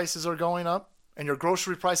gas prices are going up, and your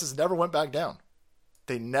grocery prices never went back down.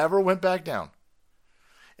 They never went back down.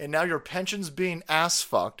 And now your pension's being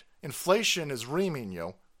ass-fucked. Inflation is reaming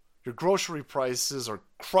you. Your grocery prices are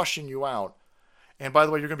crushing you out. And by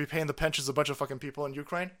the way, you're going to be paying the pensions of a bunch of fucking people in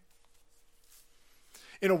Ukraine?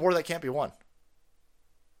 In a war that can't be won.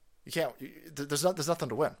 You can't. There's nothing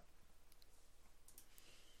to win.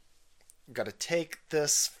 You've got to take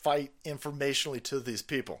this fight informationally to these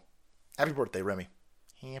people. Happy birthday, Remy.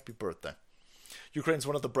 Happy birthday. Ukraine's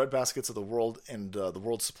one of the breadbaskets of the world and the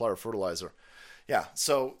world's supplier of fertilizer. Yeah,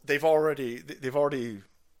 so they've already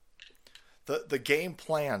the game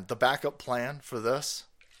plan, the backup plan for this,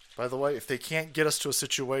 by the way, if they can't get us to a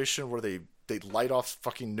situation where they light off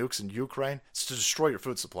fucking nukes in Ukraine, it's to destroy your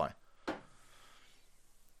food supply.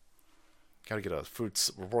 Gotta get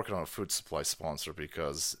we're working on a food supply sponsor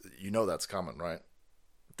because you know that's coming, right?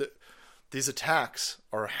 These attacks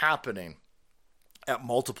are happening at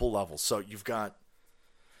multiple levels. So you've got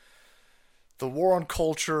the war on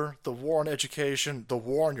culture, the war on education, the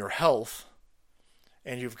war on your health,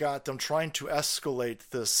 and you've got them trying to escalate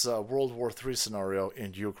this World War III scenario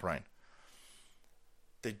in Ukraine.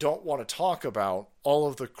 They don't want to talk about all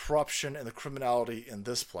of the corruption and the criminality in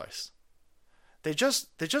this place. They just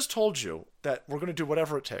told you that we're going to do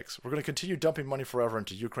whatever it takes. We're going to continue dumping money forever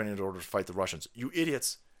into Ukraine in order to fight the Russians. You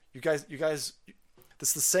idiots. You guys,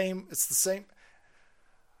 it's the same.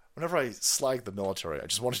 Whenever I slag the military, I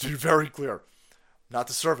just wanted to be very clear. Not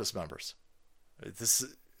the service members.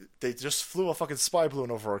 They just flew a fucking spy balloon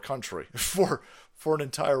over our country for an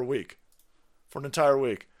entire week.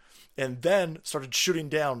 And then started shooting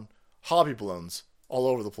down hobby balloons all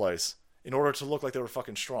over the place in order to look like they were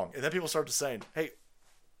fucking strong. And then people started saying, hey,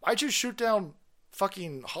 why'd you shoot down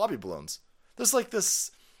fucking hobby balloons? There's like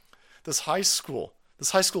this high school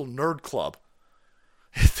nerd club.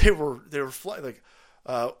 They were flying like,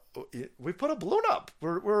 we put a balloon up.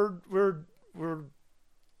 We're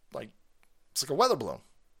like, it's like a weather balloon.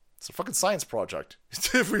 It's a fucking science project.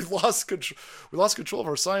 we lost control of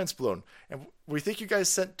our science balloon, and we think you guys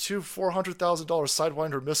sent two $400,000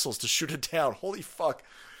 Sidewinder missiles to shoot it down. Holy fuck!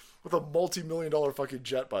 With a multi-million-dollar fucking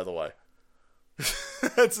jet, by the way.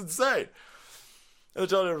 That's insane. And they're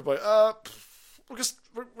telling everybody,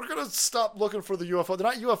 we're gonna stop looking for the UFO. They're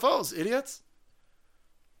not UFOs, idiots.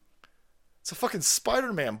 It's a fucking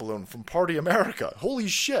Spider-Man balloon from Party America. Holy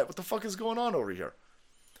shit! What the fuck is going on over here?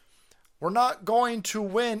 We're not going to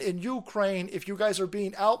win in Ukraine if you guys are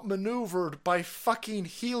being outmaneuvered by fucking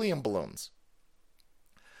helium balloons.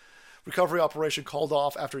 Recovery operation called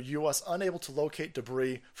off after U.S. unable to locate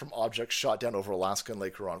debris from objects shot down over Alaska and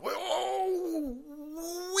Lake Huron. We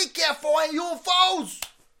can't find UFOs!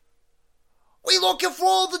 We looking for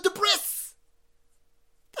all the debris!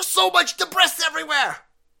 There's so much debris everywhere!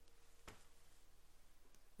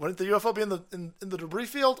 Wouldn't the UFO be in the debris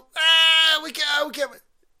field? We can't.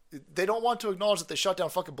 They don't want to acknowledge that they shot down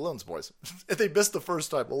fucking balloons, boys. If they missed the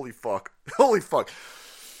first time, holy fuck.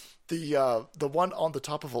 The one on the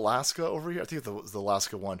top of Alaska over here, I think it was the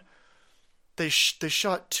Alaska one. They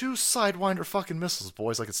shot two Sidewinder fucking missiles,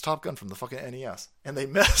 boys, like it's Top Gun from the fucking NES, and they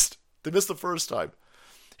missed. They missed the first time,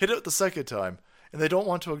 hit it the second time, and they don't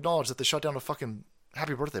want to acknowledge that they shot down a fucking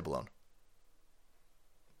happy birthday balloon.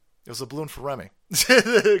 It was a balloon for Remy.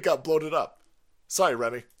 It got bloated up. Sorry,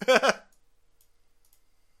 Remy.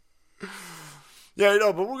 Yeah, I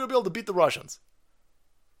know, but we're going to be able to beat the Russians.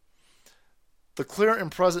 The clear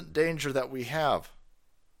and present danger that we have,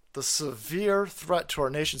 the severe threat to our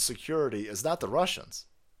nation's security is not the Russians.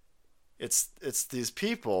 It's these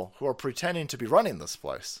people who are pretending to be running this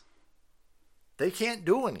place. They can't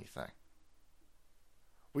do anything.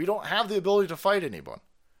 We don't have the ability to fight anyone.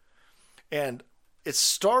 And it's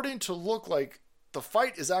starting to look like the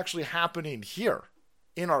fight is actually happening here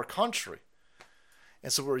in our country.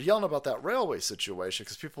 And so we're yelling about that railway situation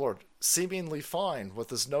because people are seemingly fine with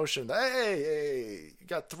this notion that, hey, you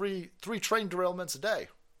got three train derailments a day.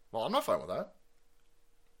 Well, I'm not fine with that.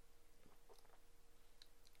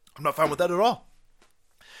 I'm not fine with that at all.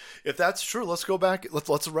 If that's true, let's go back.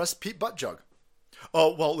 Let's arrest Pete Buttigieg.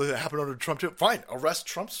 Oh, well, it happened under Trump too. Fine, arrest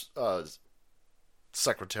Trump's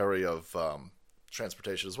Secretary of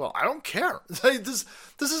Transportation as well. I don't care. This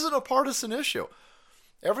isn't a partisan issue.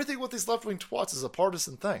 Everything with these left-wing twats is a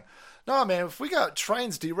partisan thing. No, man, if we got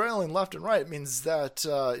trains derailing left and right, it means that,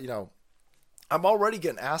 I'm already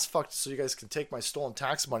getting ass-fucked so you guys can take my stolen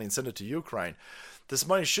tax money and send it to Ukraine. This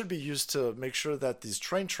money should be used to make sure that these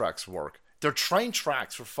train tracks work. They're train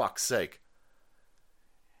tracks, for fuck's sake.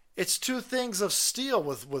 It's two things of steel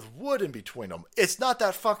with wood in between them. It's not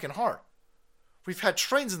that fucking hard. We've had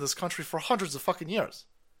trains in this country for hundreds of fucking years.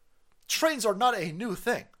 Trains are not a new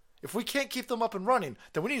thing. If we can't keep them up and running,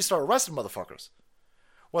 then we need to start arresting motherfuckers.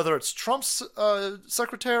 Whether it's Trump's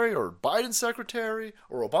secretary or Biden's secretary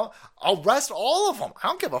or Obama, I'll arrest all of them. I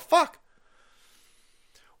don't give a fuck.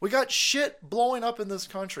 We got shit blowing up in this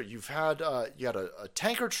country. You had a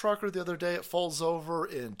tanker trucker the other day. It falls over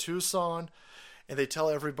in Tucson, and they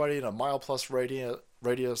tell everybody in a mile-plus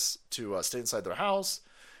radius to stay inside their house.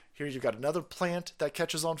 Here you've got another plant that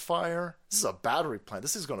catches on fire. This is a battery plant.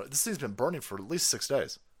 This thing's been burning for at least 6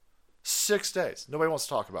 days. 6 days. Nobody wants to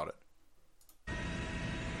talk about it.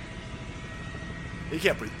 You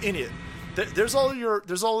can't breathe in it. There's all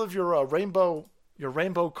of your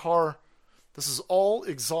rainbow car. This is all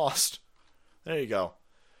exhaust. There you go.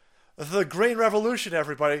 The green revolution,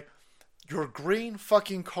 everybody. Your green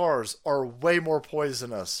fucking cars are way more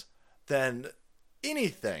poisonous than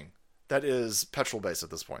anything that is petrol based at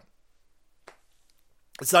this point.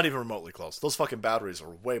 It's not even remotely close. Those fucking batteries are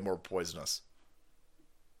way more poisonous.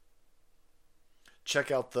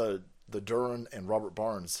 Check out the Duran and Robert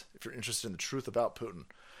Barnes if you're interested in the truth about Putin.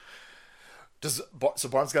 So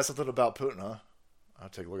Barnes got something about Putin, huh? I'll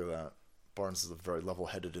take a look at that. Barnes is a very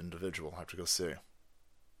level-headed individual. I'll have to go see.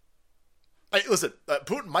 Hey, listen,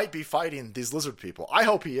 Putin might be fighting these lizard people. I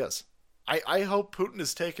hope he is. I hope Putin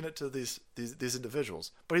is taking it to these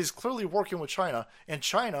individuals. But he's clearly working with China, and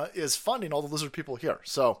China is funding all the lizard people here.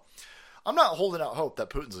 So I'm not holding out hope that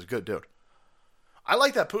Putin's a good dude. I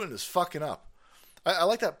like that Putin is fucking up. I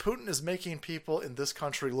like that Putin is making people in this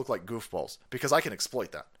country look like goofballs, because I can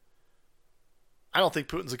exploit that. I don't think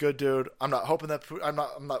Putin's a good dude. I'm not hoping that I'm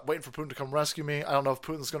not waiting for Putin to come rescue me. I don't know if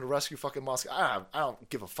Putin's going to rescue fucking Moscow. I don't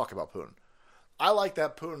give a fuck about Putin. I like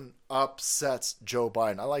that Putin upsets Joe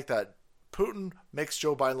Biden. I like that Putin makes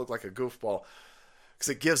Joe Biden look like a goofball, because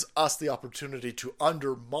it gives us the opportunity to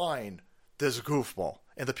undermine this goofball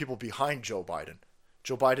and the people behind Joe Biden.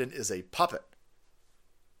 Joe Biden is a puppet.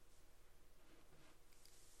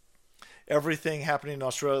 Everything happening in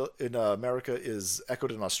Australia, in America, is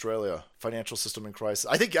echoed in Australia. Financial system in crisis.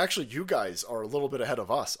 I think actually you guys are a little bit ahead of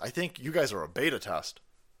us. I think you guys are a beta test.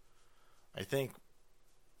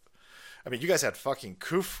 I mean, you guys had fucking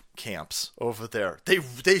coof camps over there. They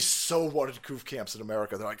so wanted coof camps in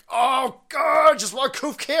America. They're like, oh God, just want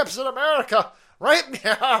coof camps in America right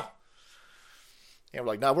now. And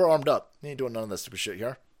we're like, nah, we're armed up. We ain't doing none of that stupid shit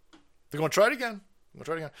here. They're going to try it again.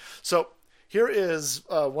 So here is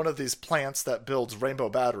one of these plants that builds rainbow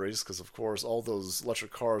batteries, because of course all those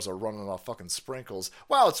electric cars are running off fucking sprinkles.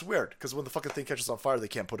 Wow, it's weird, because when the fucking thing catches on fire, they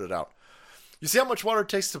can't put it out. You see how much water it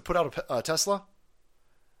takes to put out a Tesla?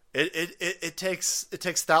 It takes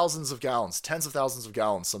thousands of gallons, tens of thousands of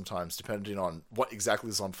gallons sometimes, depending on what exactly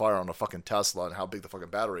is on fire on a fucking Tesla and how big the fucking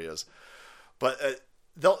battery is. But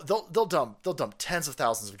they'll dump tens of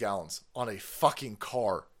thousands of gallons on a fucking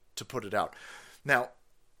car to put it out. Now,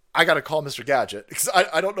 I got to call Mr. Gadget, because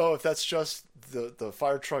I don't know if that's just the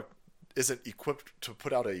fire truck isn't equipped to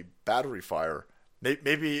put out a battery fire.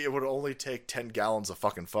 Maybe it would only take 10 gallons of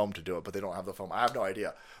fucking foam to do it, but they don't have the foam. I have no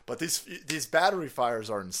idea. But these battery fires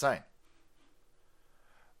are insane.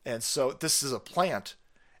 And so this is a plant,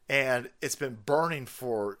 and it's been burning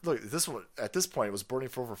for, look, this one, at this point, it was burning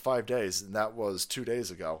for over 5 days, and that was 2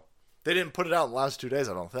 days ago. They didn't put it out in the last 2 days,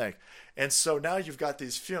 I don't think. And so now you've got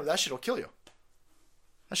these fumes. That shit will kill you.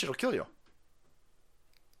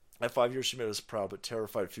 At 5 years, she made us proud, but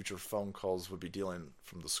terrified future phone calls would be dealing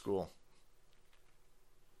from the school.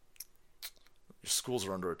 Your schools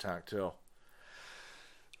are under attack, too.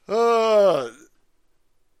 So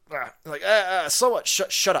what?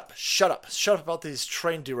 Shut up about these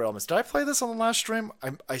train derailments. Did I play this on the last stream? I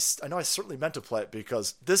know I certainly meant to play it,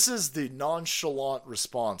 because this is the nonchalant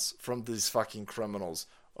response from these fucking criminals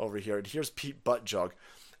over here. And here's Pete Buttjug.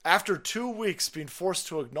 After 2 weeks being forced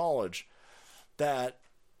to acknowledge that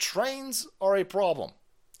trains are a problem.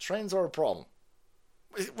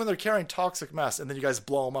 When they're carrying toxic mess, and then you guys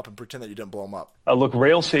blow them up and pretend that you didn't blow them up. Look,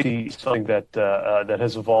 rail safety is something that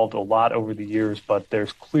has evolved a lot over the years, but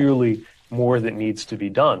there's clearly more that needs to be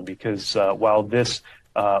done, because while this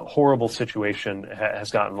horrible situation has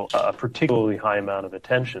gotten a particularly high amount of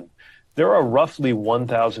attention, there are roughly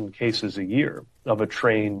 1,000 cases a year of a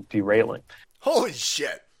train derailing. Holy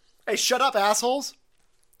shit. Hey, shut up, assholes.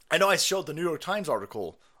 I know I showed the New York Times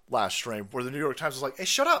article last stream where the New York Times was like, hey,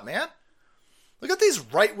 shut up, man. Look at these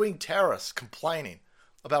right-wing terrorists complaining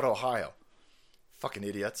about Ohio. Fucking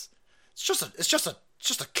idiots. It's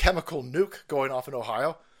just a chemical nuke going off in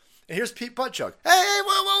Ohio. And here's Pete Buttjug. Hey,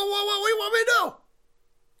 what do you want me to do?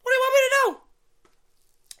 What do you want me to do?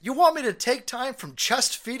 You want me to take time from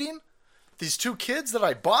chest feeding these 2 kids that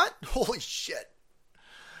I bought? Holy shit.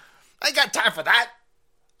 I ain't got time for that.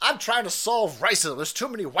 I'm trying to solve racism. There's too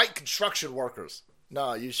many white construction workers.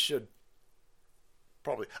 No, you should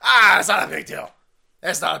probably. It's not a big deal.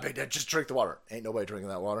 It's not a big deal. Just drink the water. Ain't nobody drinking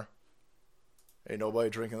that water. Ain't nobody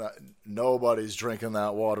drinking that. Nobody's drinking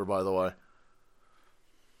that water, by the way.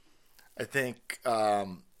 I think,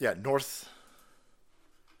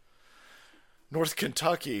 North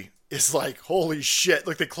Kentucky is like, holy shit.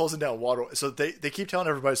 Look, they're closing down water. So they keep telling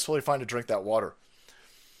everybody it's totally fine to drink that water.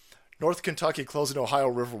 North Kentucky closing Ohio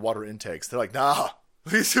River water intakes. They're like, nah,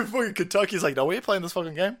 These people in Kentucky's like, no, we ain't playing this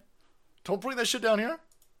fucking game. Don't bring that shit down here.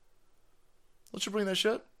 Don't you bring that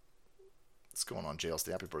shit? What's going on,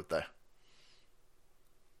 JLC? Happy birthday.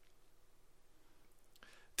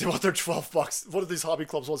 They want their $12. One of these hobby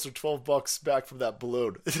clubs wants their $12 back from that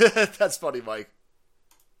balloon. That's funny, Mike.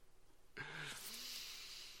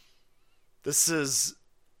 This is...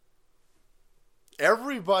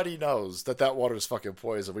 Everybody knows that water is fucking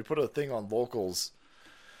poison. We put a thing on Locals,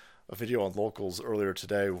 a video on Locals earlier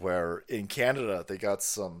today where in Canada they got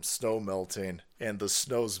some snow melting and the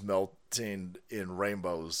snow's melting in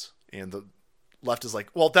rainbows. And the left is like,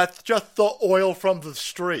 well, that's just the oil from the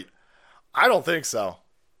street. I don't think so.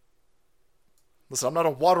 Listen, I'm not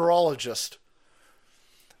a waterologist.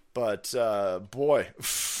 But, boy.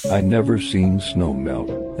 I never seen snow melt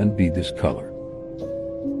and be this color.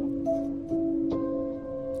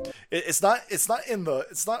 It's not in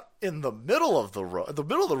the middle of the road. The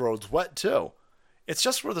middle of the road's wet too. It's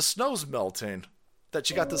just where the snow's melting that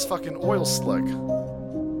you got this fucking oil slick.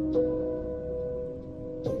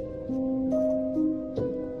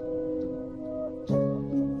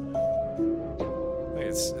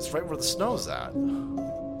 It's right where the snow's at.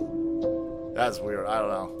 That's weird. I don't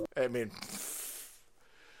know. I mean,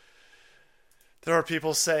 there are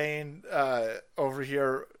people saying over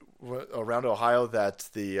here around Ohio that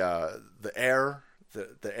the air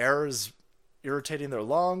is irritating their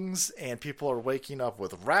lungs and people are waking up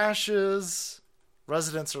with rashes.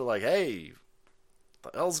 Residents are like, hey,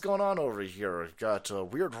 what the hell's going on over here? I've got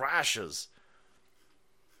weird rashes.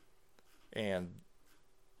 And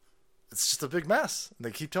it's just a big mess. And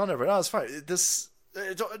they keep telling everybody, no, it's fine.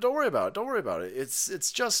 Don't worry about it. Don't worry about it.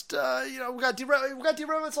 It's just, we got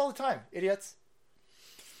derailments all the time, idiots.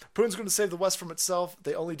 Putin's going to save the West from itself.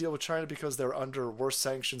 They only deal with China because they're under worse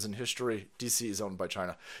sanctions in history. DC is owned by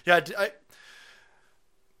China. Yeah,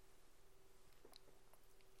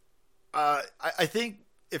 I think,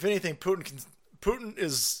 if anything,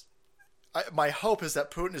 my hope is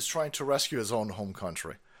that Putin is trying to rescue his own home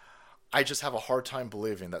country. I just have a hard time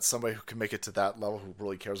believing that somebody who can make it to that level, who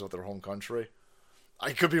really cares about their home country.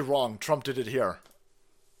 I could be wrong. Trump did it here.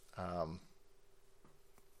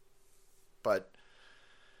 But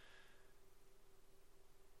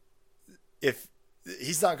if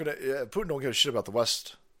he's not going to... Putin don't give a shit about the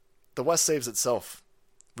West. The West saves itself.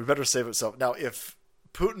 We better save itself. Now, if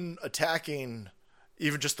Putin attacking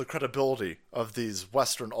even just the credibility of these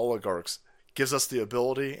Western oligarchs gives us the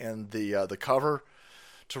ability and the cover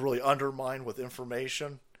to really undermine with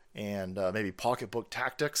information and maybe pocketbook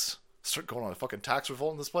tactics, start going on a fucking tax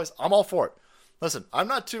revolt in this place, I'm all for it. Listen, I'm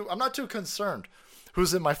not too concerned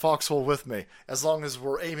who's in my foxhole with me, as long as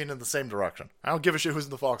we're aiming in the same direction. I don't give a shit who's in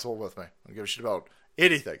the foxhole with me. I don't give a shit about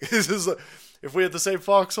anything. If we had the same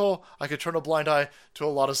foxhole, I could turn a blind eye to a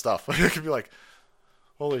lot of stuff. I could be like,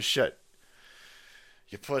 holy shit.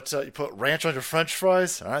 You put ranch on your French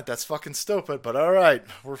fries? All right, that's fucking stupid, but all right,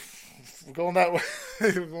 we're going that way.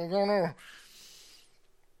 We're going over.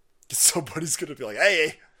 Somebody's gonna be like,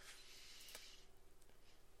 hey,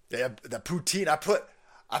 yeah, the poutine, I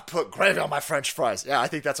put gravy on my French fries. Yeah, I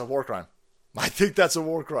think that's a war crime. I think that's a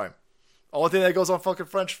war crime. Only thing that goes on fucking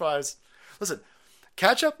French fries. Listen,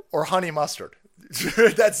 ketchup or honey mustard.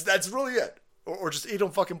 that's really it. Or just eat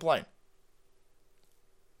them fucking plain.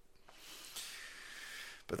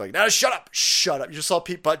 But like, now shut up. You just saw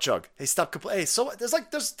Pete Buttigieg. Hey, stop complaining. Hey, so there's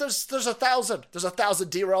 1,000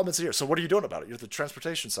 derailments here. So what are you doing about it? You're the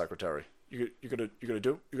transportation secretary. You're gonna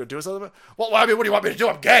do something about it? Well, I mean, what do you want me to do?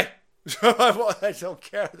 I'm gay. Well, I don't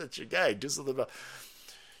care that you're gay. Do something about it.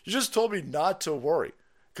 You just told me not to worry.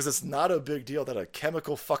 Because it's not a big deal that a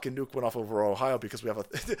chemical fucking nuke went off over Ohio because we have a...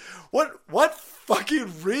 What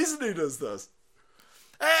fucking reasoning is this?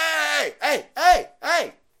 Hey!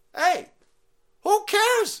 Who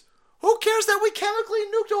cares? Who cares that we chemically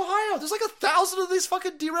nuked Ohio? There's like 1,000 of these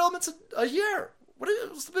fucking derailments a year.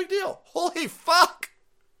 What's the big deal? Holy fuck!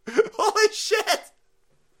 Holy shit!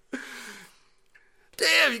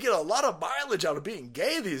 Damn, you get a lot of mileage out of being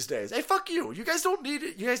gay these days. Hey, fuck you. You guys don't need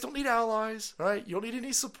it. You guys don't need allies, all right? You don't need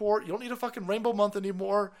any support. You don't need a fucking Rainbow Month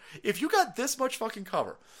anymore. If you got this much fucking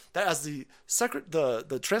cover, that as the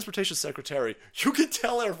transportation secretary, you can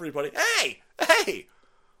tell everybody, hey,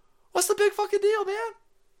 what's the big fucking deal, man?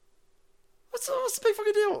 What's the big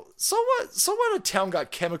fucking deal? So what? So what? A town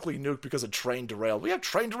got chemically nuked because a train derailed. We have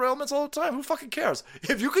train derailments all the time. Who fucking cares?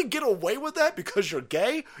 If you can get away with that because you're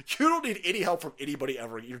gay, you don't need any help from anybody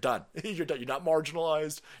ever. You're done. You're done. You're not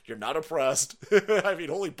marginalized. You're not oppressed. I mean,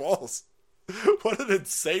 holy balls. What an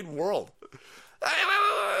insane world. Come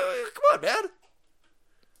on, man.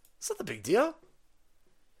 It's not the big deal.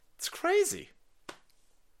 It's crazy.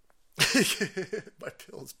 My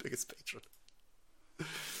Pillow's biggest patron.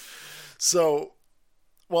 So,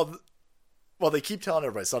 well, they keep telling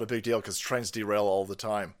everybody it's not a big deal because trains derail all the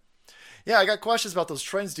time. Yeah, I got questions about those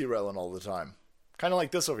trains derailing all the time. Kind of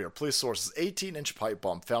like this over here. Police sources, 18-inch pipe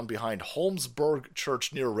bomb found behind Holmesburg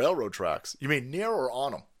Church near railroad tracks. You mean near or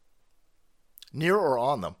on them? Near or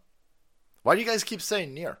on them? Why do you guys keep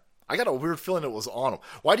saying near? I got a weird feeling it was on them.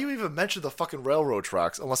 Why do you even mention the fucking railroad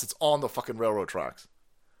tracks unless it's on the fucking railroad tracks?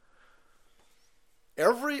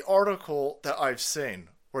 Every article that I've seen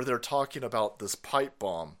where they're talking about this pipe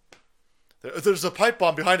bomb, there's a pipe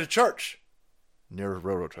bomb behind a church near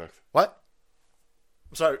railroad tracks. What?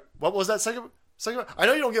 I'm sorry, what was that second? I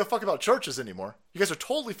know you don't give a fuck about churches anymore. You guys are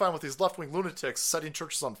totally fine with these left-wing lunatics setting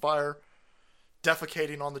churches on fire,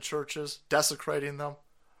 defecating on the churches, desecrating them.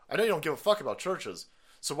 I know you don't give a fuck about churches.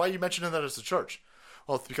 So why are you mentioning that it's a church?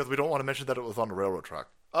 Well, it's because we don't want to mention that it was on the railroad track.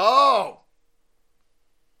 Oh!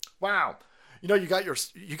 Wow. You know, you got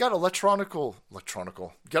electric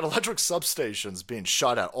substations being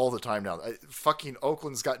shot at all the time now. Fucking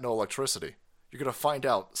Oakland's got no electricity. You're going to find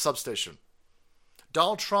out. Substation.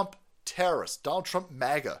 Donald Trump terrorist. Donald Trump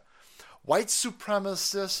MAGA. White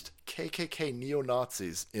supremacist KKK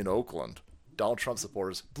neo-Nazis in Oakland. Donald Trump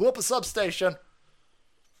supporters blew up a substation.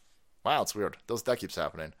 Wow, it's weird. That keeps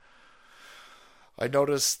happening. I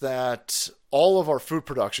noticed that all of our food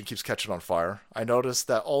production keeps catching on fire. I noticed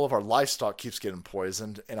that all of our livestock keeps getting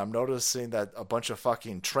poisoned. And I'm noticing that a bunch of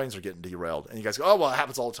fucking trains are getting derailed. And you guys go, oh, well, it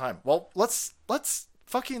happens all the time. Well, let's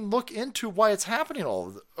fucking look into why it's happening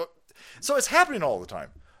so it's happening all the time.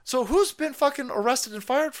 So who's been fucking arrested and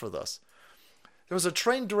fired for this? There was a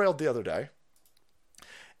train derailed the other day.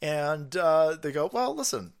 And they go, well,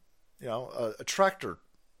 listen, a tractor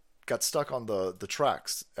got stuck on the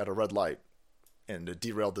tracks at a red light and it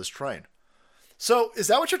derailed this train. So is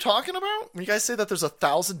that what you're talking about? When you guys say that there's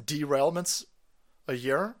 1,000 derailments a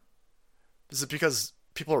year? Is it because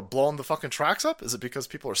people are blowing the fucking tracks up? Is it because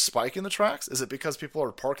people are spiking the tracks? Is it because people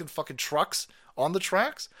are parking fucking trucks on the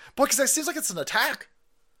tracks? Boy, because that seems like it's an attack.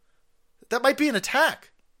 That might be an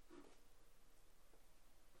attack.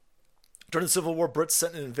 During the Civil War, Brits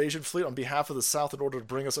sent an invasion fleet on behalf of the South in order to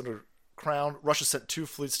bring us under crown. Russia sent 2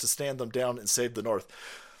 fleets to stand them down and save the North.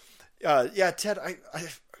 Yeah, Ted, I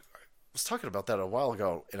was talking about that a while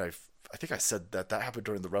ago, and I think I said that happened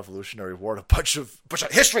during the Revolutionary War. And a bunch of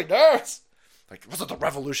history nerds, like, it wasn't the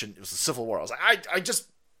Revolution, it was the Civil War. I was like,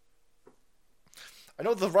 I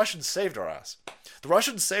know the Russians saved our ass. The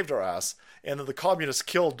Russians saved our ass, and then the communists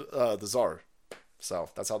killed the Tsar. So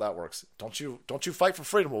that's how that works. Don't you fight for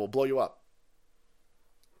freedom, or we'll blow you up.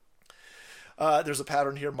 There's a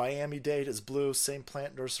pattern here. Miami-Dade is blue. Same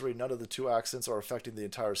plant nursery. None of the 2 accidents are affecting the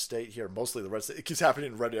entire state here. Mostly the red state. It keeps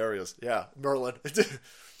happening in red areas. Yeah, Merlin.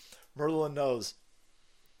 Merlin knows.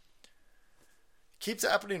 Keeps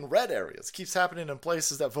happening in red areas. Keeps happening in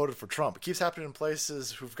places that voted for Trump. It keeps happening in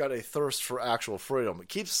places who've got a thirst for actual freedom. It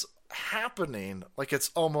keeps happening like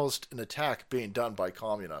it's almost an attack being done by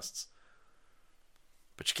communists.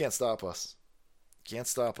 But you can't stop us. You can't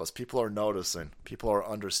stop us. People are noticing. People are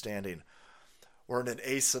understanding. We're in an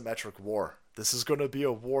asymmetric war. This is going to be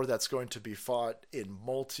a war that's going to be fought in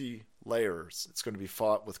multi-layers. It's going to be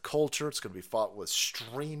fought with culture. It's going to be fought with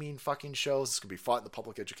streaming fucking shows. It's going to be fought in the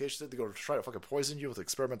public education. They're going to try to fucking poison you with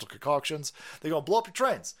experimental concoctions. They're going to blow up your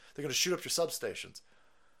trains. They're going to shoot up your substations.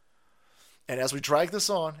 And as we drag this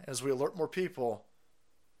on, as we alert more people,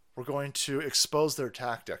 we're going to expose their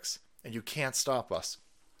tactics. And you can't stop us.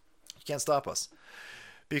 You can't stop us.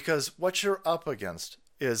 Because what you're up against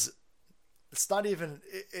is... It's not even,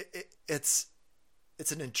 it's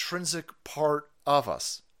an intrinsic part of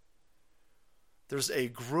us. There's a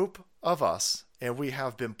group of us, and we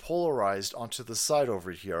have been polarized onto the side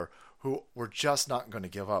over here, who we're just not going to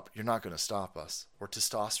give up. You're not going to stop us. We're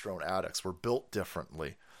testosterone addicts. We're built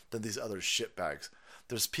differently than these other shitbags.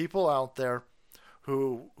 There's people out there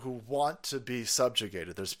who want to be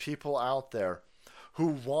subjugated. There's people out there who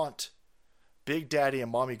want Big Daddy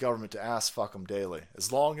and Mommy Government to ass fuck them daily,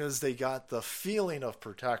 as long as they got the feeling of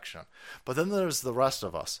protection. But then there's the rest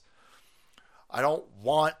of us. I don't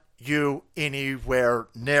want you anywhere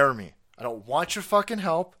near me. I don't want your fucking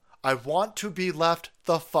help. I want to be left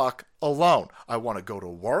the fuck alone. I want to go to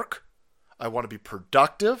work. I want to be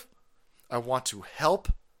productive. I want to help.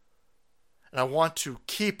 And I want to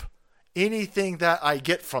keep anything that I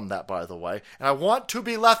get from that, by the way. And I want to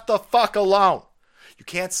be left the fuck alone. You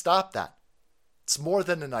can't stop that. It's more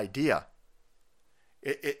than an idea.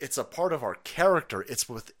 It's a part of our character. It's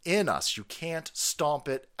within us. You can't stomp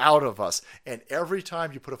it out of us. And every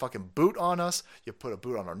time you put a fucking boot on us, you put a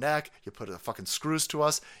boot on our neck, you put a fucking screws to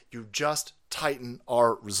us, you just tighten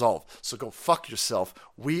our resolve. So go fuck yourself.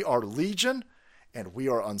 We are Legion, and we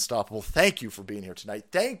are unstoppable. Thank you for being here tonight.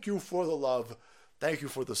 Thank you for the love. Thank you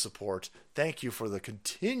for the support. Thank you for the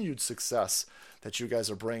continued success that you guys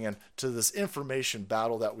are bringing to this information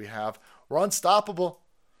battle that we have. We're unstoppable.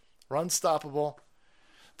 We're unstoppable.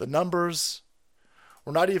 The numbers,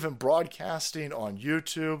 we're not even broadcasting on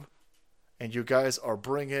YouTube, and you guys are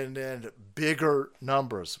bringing in bigger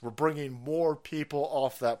numbers. We're bringing more people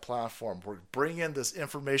off that platform. We're bringing this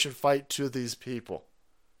information fight to these people.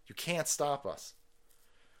 You can't stop us.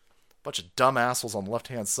 Bunch of dumb assholes on the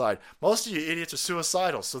left-hand side. Most of you idiots are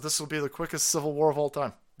suicidal, so this will be the quickest civil war of all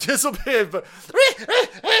time. This will be, but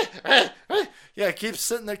yeah, keep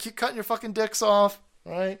sitting there, keep cutting your fucking dicks off,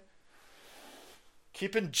 right?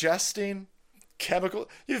 Keep ingesting chemical.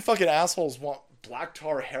 You fucking assholes want black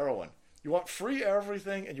tar heroin. You want free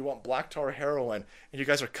everything, and you want black tar heroin, and you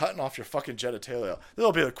guys are cutting off your fucking genitalia. This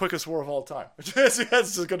will be the quickest war of all time. It's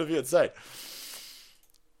just going to be insane.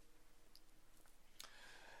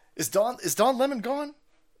 Is Don Lemon gone?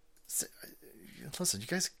 Listen, you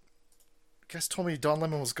guys told me Don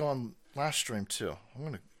Lemon was gone last stream too. I'm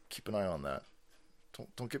going to keep an eye on that.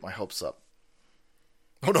 Don't get my hopes up.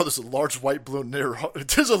 Oh no, there's a large white balloon near.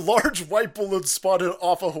 There's a large white balloon spotted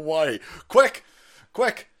off of Hawaii. Quick!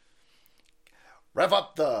 Rev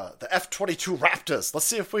up the F-22 Raptors. Let's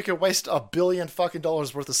see if we can waste $1 billion fucking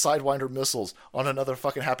dollars worth of Sidewinder missiles on another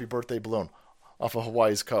fucking happy birthday balloon off of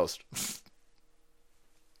Hawaii's coast.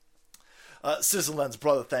 Citizen Lens,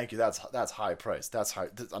 brother, thank you. That's high praise. That's high.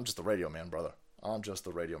 I'm just the radio man, brother. I'm just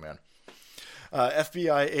the radio man.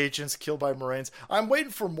 FBI agents killed by Marines. I'm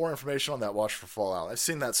waiting for more information on that Watch for Fallout. I've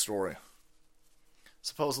seen that story.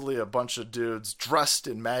 Supposedly a bunch of dudes dressed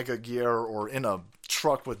in MAGA gear or in a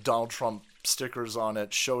truck with Donald Trump stickers on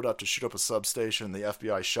it showed up to shoot up a substation. The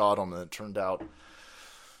FBI shot them, and it turned out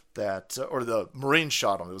that, or the Marines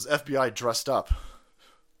shot them. It was FBI dressed up.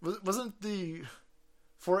 Wasn't the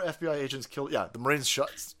 4 FBI agents killed? Yeah, the Marines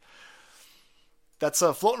shot. That's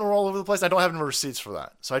floating all over the place. I don't have any receipts for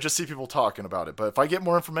that, so I just see people talking about it. But if I get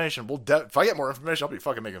more information, I'll be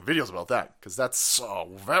fucking making videos about that, because that's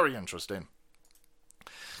so very interesting.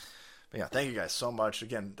 But yeah, thank you guys so much.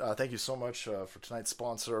 Again, thank you so much for tonight's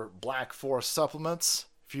sponsor, Black Forest Supplements.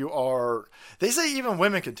 If you are, they say even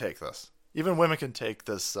women can take this. Even women can take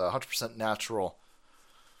this 100% natural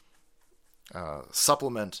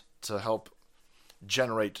supplement to help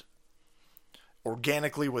generate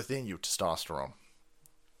organically within you testosterone.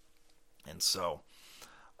 And so,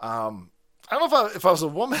 I don't know if I was a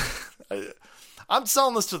woman. I'm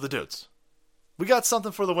selling this to the dudes. We got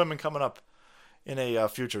something for the women coming up in a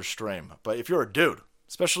future stream. But if you're a dude,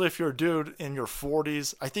 especially if you're a dude in your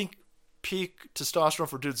 40s, I think peak testosterone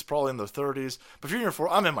for dudes is probably in the 30s. But if you're in your 40s,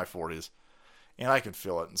 I'm in my 40s, and I can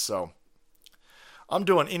feel it. And so, I'm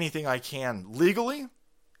doing anything I can legally.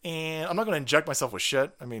 And I'm not going to inject myself with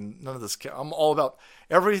shit. I mean, none of this. I'm all about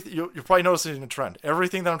everything. You're probably noticing a trend.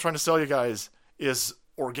 Everything that I'm trying to sell you guys is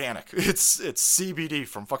organic. It's CBD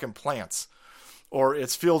from fucking plants. Or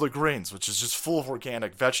it's Field of Greens, which is just full of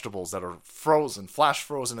organic vegetables that are frozen, flash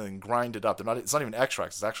frozen, and then grinded up. It's not even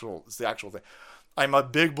extracts. It's the actual thing. I'm a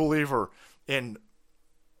big believer in.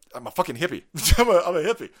 I'm a fucking hippie. I'm a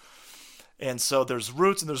hippie. And so there's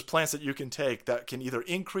roots and there's plants that you can take that can either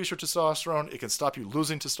increase your testosterone, it can stop you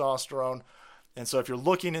losing testosterone. And so if you're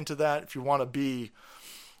looking into that, if you want to be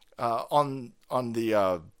on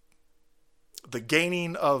the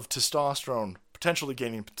gaining of testosterone, potentially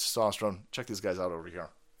gaining testosterone, check these guys out over here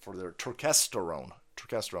for their Turkesterone.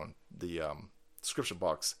 The description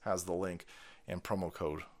box has the link and promo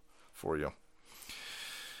code for you.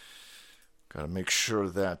 Got to make sure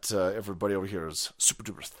that everybody over here is super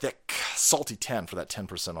duper thick. Salty 10 for that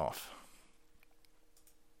 10% off.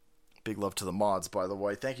 Big love to the mods, by the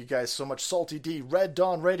way. Thank you guys so much. Salty D, Red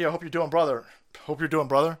Dawn Radio. Hope you're doing, brother. Hope you're doing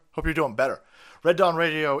better. Red Dawn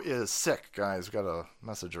Radio is sick, guys. We got a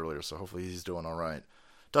message earlier, so hopefully he's doing all right.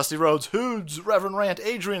 Dusty Rhodes, Hoods, Reverend Rant,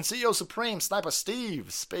 Adrian, CEO Supreme, Sniper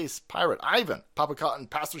Steve, Space Pirate, Ivan, Papa Cotton,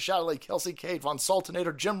 Pastor Shadley, Kelsey Kate, Von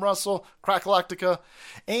Sultanator, Jim Russell, Crackalactica,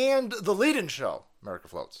 and The Lead-In Show, America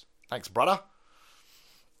Floats. Thanks, brother.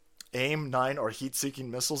 AIM-9 are heat-seeking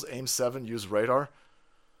missiles. AIM-7 use radar.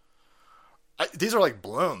 These are like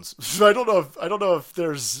balloons. I don't know if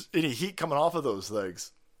there's any heat coming off of those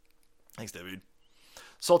things. Thanks, David.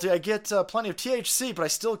 Salty, I get plenty of THC, but I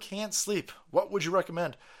still can't sleep. What would you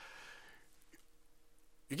recommend?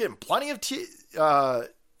 You're getting plenty of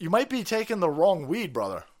you might be taking the wrong weed,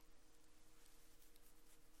 brother.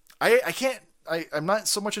 I'm not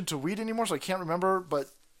so much into weed anymore, so I can't remember, but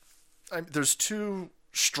there's two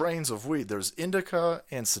strains of weed. There's indica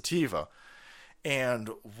and sativa, and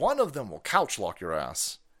one of them will couch lock your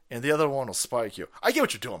ass, and the other one will spike you. I get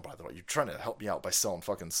what you're doing, by the way. You're trying to help me out by selling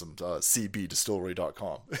fucking some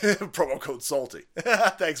cbdistillery.com. Promo code SALTY.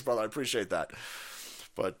 Thanks, brother. I appreciate that.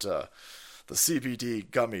 But the CBD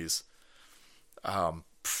gummies,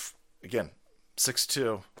 again,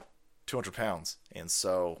 6'2", 200 pounds, and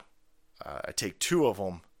so I take 2 of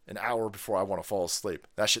them an hour before I want to fall asleep.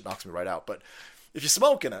 That shit knocks me right out. But if you're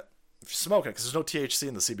smoking it, because there's no THC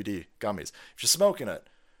in the CBD gummies, if you're smoking it,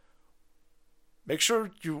 make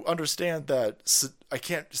sure you understand that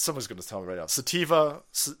someone's going to tell me right now, sativa,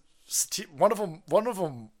 one of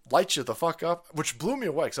them lights you the fuck up, which blew me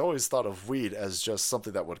away because I always thought of weed as just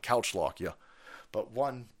something that would couch lock you. But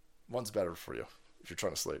one's better for you if you're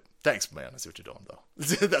trying to sleep. Thanks, man. I see what you're doing, though.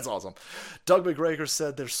 That's awesome. Doug McGregor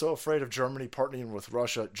said they're so afraid of Germany partnering with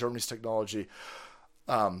Russia. Germany's technology,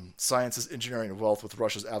 sciences, engineering, and wealth with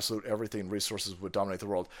Russia's absolute everything resources would dominate the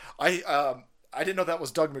world. I didn't know that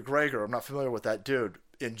was Doug McGregor. I'm not familiar with that dude,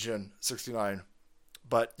 Engine 69.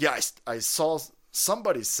 But yeah, I saw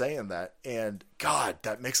somebody saying that, and God,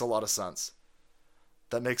 that makes a lot of sense.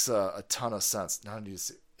 That makes a ton of sense. Now I need to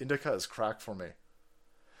see. Indica is crack for me.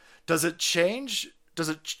 Does it change? Does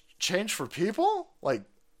it change for people? Like,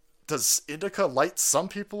 does indica light some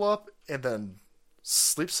people up and then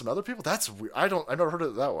sleep some other people? That's weird. I never heard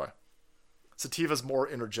of it that way. Sativa's more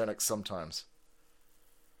energetic sometimes.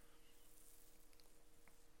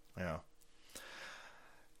 Yeah.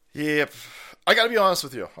 Yep. I gotta be honest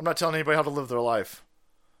with you. I'm not telling anybody how to live their life.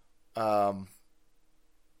 I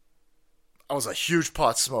was a huge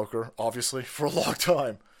pot smoker, obviously, for a long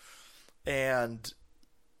time. And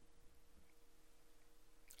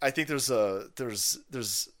I think there's an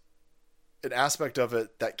aspect of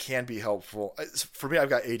it that can be helpful. For me, I've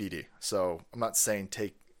got ADD, so I'm not saying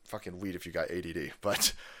take fucking weed if you got ADD,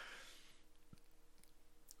 but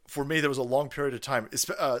for me, there was a long period of time.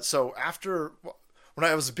 So after, when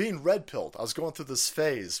I was being red pilled, I was going through this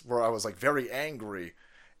phase where I was like very angry,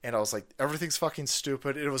 and I was like, everything's fucking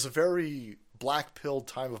stupid. It was a very black pilled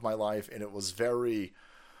time of my life, and it was very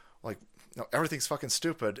like, no, everything's fucking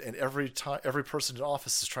stupid, and every person in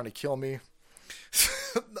office is trying to kill me.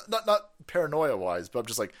 not paranoia wise, but I'm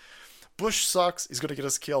just like, Bush sucks, he's gonna get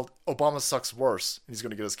us killed. Obama sucks worse, and he's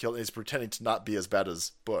gonna get us killed, and he's pretending to not be as bad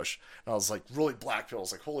as Bush. And I was like, really black pill. I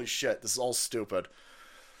was like, holy shit, this is all stupid.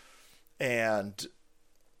 And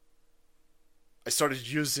I started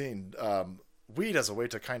using weed as a way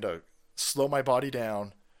to kind of slow my body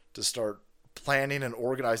down, to start planning and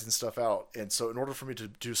organizing stuff out. And so in order for me to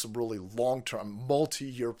do some really long-term,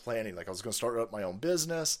 multi-year planning, like I was going to start up my own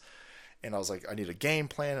business, and I was like, I need a game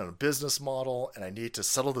plan and a business model, and I need to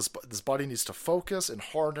settle this body needs to focus and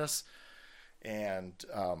harness, and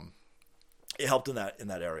it helped in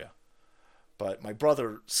that area. But my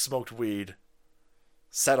brother smoked weed,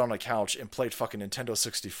 sat on a couch, and played fucking Nintendo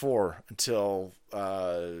 64 until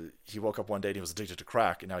he woke up one day and he was addicted to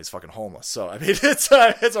crack, and now he's fucking homeless. So I mean, it's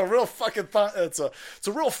a real fucking it's a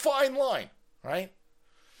real fine line, right?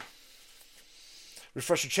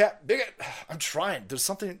 Refresh your chat, bigot. I'm trying. There's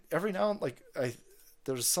something every now and like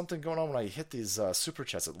there's something going on when I hit these super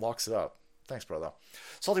chats. It locks it up. Thanks, brother.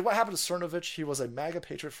 Salty, what happened to Cernovich? He was a MAGA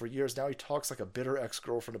patriot for years. Now he talks like a bitter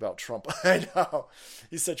ex-girlfriend about Trump. I know.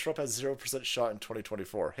 He said Trump has 0% shot in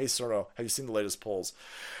 2024. Hey, Cerno, have you seen the latest polls?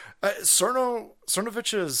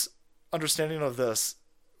 Cernovich's understanding of this,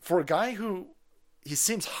 for a guy who, he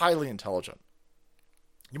seems highly intelligent.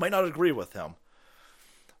 You might not agree with him,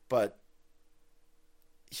 but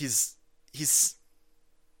he seems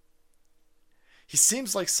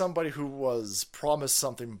like somebody who was promised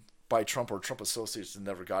something by Trump or Trump associates and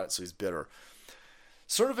never got it, so he's bitter.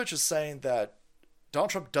 Cernovich is saying that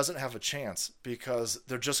Donald Trump doesn't have a chance because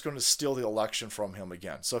they're just going to steal the election from him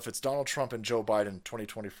again. So if it's Donald Trump and Joe Biden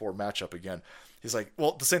 2024 matchup again, he's like,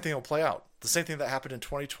 well, the same thing will play out. The same thing that happened in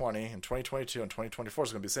 2020 and 2022 and 2024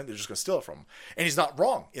 is going to be the same. They're just going to steal it from him. And he's not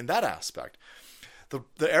wrong in that aspect.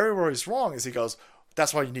 The area where he's wrong is he goes,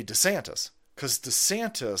 that's why you need DeSantis, because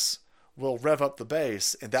DeSantis will rev up the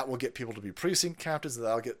base, and that will get people to be precinct captains, and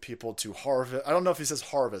that'll get people to harvest. I don't know if he says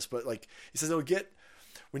harvest, but like he says,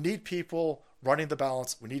 we need people running the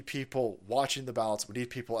ballots. We need people watching the ballots. We need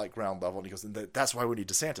people at ground level. And he goes, and that's why we need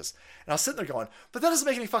DeSantis. And I was sitting there going, but that doesn't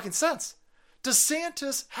make any fucking sense.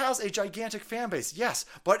 DeSantis has a gigantic fan base, yes,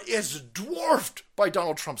 but it's dwarfed by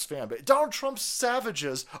Donald Trump's fan base. Donald Trump's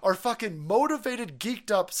savages are fucking motivated,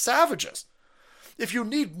 geeked up savages. If you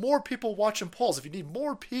need more people watching polls, if you need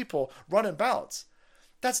more people running ballots,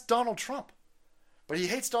 that's Donald Trump. But he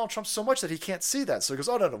hates Donald Trump so much that he can't see that. So he goes,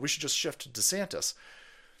 oh, no, we should just shift to DeSantis.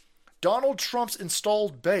 Donald Trump's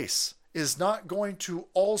installed base is not going to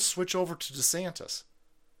all switch over to DeSantis.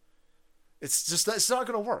 It's not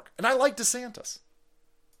going to work. And I like DeSantis.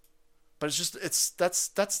 But it's just,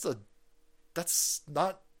 that's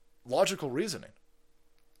not logical reasoning.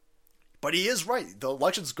 But he is right. The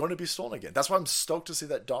election's going to be stolen again. That's why I'm stoked to see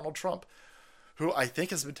that Donald Trump, who I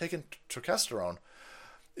think has been taking testosterone,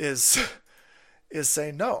 is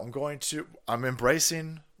saying, no, I'm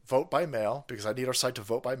embracing vote by mail because I need our side to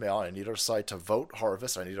vote by mail. I need our side to vote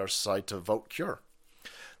harvest. I need our side to vote cure.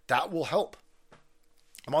 That will help.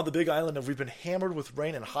 I'm on the Big Island and we've been hammered with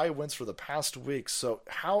rain and high winds for the past week. So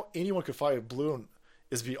how anyone could fly a balloon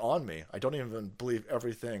is beyond me. I don't even believe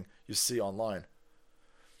everything you see online.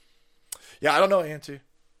 Yeah, I don't know, Auntie.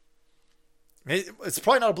 It's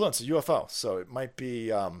probably not a balloon. It's a UFO. So it might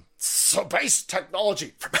be space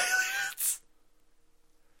technology from aliens.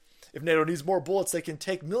 If NATO needs more bullets, they can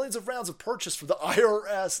take millions of rounds of purchase for the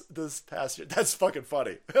IRS this past year. That's fucking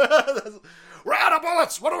funny. We're out of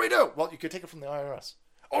bullets. What do we do? Well, you could take it from the IRS.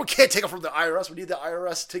 Oh, we can't take it from the IRS. We need the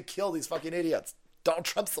IRS to kill these fucking idiots. Donald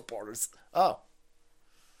Trump supporters. Oh.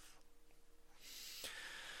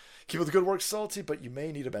 Keep up the good work, Salty, but you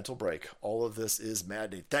may need a mental break. All of this is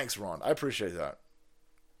maddening. Thanks, Ron. I appreciate that.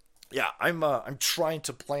 Yeah, I'm trying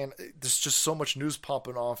to plan. There's just so much news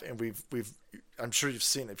popping off, and we've. I'm sure you've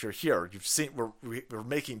seen. If you're here, you've seen we're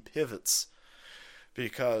making pivots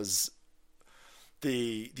because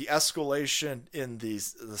the escalation in the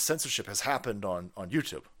censorship has happened on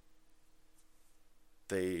YouTube.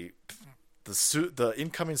 The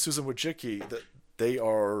incoming Susan Wojcicki, they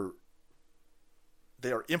are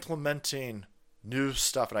implementing new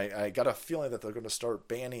stuff, and I got a feeling that they're going to start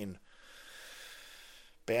banning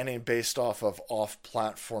based off of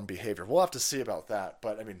off-platform behavior. We'll have to see about that,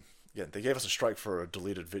 but I mean, yeah, they gave us a strike for a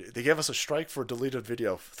deleted video. They gave us a strike for a deleted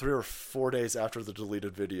video 3 or 4 days after I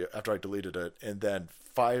deleted it, and then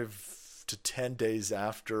 5 to 10 days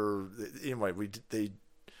after. Anyway, we did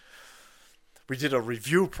a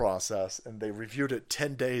review process, and they reviewed it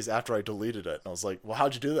 10 days after I deleted it, and I was like, well,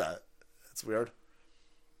 how'd you do that? It's weird.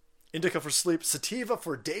 Indica for sleep, sativa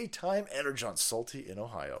for daytime energy on Salty in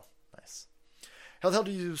Ohio. Nice. How the hell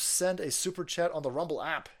do you send a super chat on the Rumble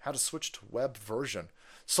app? How to switch to web version?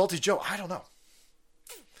 Salty Joe, I don't know.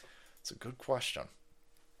 It's a good question.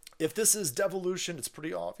 If this is devolution, it's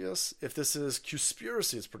pretty obvious. If this is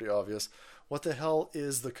conspiracy, it's pretty obvious. What the hell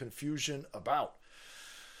is the confusion about?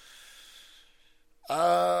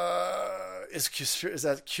 Is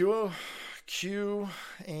that Q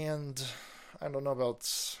and I don't know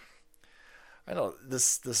about. I know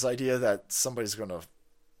this idea that somebody's going to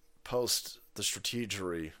post the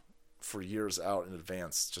strategery for years out in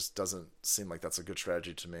advance just doesn't seem like that's a good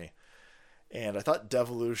strategy to me. And I thought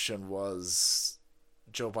devolution was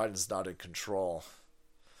Joe Biden's not in control.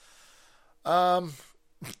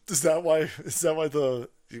 Is that why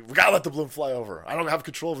we gotta let the balloon fly over? I don't have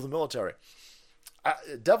control over the military.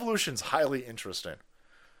 Devolution's highly interesting.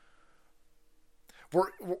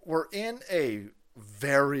 We're in a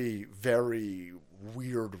very, very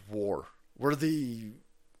weird war. We're the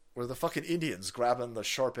fucking Indians grabbing the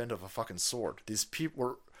sharp end of a fucking sword. These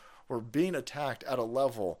people were being attacked at a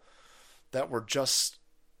level that we're just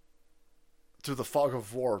through the fog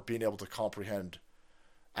of war being able to comprehend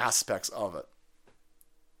aspects of it.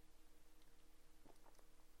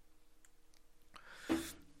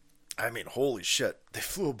 I mean, holy shit. They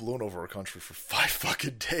flew a balloon over our country for 5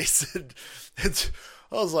 fucking days. And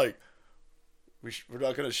I was like, we're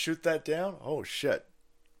not going to shoot that down? Oh, shit.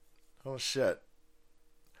 Oh, shit.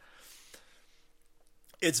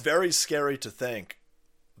 It's very scary to think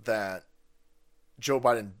that Joe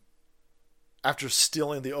Biden, after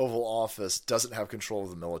stealing the Oval Office, doesn't have control of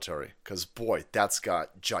the military. Because, boy, that's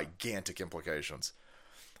got gigantic implications.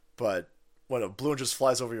 But when a balloon just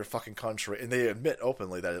flies over your fucking country, and they admit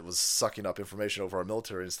openly that it was sucking up information over our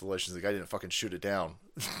military installations, the guy didn't fucking shoot it down.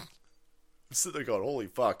 I'm sitting there going, holy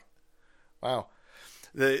fuck. Wow.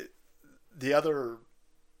 The other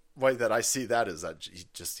way that I see that is that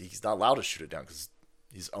he's not allowed to shoot it down because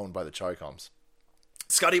he's owned by the Chi-Coms.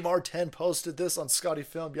 Scotty Martin posted this on Scotty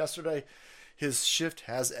Film yesterday. His shift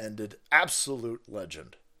has ended. Absolute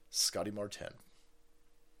legend. Scotty Martin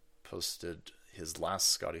posted his last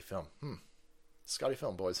Scotty Film. Scotty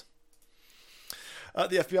Film, boys.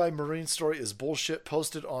 The FBI Marine story is bullshit.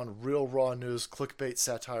 Posted on Real Raw News. Clickbait,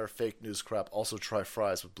 satire, fake news crap. Also try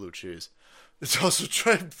fries with blue cheese. It's also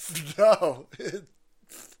tried. No.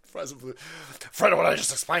 Fries with blue. Fred, what I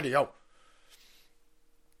just explained to you.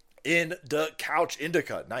 In the couch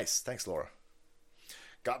indica. Nice. Thanks, Laura.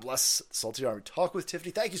 God bless Salty Army. Talk with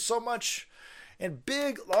Tiffany. Thank you so much. And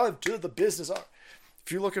big love to the business.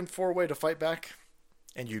 If you're looking for a way to fight back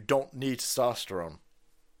and you don't need testosterone,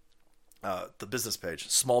 the business page,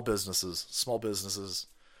 small businesses.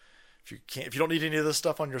 If you don't need any of this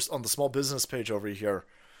stuff on the small business page over here,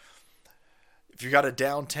 if you got a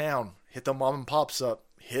downtown, hit the mom and pops up.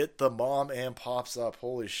 Hit the mom and pops up.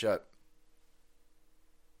 Holy shit.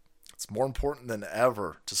 It's more important than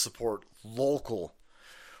ever to support local.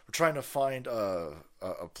 We're trying to find a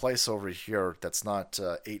place over here that's not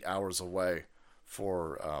 8 hours away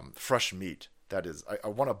for fresh meat. That is, I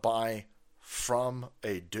want to buy from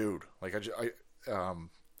a dude. Like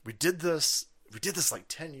we did this like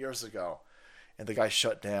 10 years ago, and the guy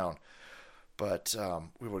shut down. But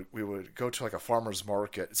we would go to like a farmer's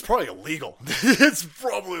market. It's probably illegal. It's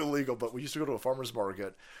probably illegal, but we used to go to a farmer's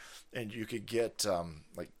market, and you could get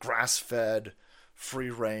like grass-fed,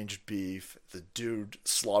 free-range beef. The dude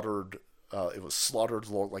slaughtered. It was slaughtered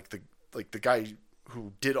like the guy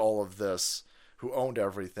who did all of this, who owned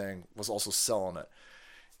everything, was also selling it.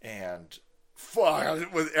 And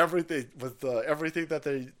fuck, with everything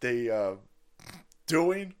that they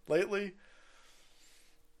doing lately.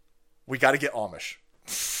 We got to get Amish.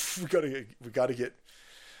 we got to get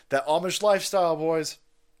that Amish lifestyle, boys.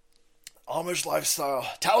 Amish lifestyle.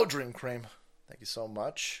 Tallow Dream Cream. Thank you so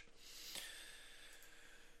much.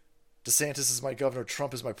 DeSantis is my governor.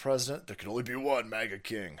 Trump is my president. There can only be one MAGA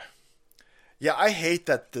king. Yeah, I hate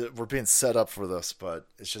that we're being set up for this, but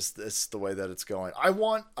it's the way that it's going. I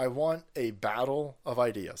want a battle of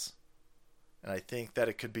ideas, and I think that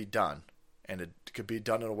it could be done, and it could be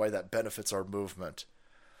done in a way that benefits our movement.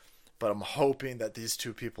 But I'm hoping that these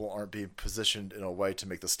two people aren't being positioned in a way to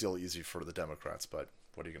make the deal easy for the Democrats. But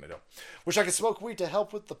what are you going to do? Wish I could smoke weed to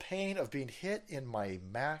help with the pain of being hit by a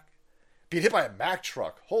Mack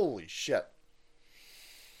truck. Holy shit.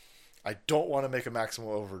 I don't want to make a maximum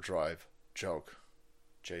overdrive joke,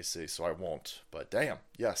 JC, so I won't. But damn,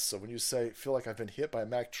 yes. So when you feel like I've been hit by a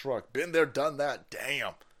Mack truck, been there, done that,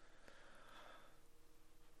 damn.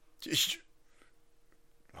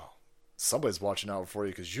 Somebody's watching out for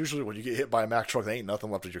you, because usually when you get hit by a Mack truck, there ain't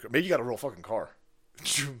nothing left of your car. Maybe you got a real fucking car.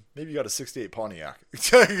 Maybe you got a 68 Pontiac.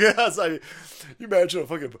 Yes, you imagine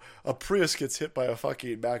a Prius gets hit by a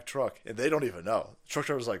fucking Mack truck, and they don't even know. The truck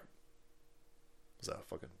driver's like, is that a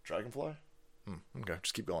fucking dragonfly? Okay,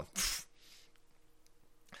 just keep going.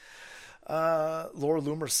 Laura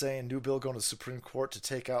Loomer saying new bill going to the Supreme Court to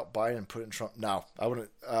take out Biden and put in Trump. No, I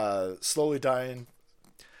wouldn't. Slowly dying.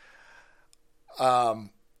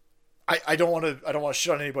 I don't want to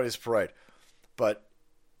shit on anybody's parade, but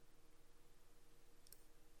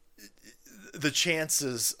the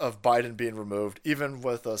chances of Biden being removed, even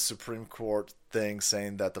with a Supreme Court thing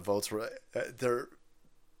saying that the votes were, they're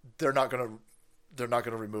not gonna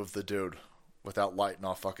remove the dude without lighting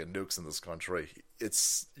off fucking nukes in this country.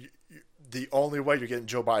 It's the only way you're getting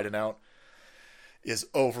Joe Biden out is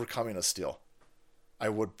overcoming a steal. I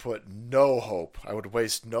would put no hope. I would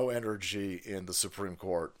waste no energy in the Supreme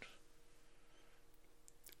Court.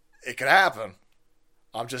 It could happen.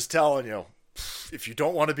 I'm just telling you. If you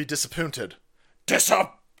don't want to be disappointed,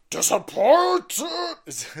 disappointed.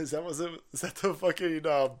 Is that the fucking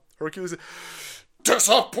Hercules?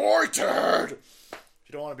 Disappointed. If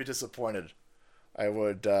you don't want to be disappointed, I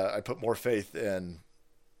would. I put more faith in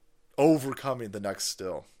overcoming the next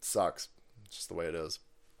still. Sucks. It's just the way it is.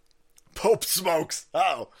 Pope smokes.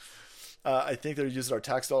 I think they're using our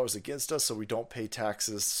tax dollars against us, so we don't pay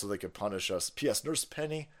taxes, so they can punish us. P.S. Nurse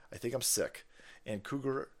Penny, I think I'm sick, and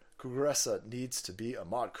Cougaressa needs to be a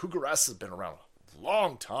mod. Cougaressa's been around a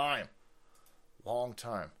long time.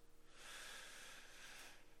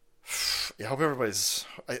 I hope everybody's.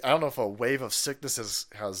 I don't know if a wave of sickness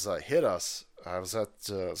has hit us. I was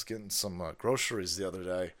getting some groceries the other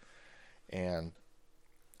day, and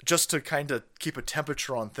just to kind of keep a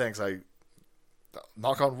temperature on things, I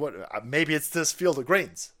knock on wood. Maybe it's this Field of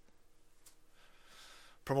Greens.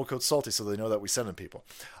 Promo code SALTY so they know that we send them people.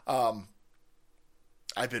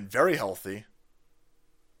 I've been very healthy,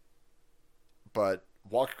 but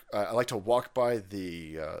I like to walk by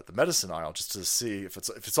the medicine aisle just to see if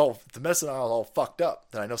the medicine aisle is all fucked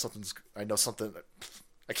up. Then I know something.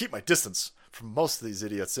 I keep my distance from most of these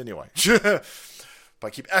idiots anyway, but I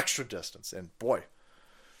keep extra distance. And boy,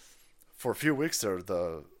 for a few weeks there,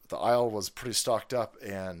 the aisle was pretty stocked up,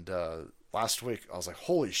 and last week I was like,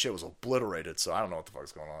 holy shit, it was obliterated. So I don't know what the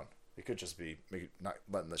fuck's going on. It could just be maybe not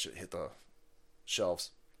letting that shit hit the shelves.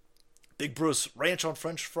 Big Bruce, ranch on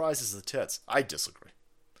French fries is the tits. I disagree.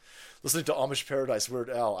 Listening to Amish Paradise Weird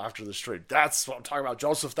Al after the stream. That's what I'm talking about,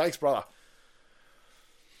 Joseph. Thanks, brother.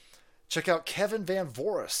 Check out Kevin Van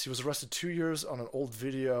Voris. He was arrested 2 years on an old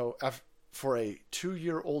video for a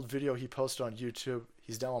 2-year-old video he posted on YouTube.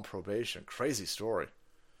 He's now on probation. Crazy story.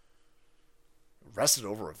 Arrested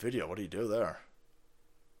over a video. What do you do there?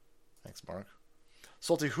 Thanks, Mark.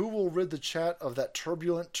 Salty, who will rid the chat of that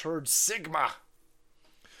turbulent turd Sigma?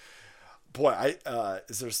 Boy,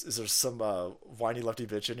 is there some whiny lefty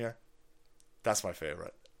bitch in here? That's my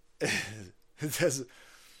favorite. It says,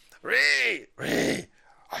 Ree,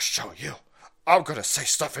 I'll show you. I'm gonna say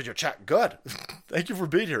stuff in your chat. Good. Thank you for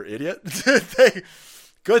being here, idiot.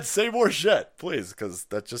 Good. Say more shit, please, because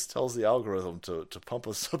that just tells the algorithm to pump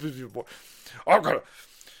us up even more. I'm gonna.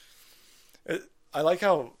 I like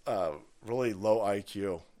how really low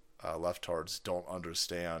IQ leftards don't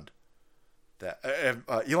understand that. And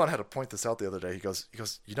Elon had to point this out the other day. He goes,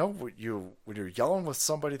 you know, when you're yelling with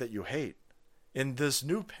somebody that you hate in this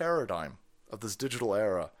new paradigm of this digital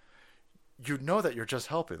era, you know that you're just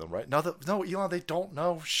helping them, right? No, Elon, they don't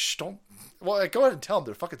know. Shh, don't. Well, go ahead and tell them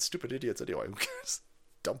they're fucking stupid idiots anyway. Who cares?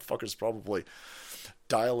 Dumb fuckers probably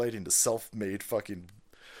dilating to self-made fucking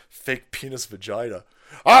fake penis vagina.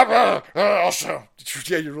 I'll show.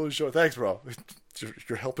 Yeah, you're really showing. Thanks, bro.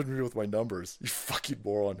 You're helping me with my numbers. You fucking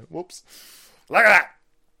moron. Whoops. Look at that.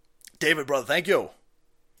 David, brother, thank you.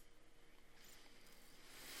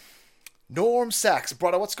 Norm Sachs,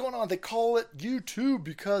 brother, what's going on? They call it YouTube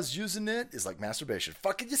because using it is like masturbation.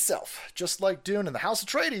 Fucking yourself. Just like Dune in the House of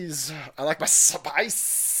Trades. I like my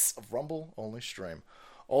spice of Rumble only stream.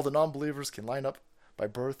 All the non-believers can line up by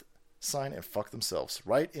birth sign and fuck themselves.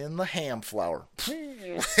 Right in the ham flour.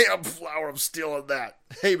 Ham flour, I'm stealing that.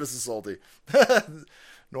 Hey, Mrs. Salty.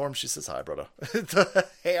 Norm, she says hi, brother. The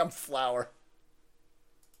ham flour.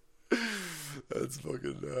 That's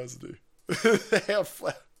fucking nasty. Ham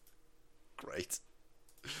flour. Great.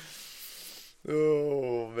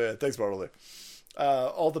 Oh, man. Thanks, Bartley.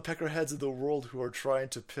 All the peckerheads in the world who are trying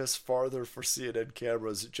to piss farther for CNN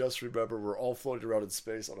cameras, just remember we're all floating around in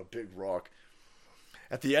space on a big rock.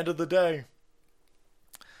 At the end of the day,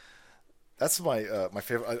 that's my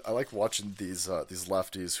favorite. I like watching these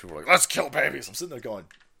lefties who are like, let's kill babies. I'm sitting there going,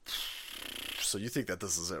 so you think that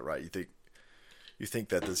this is it, right? You think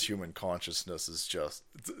that this human consciousness is just...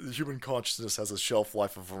 Human consciousness has a shelf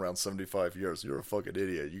life of around 75 years. You're a fucking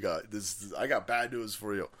idiot. I got bad news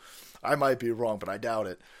for you. I might be wrong, but I doubt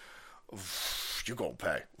it. You gonna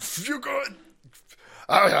pay. You good?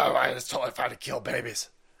 It's totally fine to kill babies.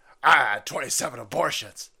 27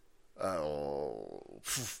 abortions. Oh,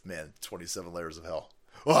 man, 27 layers of hell.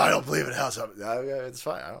 Well, I don't believe in hell. So it's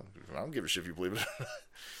fine. I don't give a shit if you believe it or not.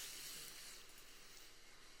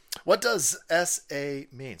 What does SA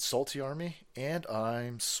mean? Salty Army? And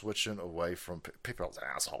I'm switching away from people's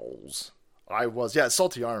assholes.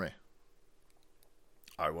 Salty Army.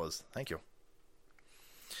 I was. Thank you.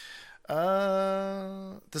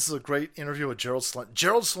 This is a great interview with Gerald Celente.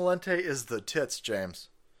 Gerald Celente is the tits, James.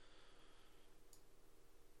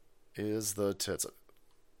 Is the tits.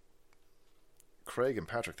 Craig and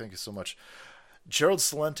Patrick, thank you so much. Gerald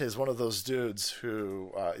Celente is one of those dudes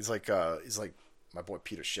who he's like my boy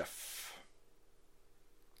Peter Schiff.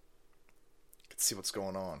 You can see what's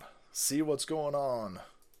going on. See what's going on.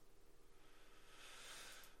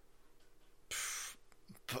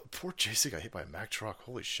 Poor JC got hit by a Mack truck.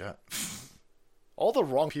 Holy shit. All the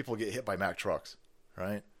wrong people get hit by Mack trucks,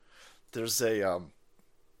 right? There's a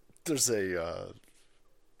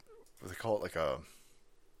what do they call it, like a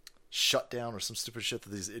shutdown or some stupid shit that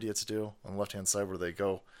these idiots do on the left-hand side where they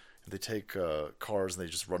go and they take cars and they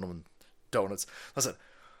just run them in donuts. Listen,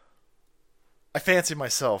 I fancy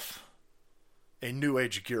myself a new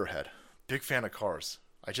age gearhead. Big fan of cars.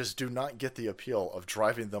 I just do not get the appeal of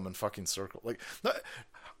driving them in fucking circles. Like,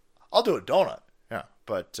 I'll do a donut, yeah,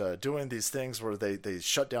 but doing these things where they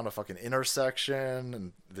shut down a fucking intersection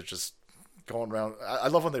and they're just going around. I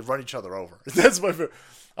love when they run each other over. That's my favorite.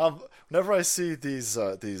 Whenever I see these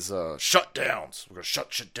shutdowns, we're gonna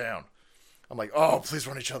shut shit down. I'm like, oh, please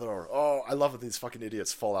run each other over. Oh, I love when these fucking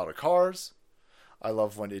idiots fall out of cars. I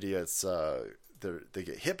love when idiots they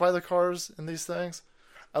get hit by the cars in these things.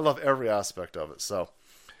 I love every aspect of it. So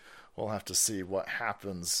we'll have to see what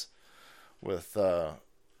happens with. I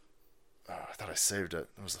thought I saved it.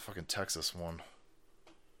 It was the fucking Texas one.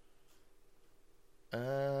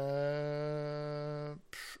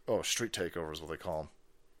 Street takeover is what they call them.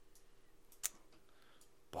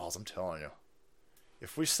 Balls, I'm telling you.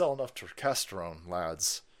 If we sell enough testosterone,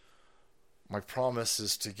 lads, my promise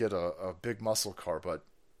is to get a big muscle car, but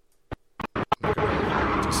I'm not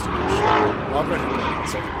going to do stupid shit. Well, I'm ready to do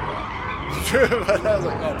something like that. But I was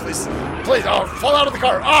like, oh, please, oh, fall out of the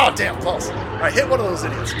car. Oh, damn, close. All right, hit one of those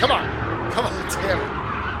idiots. Come on, damn it.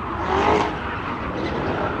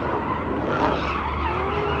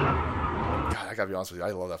 God, I gotta be honest with you.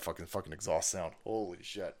 I love that fucking exhaust sound. Holy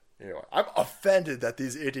shit. Anyway, I'm offended that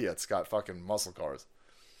these idiots got fucking muscle cars.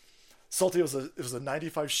 Salty, it was a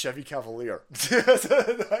 95 Chevy Cavalier.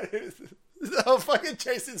 Oh, fucking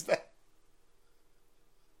Jason's back.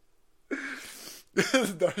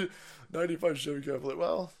 95 Chevy Cavalier.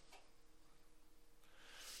 Well,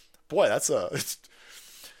 boy, that's a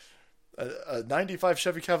 95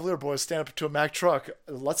 Chevy Cavalier, boy, stand up to a Mack truck.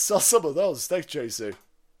 Let's sell some of those. Thanks, JC.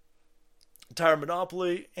 Entire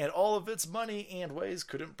monopoly and all of its money and ways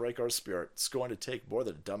couldn't break our spirit. It's going to take more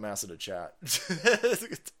than a dumbass in a chat.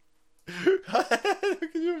 Can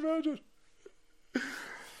you imagine?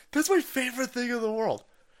 That's my favorite thing in the world.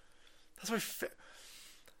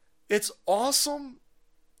 It's awesome.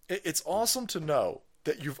 It's awesome to know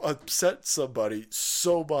that you've upset somebody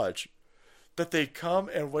so much that they come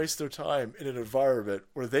and waste their time in an environment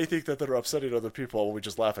where they think that they're upsetting other people and we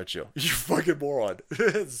just laugh at you. You fucking moron.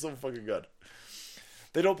 It's so fucking good.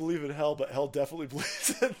 They don't believe in hell, but hell definitely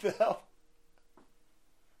believes in them.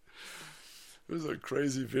 There's a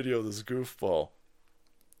crazy video of this goofball.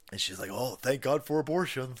 And she's like, oh, thank God for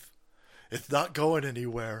abortion. It's not going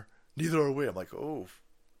anywhere. Neither are we. I'm like, oh.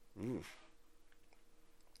 Oof.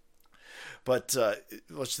 But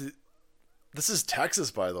this is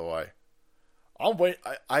Texas, by the way.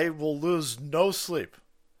 I will lose no sleep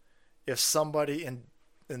if somebody in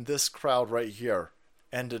this crowd right here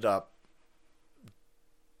ended up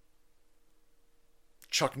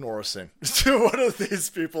Chuck Norrising to one of these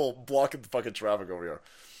people blocking the fucking traffic over here.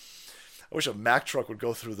 I wish a Mack truck would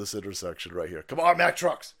go through this intersection right here. Come on, Mack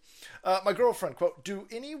trucks. My girlfriend, quote, do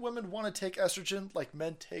any women want to take estrogen like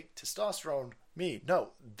men take testosterone? Me, no.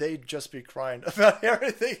 They'd just be crying about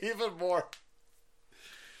everything even more.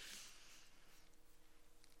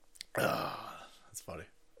 That's funny.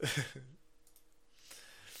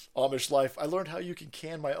 Amish life. I learned how you can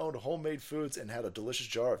can my own homemade foods and had a delicious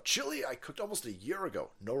jar of chili I cooked almost a year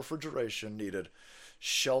ago. No refrigeration needed.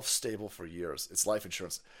 Shelf stable for years. It's life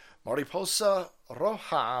insurance. Mariposa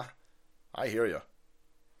Roja. I hear you.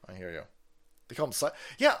 They call them side.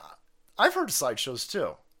 Yeah, I've heard sideshows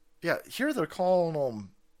too. Yeah, here they're calling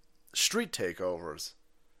them street takeovers.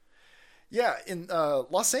 Yeah, in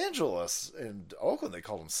Los Angeles and Oakland they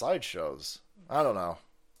call them sideshows. I don't know,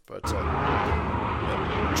 but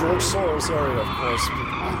George Soros area, of course.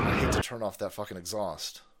 I hate to turn off that fucking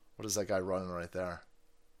exhaust. What is that guy running right there?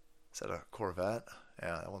 Is that a Corvette?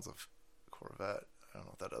 Yeah, that one's a Corvette. I don't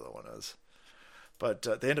know what that other one is. But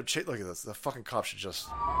they end up look at this. The fucking cops should just...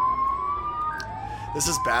 This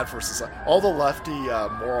is bad for society. All the lefty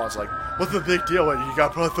morons are like, what's the big deal? When you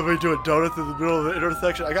got somebody doing donuts in the middle of the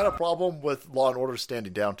intersection? I got a problem with law and order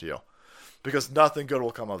standing down to you. Because nothing good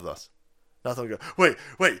will come of this. Nothing good. Wait,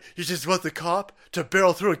 you just want the cop to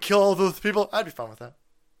barrel through and kill all those people? I'd be fine with that.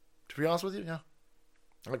 To be honest with you, yeah.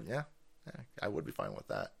 Yeah, I would be fine with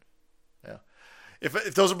that. Yeah.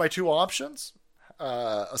 If those are my two options,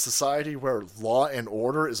 a society where law and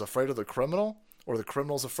order is afraid of the criminal, or the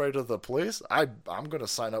criminal's afraid of the police, I'm going to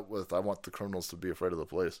sign up with I want the criminals to be afraid of the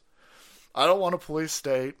police. I don't want a police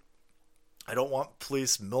state. I don't want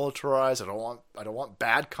police militarized. I don't want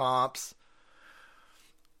bad cops.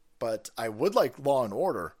 But I would like law and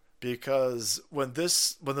order, because when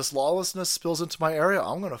this lawlessness spills into my area,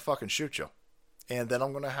 I'm going to fucking shoot you. And then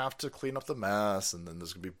I'm going to have to clean up the mess, and then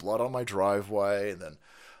there's going to be blood on my driveway, and then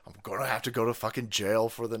I'm going to have to go to fucking jail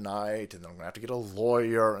for the night, and then I'm going to have to get a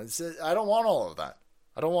lawyer. I don't want all of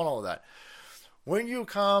that. When you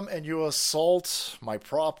come and you assault my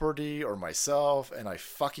property or myself and I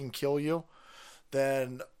fucking kill you,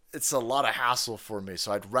 then it's a lot of hassle for me,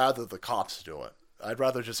 so I'd rather the cops do it. I'd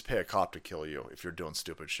rather just pay a cop to kill you if you're doing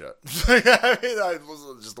stupid shit. I mean,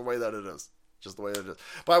 just the way that it is.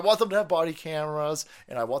 But I want them to have body cameras,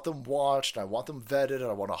 and I want them watched, and I want them vetted, and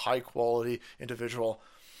I want a high-quality individual.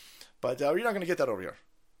 But you're not going to get that over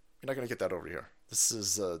here. This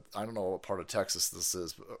is, I don't know what part of Texas this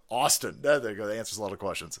is. Austin. There you go. That answers a lot of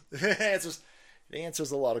questions. It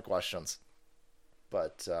answers a lot of questions.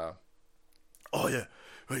 But, oh yeah.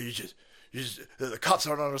 Well, the cops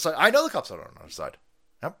aren't on our side. I know the cops aren't on our side.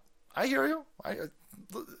 Yep. I hear you.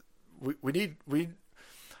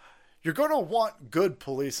 You're going to want good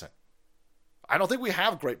policing. I don't think we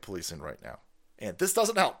have great policing right now. And this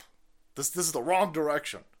doesn't help. This is the wrong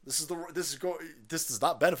direction. This does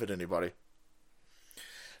not benefit anybody.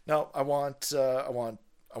 No, I want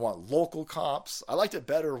I want local cops. I liked it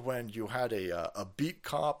better when you had a beat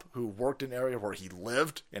cop who worked in an area where he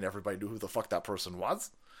lived and everybody knew who the fuck that person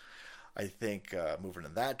was. I think moving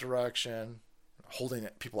in that direction, holding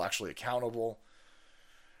people actually accountable.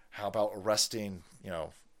 How about arresting,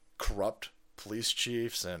 corrupt police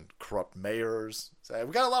chiefs and corrupt mayors? So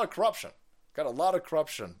we got a lot of corruption.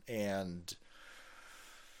 And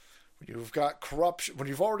when you've got corruption, when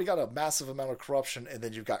you've already got a massive amount of corruption, and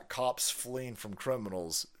then you've got cops fleeing from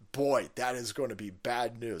criminals, boy, that is going to be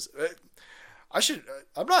bad news.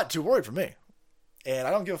 I'm not too worried for me. And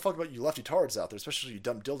I don't give a fuck about you lefty tards out there, especially you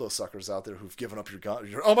dumb dildo suckers out there who've given up your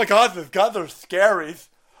gun. Oh my god, they're scary.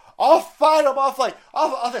 I'll fight them off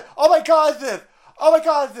I'll say, oh my god,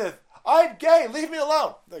 this. I'm gay, leave me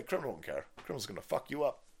alone. The criminal don't care. The criminal's going to fuck you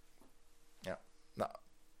up. Yeah. No.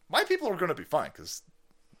 My people are going to be fine because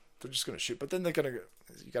they're just going to shoot. But then you got to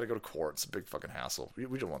go to court. It's a big fucking hassle.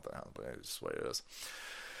 We don't want that, but it's the way it is.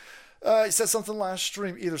 He said something last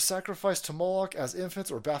stream, either sacrifice to Moloch as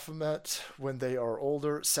infants or Baphomet when they are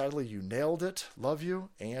older. Sadly, you nailed it. Love you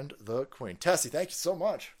and the Queen. Tessie, thank you so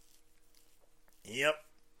much. Yep.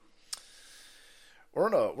 We're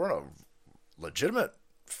in a legitimate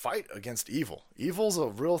fight against evil. Evil's a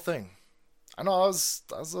real thing. I know I was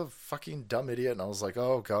a fucking dumb idiot, and I was like,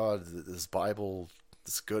 oh god, this Bible,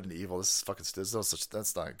 this good and evil, this is fucking, there's no such,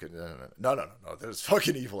 that's not good. No, there's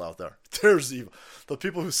fucking evil out there. There's evil. The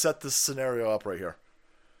people who set this scenario up right here,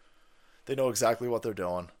 they know exactly what they're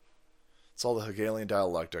doing. It's all the Hegelian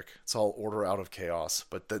dialectic. It's all order out of chaos.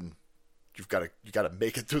 But then you got to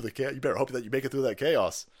make it through the chaos. You better hope that you make it through that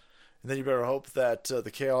chaos. And then you better hope that the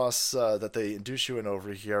chaos that they induce you in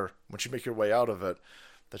over here, once you make your way out of it,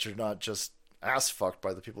 that you're not just ass fucked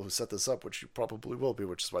by the people who set this up, which you probably will be,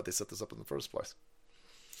 which is why they set this up in the first place.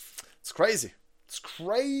 It's crazy. It's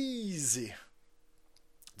crazy.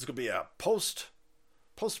 It's going to be a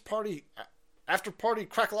post-party, after-party,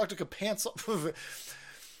 Crackalactica pants up.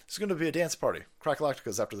 It's going to be a dance party.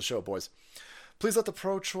 Crackalactica's after the show, boys. Please let the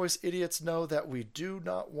pro-choice idiots know that we do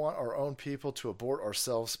not want our own people to abort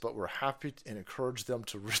ourselves, but we're happy and encourage them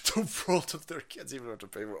to rid the world of their kids, even after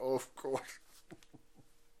pay for. Oh, of course.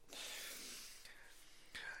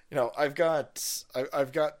 I've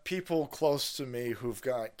got people close to me who've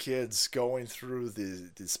got kids going through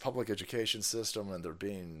this public education system, and they're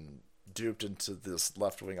being duped into this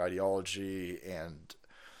left-wing ideology, and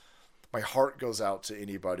my heart goes out to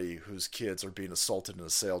anybody whose kids are being assaulted and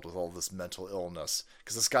assailed with all this mental illness,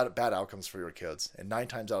 because it's got bad outcomes for your kids. And 9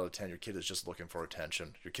 times out of 10, your kid is just looking for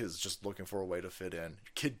attention. Your kid is just looking for a way to fit in.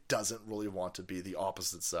 Your kid doesn't really want to be the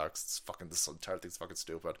opposite sex. This entire thing's fucking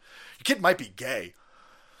stupid. Your kid might be gay,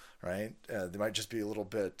 right? They might just be a little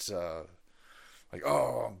bit like,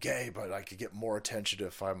 oh, I'm gay, but I could get more attention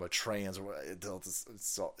if I'm a trans. Or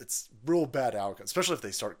it's real bad outcome, especially if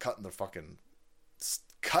they start cutting their fucking.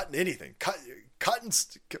 Cutting anything,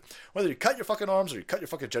 whether you cut your fucking arms or you cut your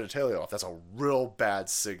fucking genitalia off, that's a real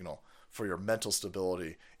bad signal for your mental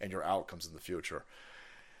stability and your outcomes in the future.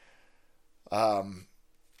 And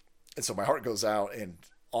so my heart goes out, and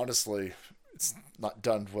honestly, it's not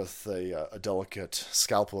done with a delicate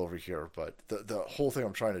scalpel over here, but the whole thing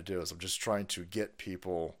I'm trying to do is I'm just trying to get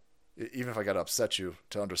people, even if I got to upset you,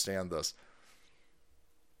 to understand this.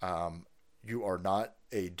 You are not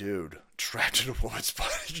a dude trapped in a woman's body.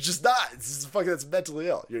 You're just not. That's mentally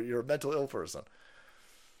ill. You're a mental ill person.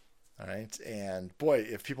 All right? And boy,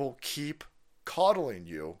 if people keep coddling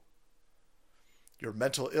you, your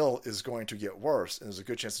mental ill is going to get worse, and there's a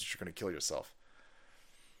good chance that you're going to kill yourself.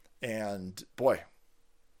 And boy,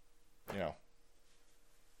 I'm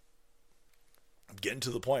getting to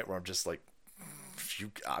the point where I'm just like,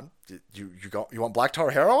 you want black tar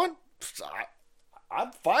heroin?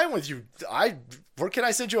 I'm fine with you. Where can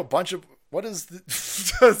I send you a bunch of, what is the,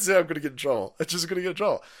 I'm going to get in trouble. It's just going to get in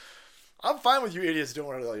trouble. I'm fine with you idiots doing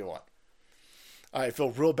whatever the hell you want. I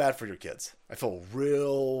feel real bad for your kids. I feel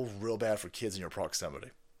real bad for kids in your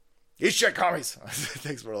proximity. Eat shit, commies.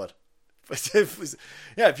 Thanks, Merlin.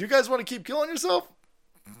 Yeah, if you guys want to keep killing yourself,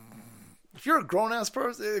 if you're a grown-ass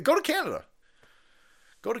person, go to Canada.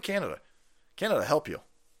 Go to Canada. Canada help you.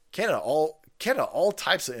 Canada all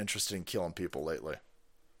types of interested in killing people lately.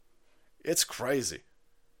 It's crazy.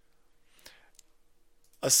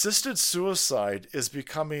 Assisted suicide is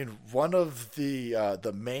becoming one of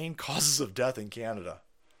the main causes of death in Canada.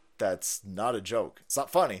 That's not a joke. It's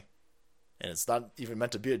not funny. And it's not even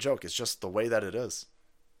meant to be a joke. It's just the way that it is.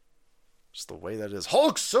 Just the way that it is.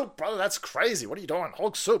 Hulk soup, brother, that's crazy. What are you doing?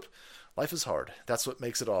 Hulk soup. Life is hard. That's what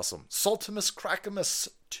makes it awesome. Saltimus Crackamus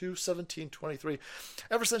 21723.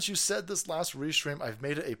 Ever since you said this last restream, I've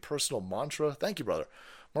made it a personal mantra. Thank you, brother.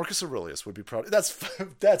 Marcus Aurelius would be proud.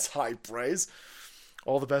 That's high praise.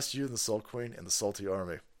 All the best to you and the Salt Queen and the Salty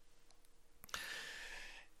Army.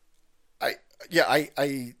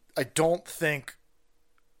 I don't think,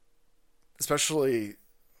 especially,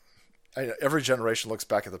 every generation looks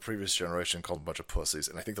back at the previous generation and calls them a bunch of pussies,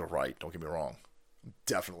 and I think they're right. Don't get me wrong. I'm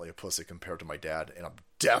definitely a pussy compared to my dad, and I'm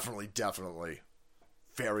definitely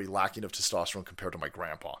very lacking of testosterone compared to my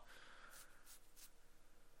grandpa.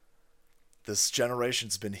 This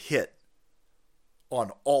generation's been hit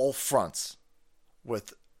on all fronts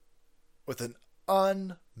with an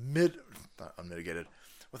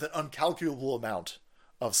with an uncalculable amount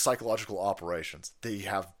of psychological operations. They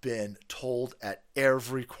have been told at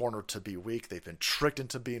every corner to be weak. They've been tricked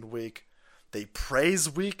into being weak. They praise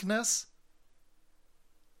weakness.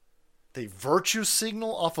 They virtue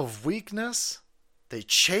signal off of weakness. They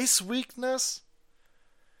chase weakness.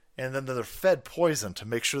 And then they're fed poison to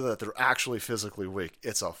make sure that they're actually physically weak.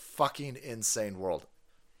 It's a fucking insane world.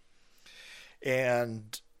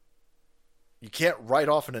 And you can't write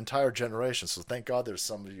off an entire generation. So thank God there's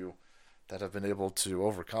some of you that have been able to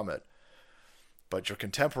overcome it. But your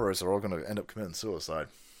contemporaries are all going to end up committing suicide.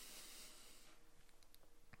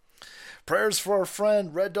 Prayers for our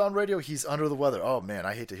friend Red Dawn Radio. He's under the weather. Oh man,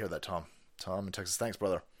 I hate to hear that, Tom. Tom in Texas. Thanks,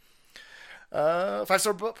 brother.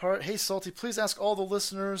 5-star part. Hey, Salty, please ask all the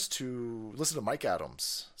listeners to listen to Mike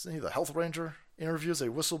Adams. Isn't he the Health Ranger? Interviews a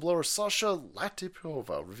whistleblower. Sasha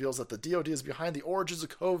Latipova reveals that the DoD is behind the origins of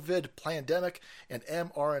COVID pandemic and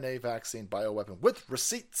mRNA vaccine bioweapon with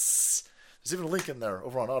receipts. There's even a link in there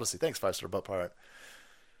over on Odyssey. Thanks, 5-star butt pirate.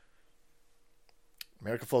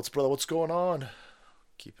 America Floats, brother. What's going on?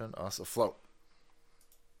 Keeping us afloat.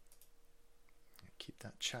 Keep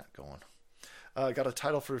that chat going. Got a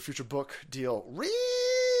title for a future book deal.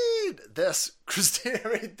 Read this, Christina.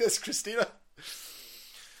 Read this, Christina.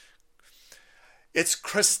 It's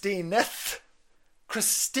Christineth.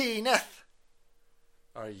 Christineth.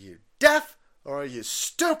 Are you deaf or are you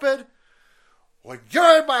stupid? When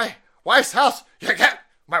you're in my wife's house, you get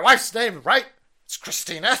my wife's name right. It's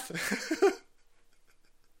Christineth.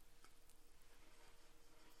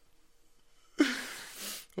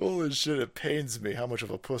 Holy shit, it pains me how much of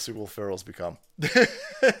a pussy Will Ferrell's become.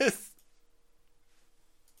 That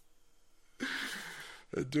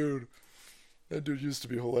dude used to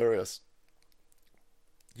be hilarious.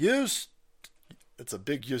 It's a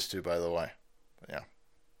big used to, by the way. Yeah.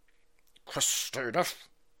 Christina.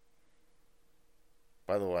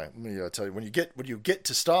 By the way, let me tell you, when you get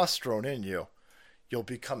testosterone in you, you'll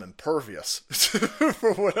become impervious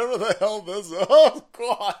for whatever the hell this is. Oh,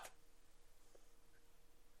 God.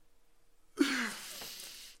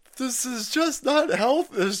 This is just not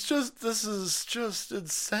health. This is just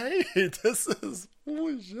insane. This is,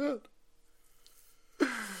 holy shit.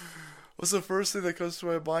 What's the first thing that comes to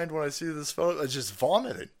my mind when I see this photo? It's just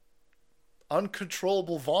vomiting.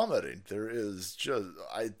 Uncontrollable vomiting. There is just,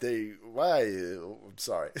 I'm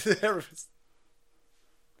sorry.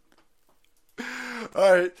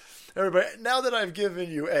 Alright, everybody, now that I've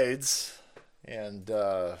given you AIDS and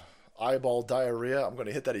eyeball diarrhea, I'm going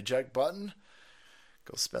to hit that eject button.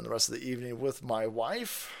 Go spend the rest of the evening with my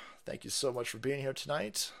wife. Thank you so much for being here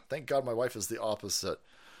tonight. Thank God my wife is the opposite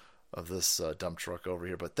of this dump truck over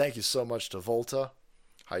here. But thank you so much to Volta,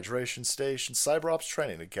 Hydration Station, CyberOps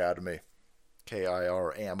Training Academy,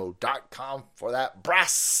 KIRammo.com for that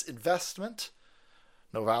brass investment.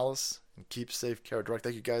 Novalis and Keep Safe Care Direct.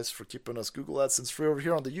 Thank you guys for keeping us Google AdSense free over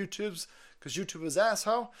here on the YouTubes, because YouTube is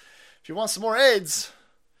asshole. If you want some more AIDS,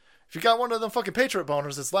 if you got one of them fucking Patriot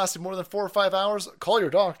boners that's lasting more than 4 or 5 hours, call your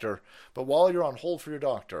doctor. But while you're on hold for your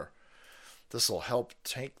doctor, this will help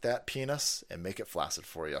take that penis and make it flaccid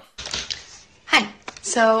for you. Hi.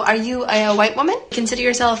 So are you a white woman? Consider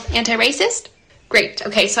yourself anti-racist? Great.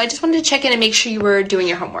 Okay, so I just wanted to check in and make sure you were doing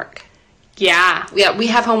your homework. Yeah, we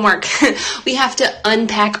have homework. We have to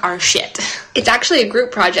unpack our shit. It's actually a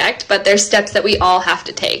group project, but there's steps that we all have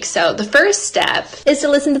to take. So the first step is to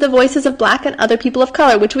listen to the voices of Black and other people of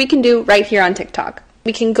color, which we can do right here on TikTok.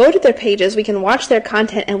 We can go to their pages, we can watch their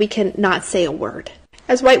content, and we can not say a word.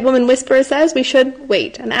 As White Woman Whisperer says, we should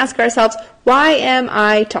wait and ask ourselves, why am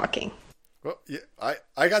I talking? Well, yeah,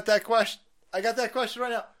 I got that question. I got that question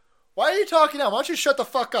right now. Why are you talking now? Why don't you shut the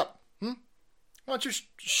fuck up? Why don't you...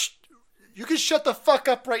 You can shut the fuck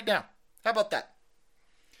up right now. How about that?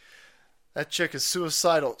 That chick is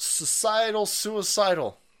suicidal.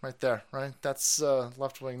 Suicidal. Right there, right? That's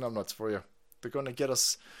left-wing numbnuts for you. They're going to get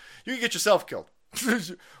us... You can get yourself killed.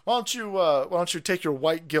 Why don't you take your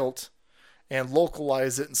white guilt and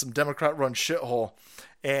localize it in some Democrat-run shithole,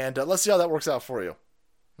 and let's see how that works out for you.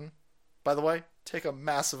 By the way, take a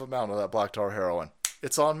massive amount of that black tar heroin.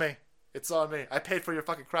 It's on me. It's on me. I paid for your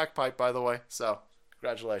fucking crack pipe, by the way. So,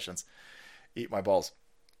 congratulations. Eat my balls.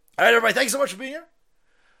 All right, everybody. Thanks so much for being here.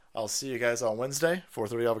 I'll see you guys on Wednesday,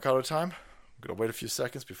 4:30 avocado time. I'm going to wait a few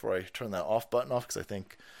seconds before I turn that off button off because I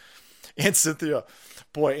think Aunt Cynthia's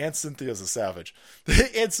a savage.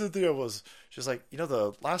 Aunt Cynthia she's like,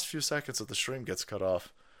 the last few seconds of the stream gets cut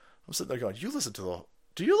off. I'm sitting there going, do you listen to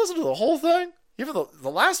the whole thing? Even the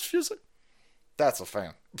last few seconds? That's a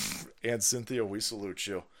fan. Aunt Cynthia, we salute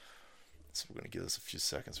you. So we're going to give this a few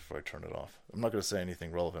seconds before I turn it off. I'm not going to say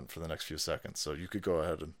anything relevant for the next few seconds, so you could go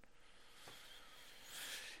ahead and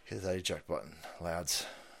hit that eject button, lads.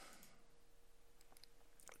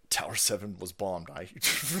 Tower 7 was bombed. I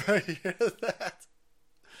hear that.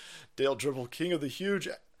 Dale Dribble, king of the huge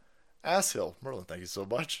ass hill. Merlin, thank you so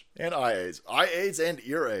much. And eye aids. Eye aids and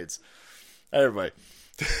ear aids. Everybody,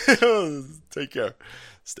 take care.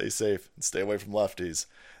 Stay safe and stay away from lefties.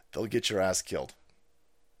 They'll get your ass killed.